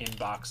hitting your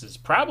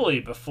inboxes probably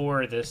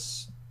before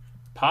this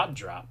pod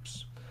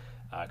drops,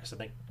 because I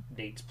think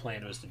Nate's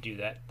plan was to do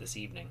that this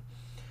evening.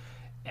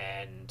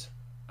 And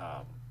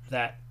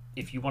that,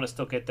 if you want to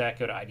still get that,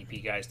 go to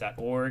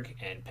idpguys.org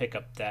and pick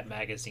up that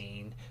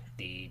magazine.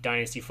 The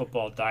Dynasty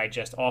Football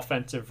Digest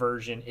offensive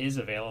version is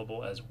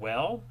available as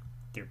well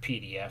through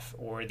PDF,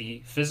 or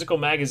the physical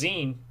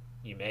magazine.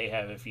 You may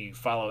have, if you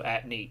follow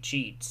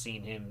 @NateCheat,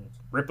 seen him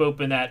rip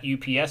open that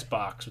UPS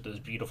box with those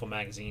beautiful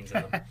magazines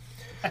in them.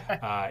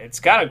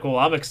 It's kind of cool.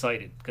 I'm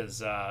excited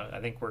because I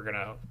think we're going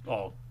to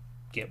all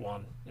get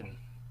one and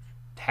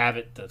have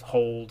it to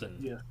hold.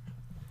 And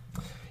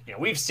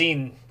we've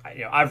seen,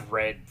 I've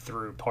read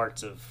through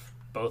parts of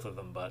both of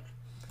them, but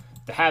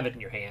to have it in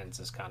your hands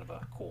is kind of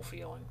a cool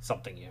feeling,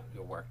 something you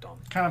worked on.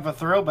 Kind of a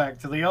throwback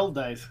to the old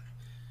days.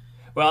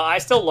 Well, I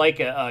still like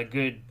a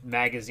good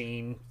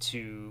magazine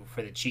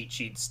for the cheat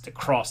sheets to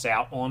cross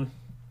out on,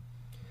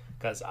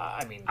 because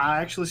I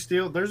actually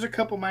there's a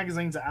couple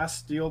magazines that I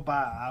still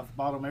buy. I've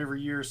bought them every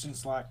year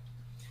since like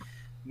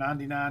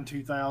 99,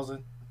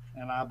 2000,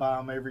 and I buy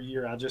them every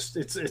year.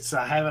 It's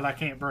a habit I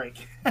can't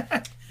break.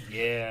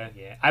 Yeah.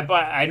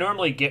 I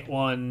normally get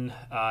one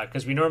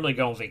because we normally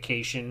go on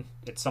vacation.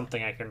 It's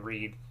something I can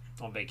read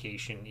on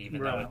vacation,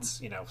 even though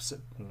it's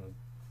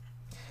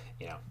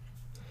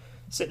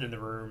sitting in the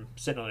room,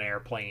 sitting on an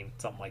airplane,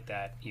 something like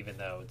that, even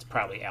though it's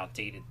probably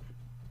outdated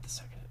the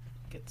second it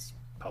gets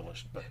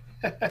published. But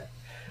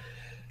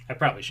I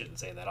probably shouldn't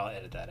say that. I'll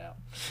edit that out.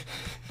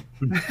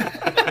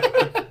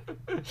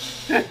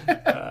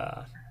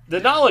 The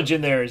knowledge in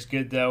there is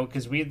good, though,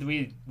 because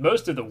we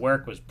most of the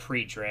work was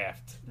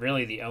pre-draft.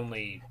 Really, the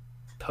only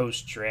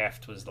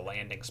post-draft was the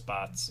landing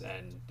spots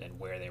and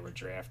where they were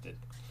drafted.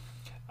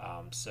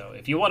 So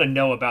if you want to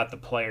know about the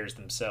players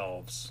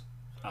themselves,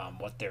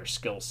 what their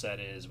skill set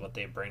is, what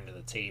they bring to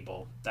the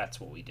table, that's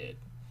what we did.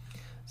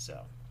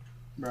 So,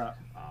 right.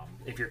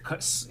 If you're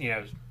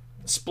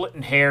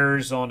splitting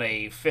hairs on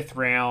a 5th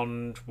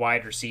round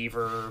wide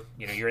receiver,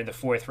 you're in the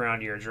 4th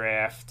round of your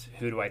draft,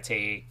 who do I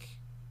take?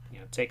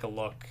 Take a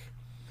look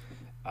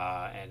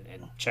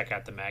and check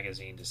out the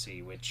magazine to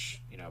see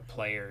which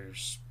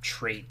players'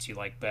 traits you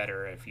like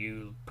better. If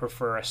you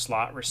prefer a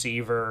slot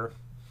receiver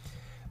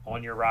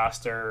on your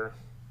roster,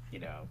 you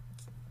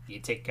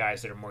take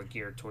guys that are more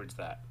geared towards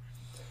that.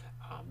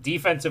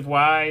 Defensive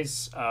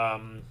wise,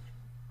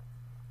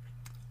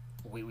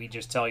 we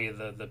just tell you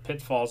the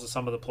pitfalls of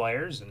some of the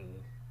players,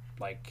 and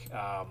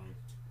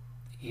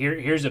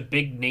here's a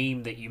big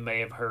name that you may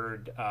have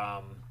heard,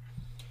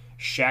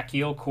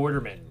 Shaquille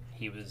Quarterman.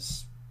 He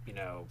was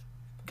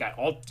got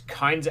all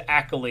kinds of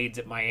accolades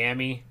at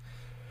Miami.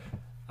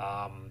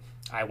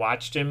 I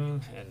watched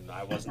him and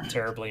I wasn't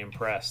terribly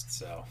impressed,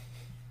 so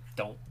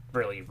don't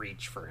really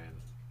reach for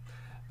him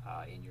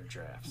in your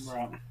drafts.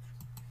 Right.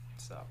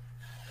 So,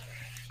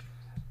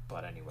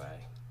 but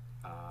anyway,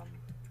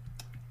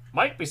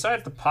 Mike,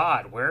 besides the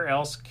pod, where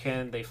else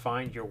can they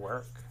find your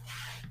work?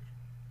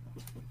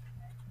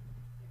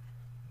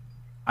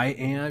 I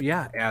am,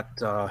 yeah, at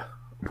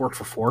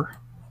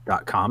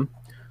 4for4.com.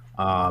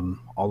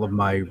 All of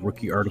my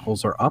rookie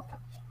articles are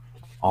up.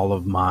 All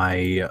of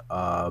my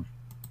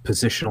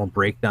positional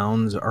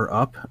breakdowns are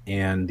up,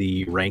 and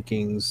the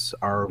rankings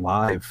are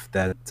live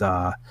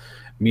that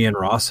me and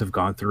Ross have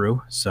gone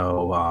through.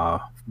 So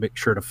make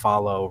sure to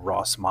follow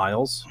Ross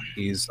Miles.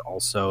 He's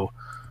also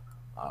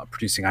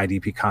producing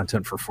IDP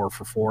content for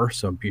 4for4,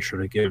 so be sure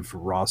to give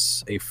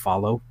Ross a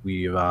follow.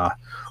 We've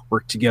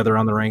worked together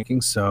on the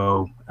rankings,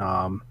 so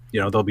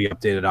they'll be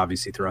updated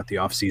obviously throughout the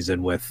off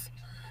season with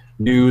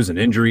news and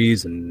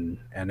injuries and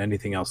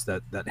anything else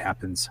that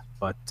happens.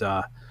 But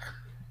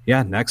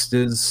next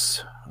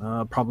is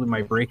probably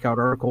my breakout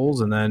articles,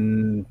 and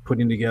then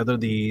putting together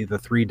the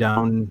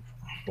 3-down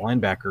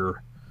linebacker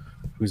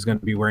who's going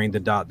to be wearing the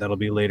dot. That'll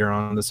be later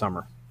on in the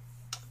summer.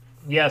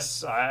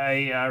 Yes,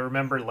 I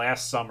remember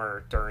last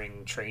summer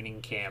during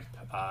training camp,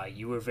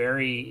 you were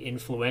very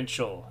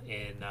influential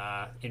in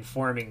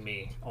informing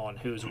me on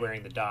who's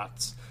wearing the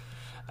dots.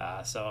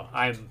 So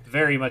I'm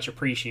very much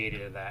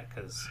appreciative of that,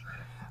 because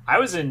I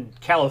was in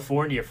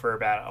California for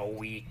about a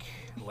week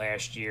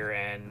last year,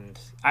 and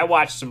I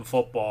watched some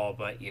football,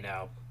 but,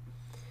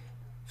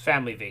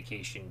 family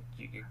vacation,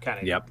 you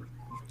kind of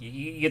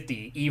you get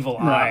the evil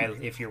eye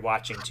if you're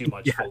watching too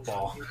much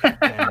football.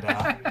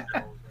 And,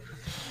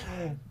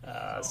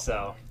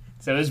 so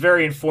it was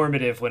very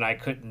informative when I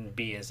couldn't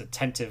be as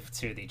attentive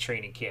to the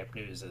training camp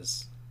news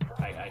as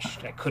I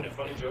could have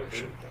been.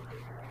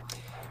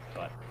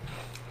 But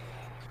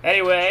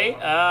anyway,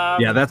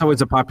 that's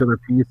always a popular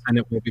piece, and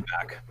it will be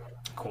back.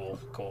 Cool,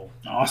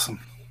 awesome.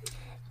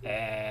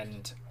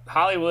 And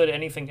Hollywood,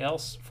 anything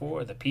else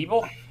for the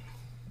people?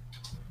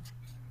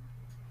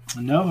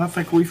 No, I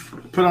think we've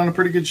put on a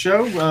pretty good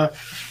show.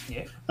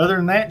 Other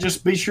than that,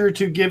 just be sure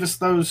to give us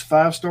those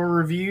 5-star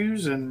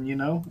reviews, and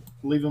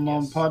leave them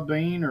on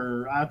Podbean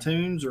or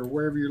iTunes or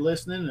wherever you're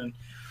listening,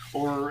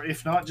 or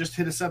if not, just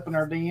hit us up in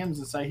our DMs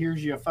and say,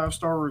 "Here's your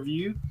 5-star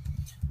review."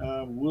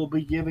 We'll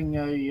be giving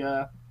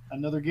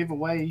another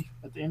giveaway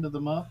at the end of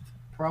the month.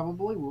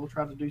 Probably we'll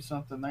try to do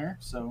something there.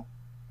 So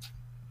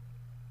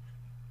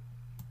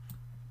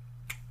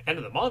end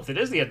of the month. It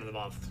is the end of the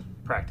month,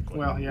 practically.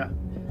 Well, yeah.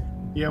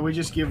 We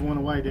just give one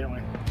away, didn't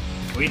we?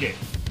 We did.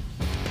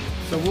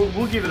 So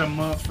we'll give it a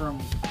month from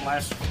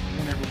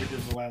whenever we did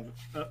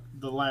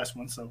the last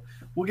one. So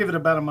we'll give it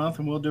about a month,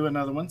 and we'll do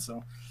another one.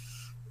 So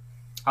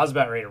I was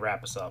about ready to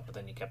wrap us up, but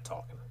then you kept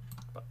talking.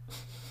 But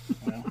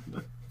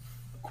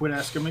quit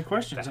asking me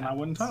questions, and I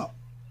wouldn't talk.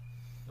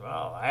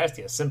 Well, I asked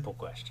you a simple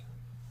question.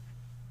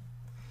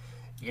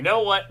 You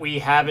know what we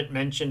haven't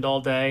mentioned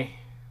all day?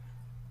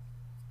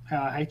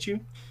 How I hate you?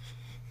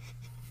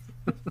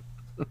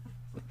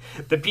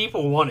 The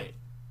people want it.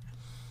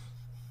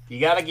 You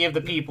got to give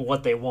the people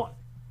what they want.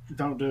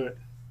 Don't do it.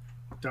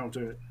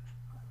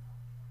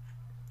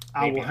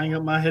 I will hang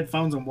up my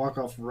headphones and walk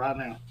off right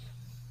now.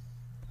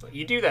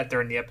 You do that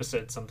during the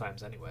episode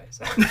sometimes anyway.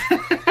 So.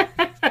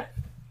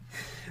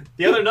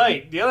 The other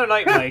night,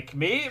 Mike,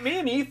 me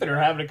and Ethan are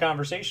having a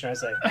conversation. I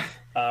say,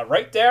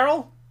 right,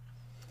 Daryl?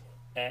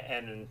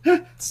 And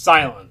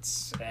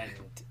silence. And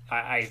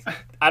I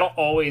don't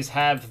always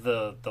have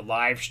the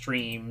live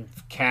stream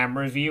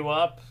camera view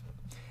up.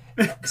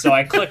 So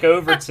I click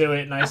over to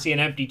it, and I see an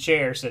empty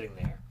chair sitting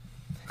there.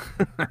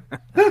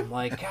 I'm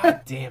like,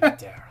 God damn it,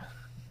 Daryl.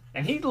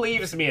 And he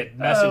leaves me a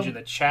message in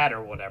the chat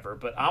or whatever,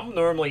 but I'm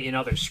normally in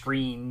other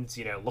screens,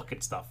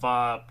 looking stuff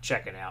up,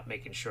 checking out,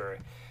 making sure.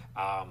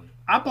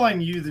 I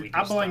blame you.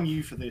 I blame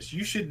you for this.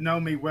 You should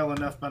know me well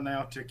enough by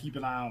now to keep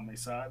an eye on me.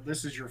 So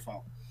this is your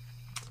fault.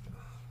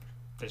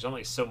 There's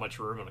only so much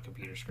room on a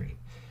computer screen.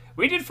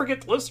 We did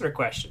forget the listener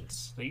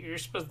questions. You're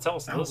supposed to tell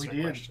us the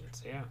listener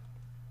questions. Yeah.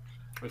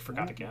 We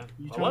forgot again.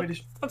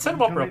 Let's set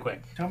them up real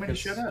quick. Tell me to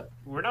shut up.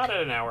 We're not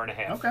at an hour and a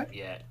half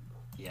yet.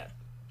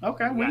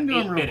 Okay, we can do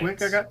them real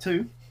quick. I got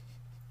 2.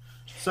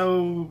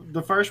 So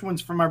the first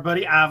one's from our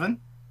buddy Ivan,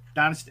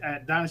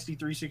 at Dynasty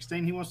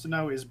 316. He wants to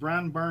know, is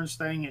Brian Burns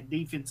staying at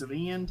defensive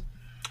end?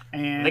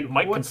 And I think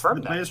Mike what's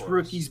confirmed the that best for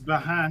rookies us.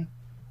 behind?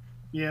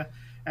 Yeah.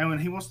 And when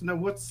he wants to know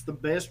what's the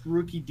best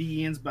rookie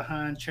D ends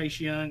behind Chase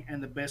Young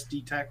and the best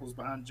D tackles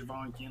behind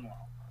Javon Kinlaw.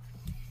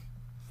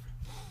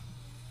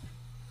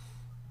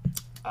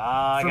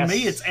 For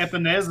me, it's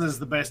Epineza is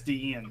the best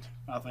D end.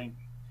 I think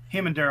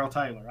him and Darrell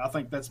Taylor. I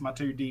think that's my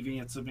 2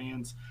 defensive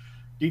ends.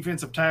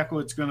 Defensive tackle,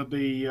 it's going to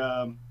be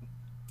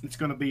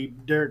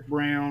Derek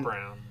Brown.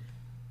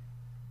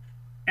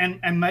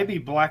 And maybe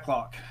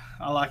Blacklock.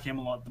 I like him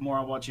a lot. The more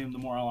I watch him, the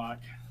more I like.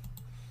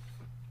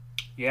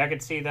 Yeah, I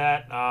could see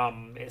that.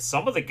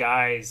 Some of the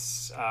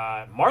guys,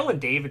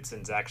 Marlon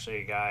Davidson's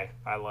actually a guy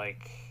I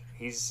like.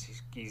 He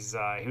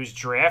was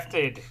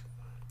drafted.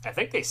 I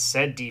think they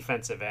said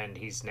defensive end.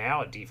 He's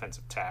now a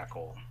defensive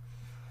tackle.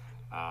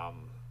 So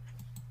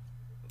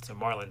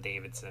Marlon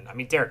Davidson. I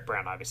mean, Derek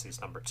Brown obviously is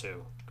number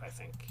 2. I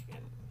think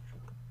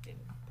in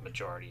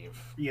majority of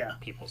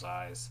people's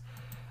eyes.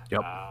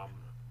 Yep.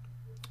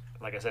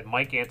 Like I said,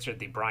 Mike answered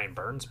the Brian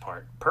Burns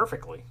part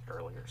perfectly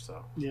earlier,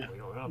 so Yeah. we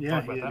don't have to Yeah,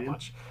 talk about he that did.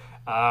 much.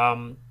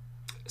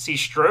 See,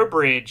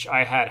 Strobridge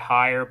I had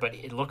higher, but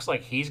it looks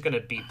like he's going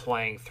to be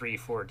playing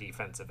 3-4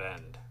 defensive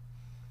end.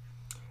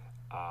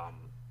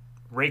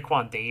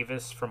 Raekwon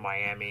Davis from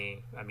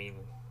Miami, I mean,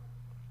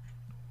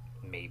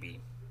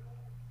 maybe.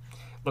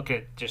 Look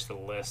at just the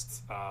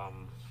list.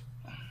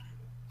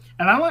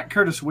 And I like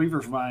Curtis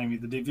Weaver from Miami,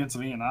 the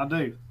defensive end. I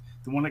do.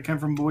 The one that came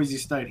from Boise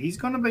State. He's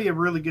going to be a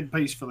really good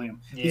piece for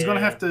them. He's going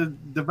to Yeah. have to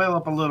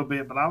develop a little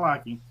bit, but I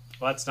like him.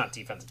 Well, that's not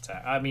defensive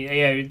tackle. I mean,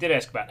 yeah, you did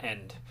ask about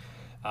end.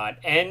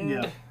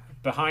 Yeah.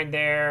 Behind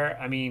there,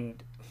 I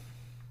mean,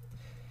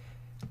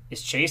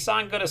 is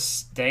Chason going to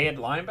stay at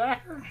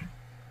linebacker?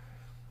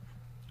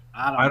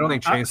 I don't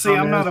think Chase. See,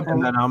 I'm not a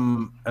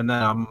and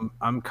then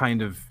I'm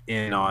kind of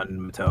in on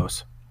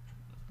Matos.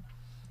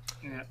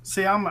 Yeah.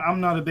 See,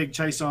 I'm not a big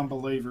Chason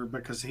believer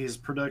because his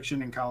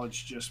production in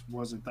college just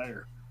wasn't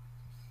there.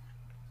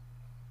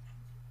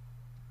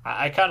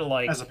 I kind of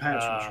like As a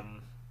pass rusher.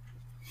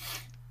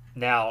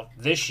 Now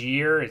this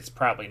year it's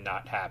probably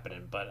not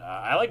happening, but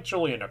I like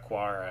Julian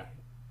Aquara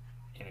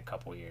in a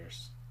couple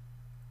years.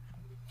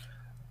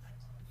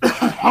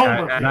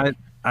 And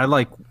I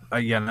like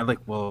and I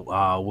like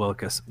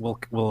Willikis.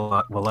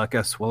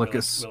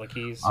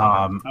 Keys.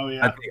 Oh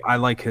yeah. I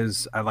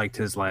liked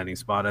his landing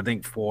spot. I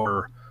think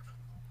for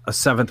a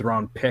 7th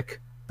round pick,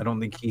 I don't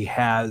think he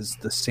has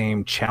the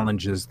same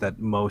challenges that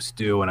most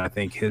do, and I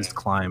think his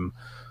climb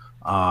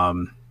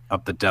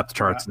up the depth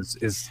charts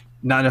is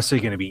not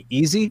necessarily going to be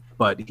easy,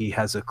 but he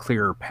has a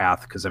clearer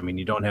path because I mean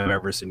you don't have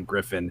Everson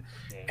Griffin,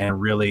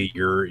 and really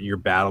you're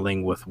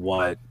battling with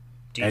what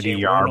Eddie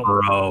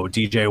Yarborough,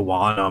 DJ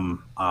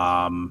Wanham.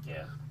 I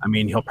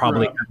mean he'll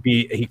probably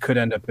he could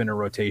end up in a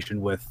rotation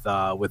with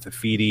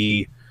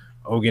Afidi,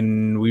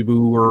 Ogun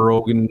Weebu or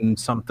Ogun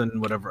something,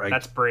 whatever.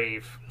 That's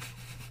brave.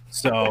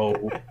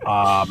 So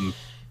I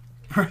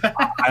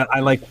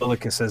like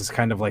Willikis as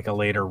kind of like a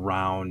later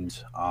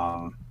round.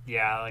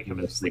 Yeah, I like him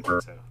as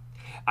sleeper too.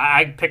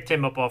 I picked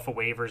him up off of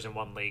waivers in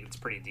one league. It's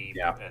pretty deep,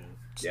 and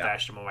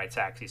stashed him on my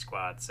taxi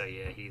squad. So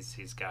yeah,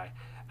 he's guy.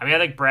 I mean, I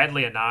think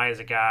Bradley Anai is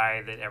a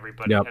guy that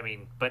everybody. Yep. I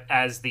mean, but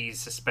as these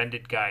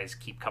suspended guys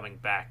keep coming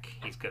back,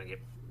 he's going to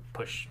get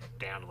pushed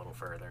down a little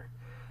further.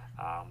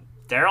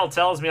 Daryl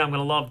tells me I'm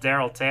going to love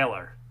Daryl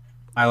Taylor.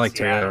 I like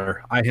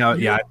Taylor. I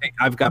think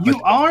I've got.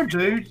 You are,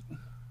 dude.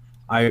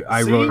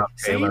 I wrote up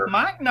Taylor. See,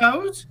 Mike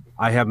knows.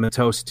 I have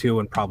Matos 2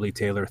 and probably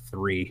Taylor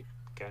 3.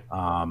 Okay.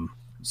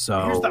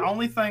 So Here's the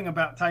only thing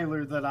about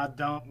Taylor that I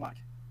don't like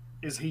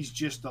is he's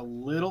just a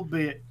little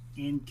bit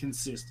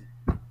inconsistent.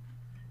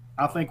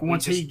 I think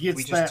once he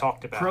gets that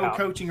pro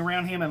coaching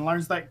around him and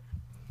learns that,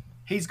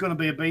 he's going to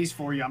be a beast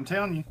for you. I'm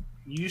telling you.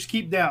 You just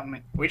keep doubting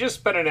me. We just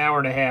spent an hour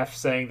and a half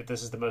saying that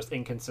this is the most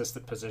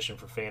inconsistent position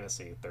for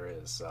fantasy there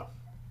is. So.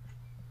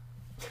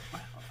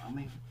 I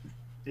mean,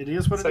 it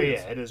is what it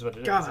is. Yeah, it is what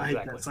it is. God, I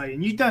hate that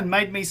saying. You done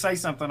made me say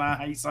something I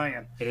hate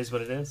saying. It is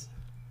what it is.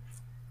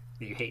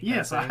 You hate that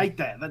Yes, saying? I hate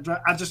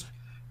that. I just,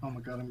 oh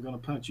my God, I'm going to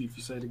punch you if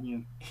you say it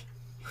again.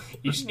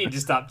 You just need to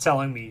stop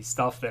telling me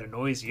stuff that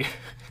annoys you.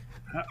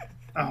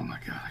 Oh my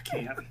God, I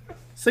can't.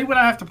 See what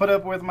I have to put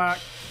up with, Mike?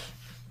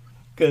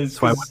 Because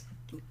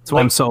that's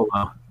why I'm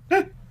solo.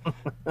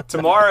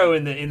 Tomorrow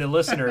in the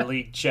listener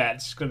league chat,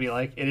 it's going to be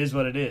like, it is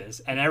what it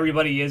is. And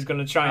everybody is going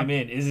to chime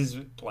in. Is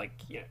like,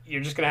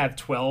 you're just going to have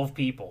 12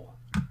 people.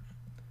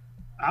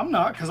 I'm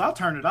not, because I'll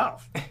turn it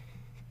off.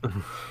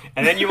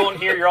 And then you won't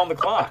hear you're on the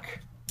clock.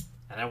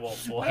 And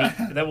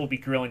then we'll be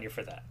grilling you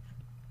for that.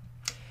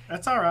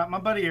 That's all right. My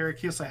buddy Eric,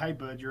 he'll say, "Hey,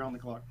 bud, you're on the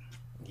clock."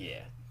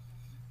 Yeah.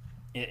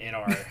 In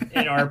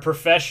our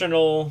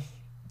professional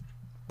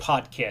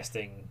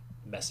podcasting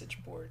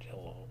message board,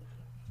 he'll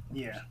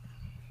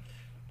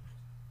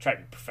try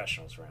to be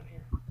professionals around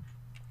here.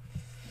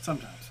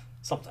 Sometimes.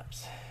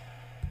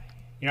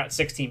 You're not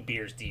 16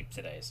 beers deep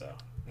today, so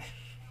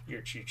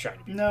you're trying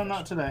to be. No,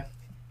 not today.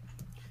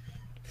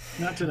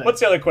 Not today. What's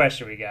the other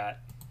question we got?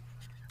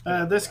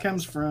 This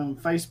comes from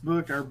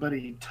Facebook, our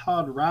buddy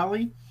Todd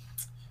Riley.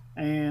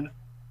 And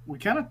we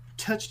kind of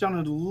touched on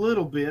it a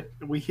little bit.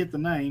 We hit the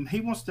name. He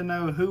wants to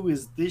know who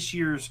is this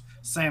year's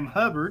Sam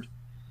Hubbard.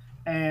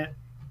 And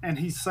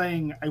he's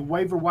saying a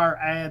waiver wire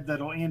ad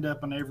that'll end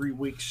up in every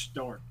week's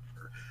start.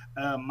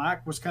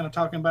 Mike was kind of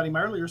talking about him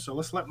earlier, so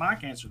let's let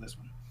Mike answer this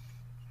one.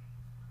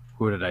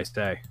 Who did I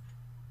say?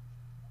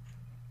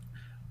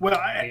 Well,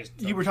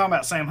 you were talking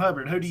about Sam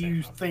Hubbard. Who do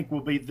you think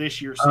will be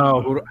this year's Sam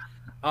Hubbard?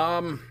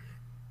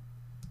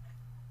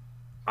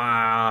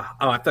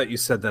 I thought you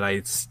said that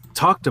I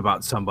talked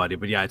about somebody,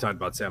 but yeah, I talked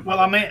about Sam. Well,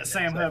 Hubbard. I meant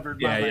Sam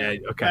Hubbard. Yeah,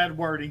 okay. Bad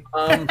wording.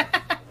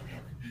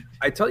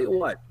 I tell you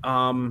what,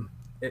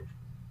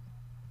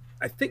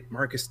 I think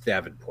Marcus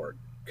Davenport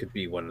could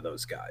be one of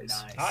those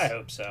guys. Nice. I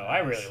hope so. Nice. I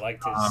really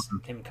liked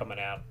him coming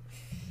out.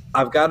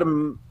 I've got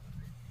him,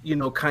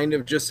 kind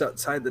of just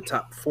outside the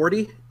top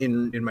 40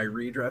 in my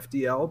redraft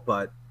DL,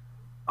 but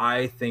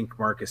I think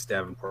Marcus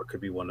Davenport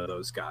could be one of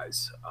those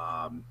guys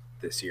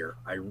this year.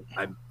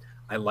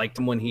 I liked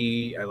him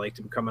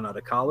coming out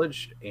of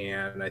college,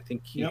 and I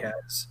think he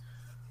has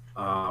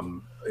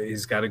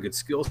he's got a good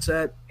skill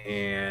set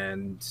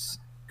and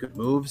good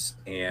moves,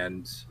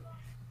 and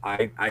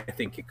I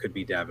think it could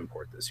be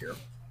Davenport this year.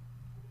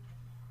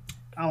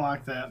 I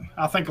like that.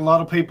 I think a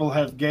lot of people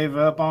have gave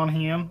up on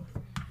him.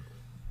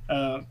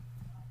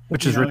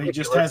 Which is ridiculous.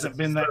 He just hasn't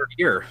been that third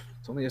year.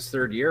 It's only his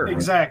third year.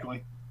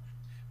 Exactly.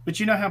 But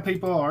you know how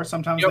people are.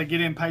 Sometimes they get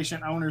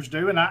impatient. Owners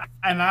do, and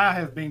I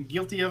have been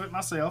guilty of it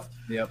myself.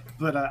 Yep.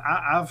 But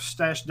I've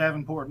stashed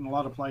Davenport in a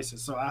lot of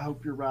places, so I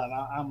hope you're right.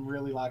 I'm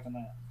really liking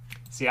that.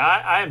 See,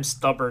 I am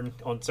stubborn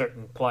on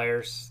certain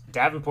players.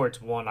 Davenport's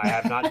one. I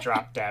have not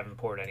dropped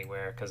Davenport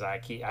anywhere because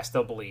I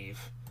still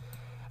believe.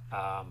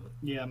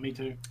 Yeah, me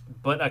too.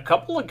 But a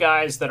couple of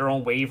guys that are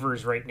on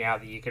waivers right now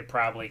that you could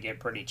probably get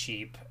pretty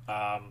cheap.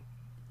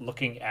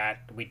 Looking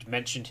at, we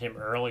mentioned him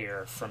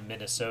earlier from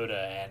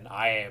Minnesota, and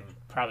I am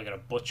probably going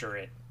to butcher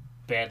it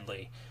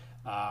badly.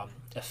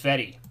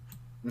 Effetti,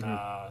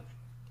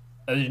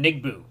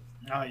 Nigbu.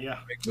 Oh yeah,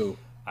 Nigbu.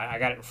 I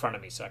got it in front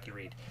of me so I could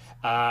read.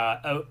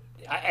 I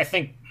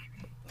think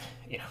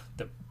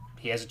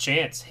he has a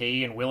chance.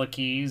 He and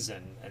Willikes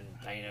and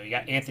you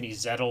got Anthony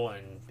Zettel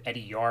and Eddie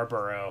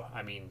Yarborough.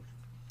 I mean,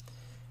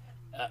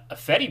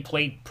 Effetti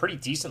played pretty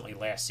decently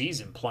last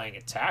season, playing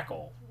at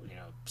tackle.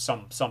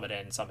 Some at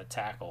end, some at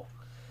tackle.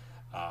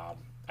 I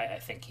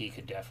think he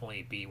could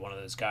definitely be one of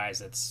those guys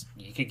that's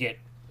you could get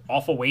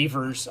off of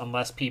waivers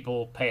unless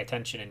people pay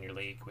attention in your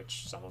league,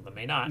 which some of them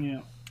may not.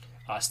 Yeah.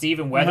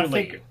 Stephen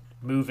Weatherly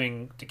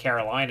moving to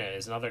Carolina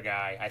is another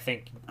guy. I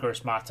think, of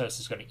course,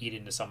 Matos is going to eat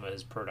into some of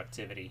his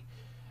productivity.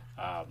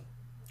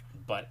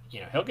 But,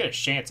 he'll get a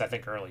chance, I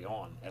think, early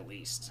on, at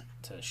least,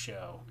 to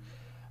show.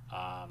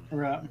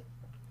 Right.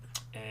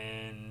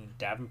 And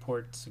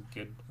Davenport's a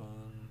good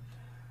one.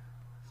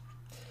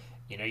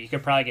 You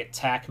could probably get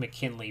Tack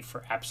McKinley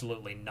for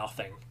absolutely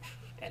nothing.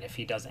 And if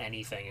he does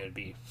anything, it would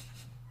be...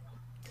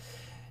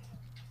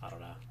 I don't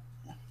know.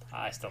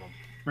 I still don't...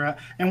 Right.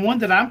 And one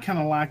that I'm kind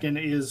of liking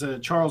is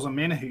Charles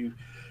Omenihu.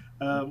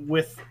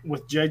 With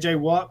J.J.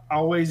 Watt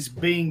always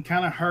being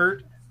kind of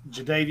hurt,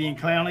 Jadeveon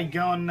Clowney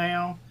gone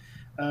now.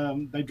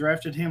 They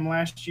drafted him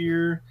last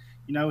year.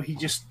 He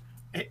just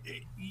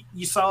 –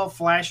 you saw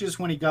flashes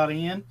when he got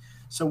in.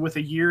 So with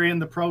a year in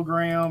the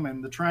program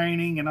and the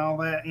training and all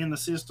that in the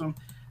system,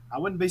 I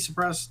wouldn't be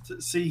surprised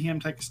to see him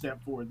take a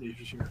step forward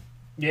this year.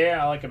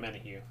 Yeah, I like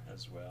Omenihu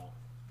as well.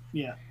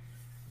 Yeah.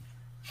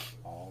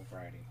 All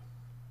righty.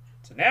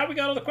 So now we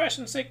got all the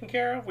questions taken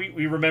care of.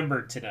 We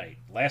remembered tonight.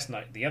 Last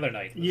night, the other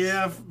night.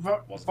 As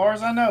far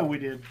as I know, we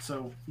did.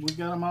 So we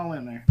got them all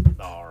in there.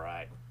 All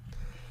right.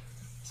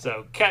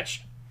 So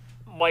catch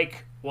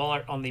Mike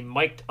Waller on the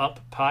Mic'd Up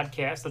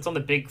podcast. That's on the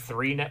Big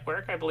 3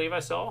 network, I believe I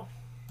saw.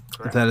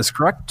 Correct? That is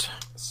correct.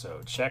 So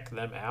check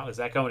them out. Is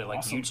that going to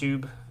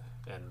YouTube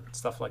and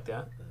stuff like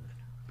that?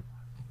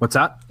 What's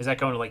that? Is that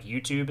going to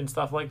YouTube and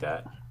stuff like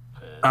that?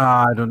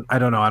 I don't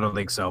know. I don't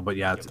think so. But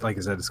yeah, like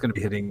I said, it's going to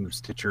be hitting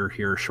Stitcher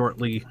here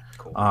shortly.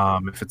 Cool.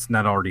 If it's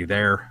not already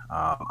there,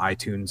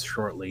 iTunes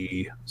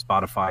shortly,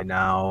 Spotify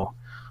now,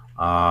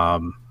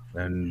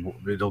 and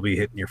it'll be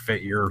hitting your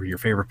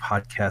favorite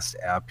podcast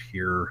app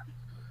here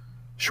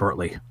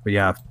shortly. But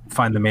yeah,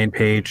 find the main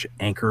page,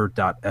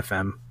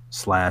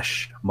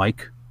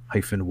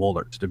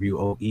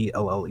 anchor.fm/Mike-Wohlert,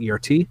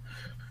 WOELLERT,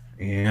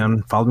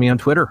 and follow me on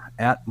Twitter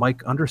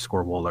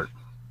 @Mike_Wohlert.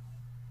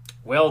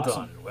 Well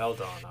done. Well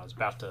done. I was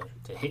about to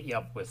hit you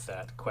up with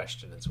that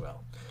question as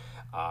well.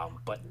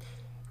 But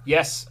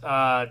yes,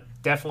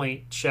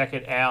 definitely check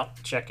it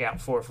out. Check out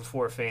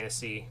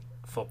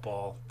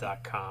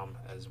 4for4fantasyfootball.com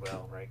as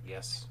well, right?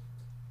 Yes.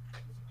 I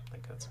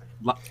think that's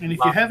right. And if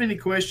you have any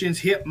questions,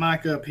 hit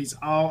Mike up.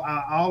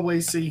 I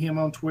always see him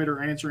on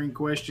Twitter answering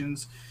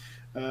questions.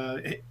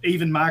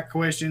 Even my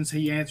questions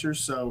he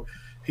answers. So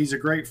he's a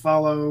great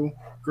follow,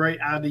 great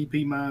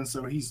IDP mind.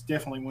 So he's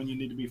definitely one you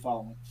need to be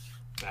following.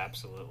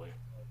 Absolutely.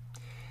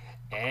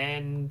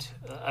 And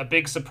a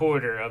big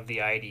supporter of the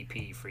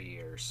IDP for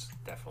years,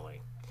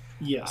 definitely.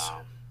 Yes.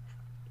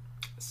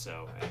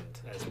 So, and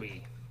as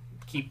we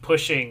keep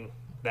pushing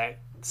that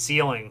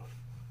ceiling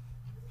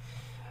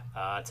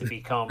to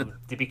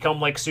become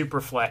like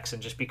Superflex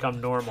and just become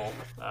normal.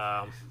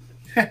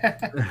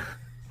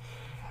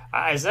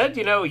 I said,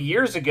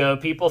 years ago,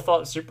 people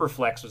thought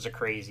Superflex was a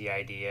crazy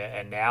idea,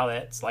 and now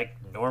that's like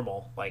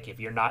normal. Like, if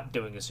you're not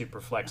doing a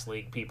Superflex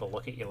league, people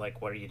look at you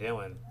like, what are you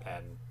doing?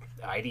 And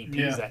IDP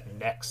is that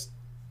next,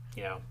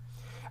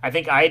 I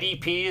think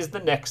IDP is the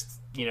next,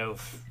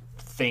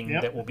 thing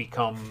that will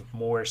become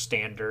more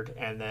standard.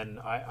 And then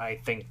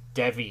I think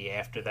Devi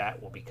after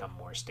that will become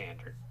more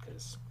standard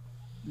because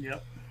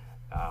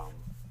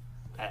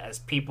as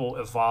people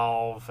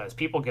evolve, as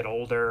people get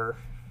older,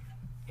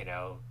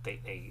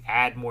 they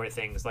add more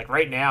things. Like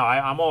right now,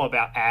 I'm all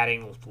about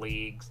adding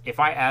leagues. If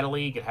I add a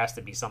league, it has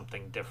to be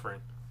something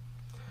different.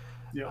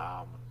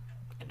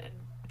 And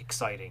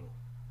exciting,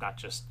 not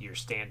just your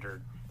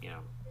standard,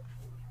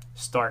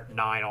 start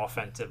 9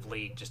 offensive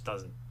league just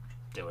doesn't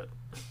do it.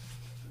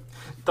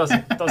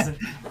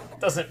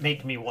 doesn't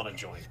make me want to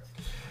join.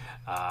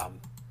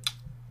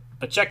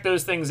 But check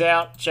those things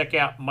out. Check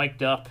out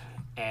Mic'd Up,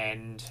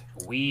 and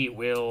we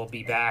will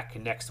be back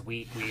next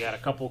week. We got a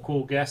couple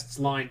cool guests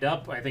lined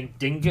up. I think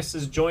Dingus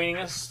is joining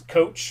us,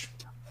 Coach.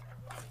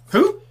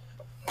 Who?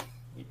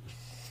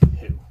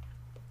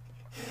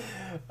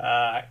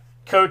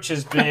 Coach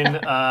has been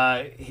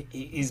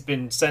he's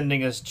been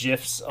sending us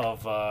gifs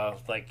of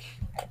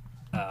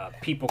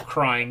people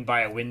crying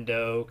by a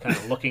window, kind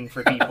of looking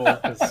for people.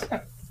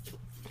 But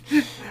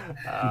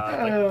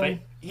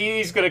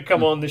he's gonna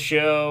come on the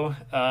show,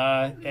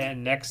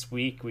 and next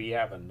week we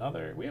have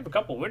a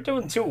couple. We're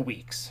doing 2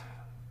 weeks.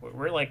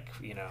 We're like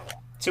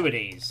 2 a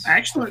days.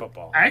 Actually, for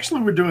football.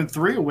 We're doing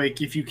 3 a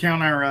week if you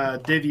count our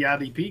Divvy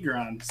IDP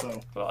grind.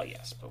 So, well,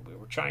 yes, but we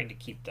were trying to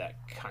keep that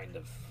kind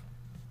of.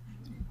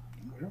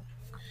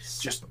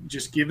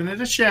 Just giving it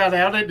a shout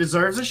out. It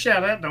deserves a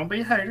shout out. Don't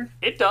be a hater.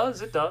 It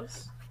does.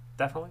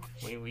 Definitely.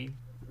 We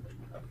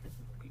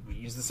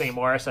use the same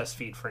RSS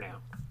feed for now.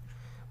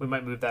 We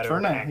might move that over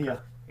to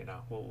Anchor. Yeah.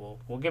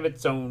 We'll give it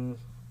its own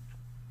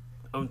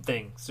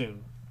thing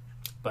soon.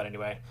 But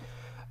anyway,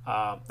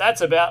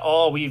 that's about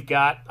all we've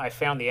got. I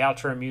found the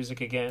outro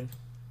music again,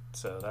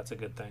 so that's a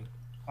good thing.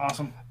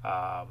 Awesome.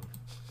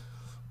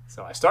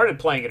 So I started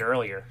playing it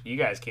earlier. You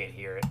guys can't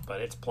hear it, but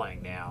it's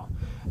playing now.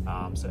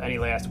 So any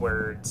last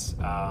words?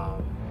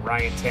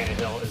 Ryan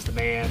Tannehill is the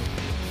man.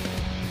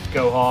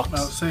 Go Hawks.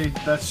 No, see,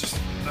 that's just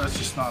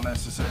not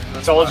necessary.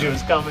 I told you it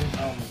was coming.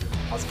 Oh my God.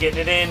 I was getting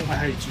it in. I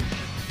hate you.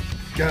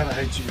 God, I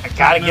hate you. I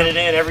gotta get it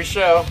in every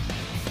show.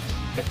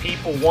 The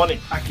people want it.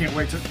 I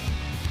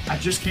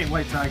just can't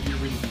wait till I get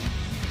rid of you.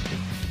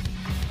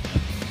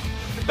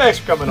 Thanks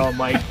for coming on,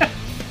 Mike.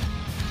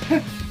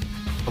 Good.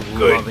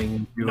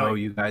 Loving duo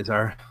you guys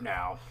are.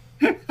 Now.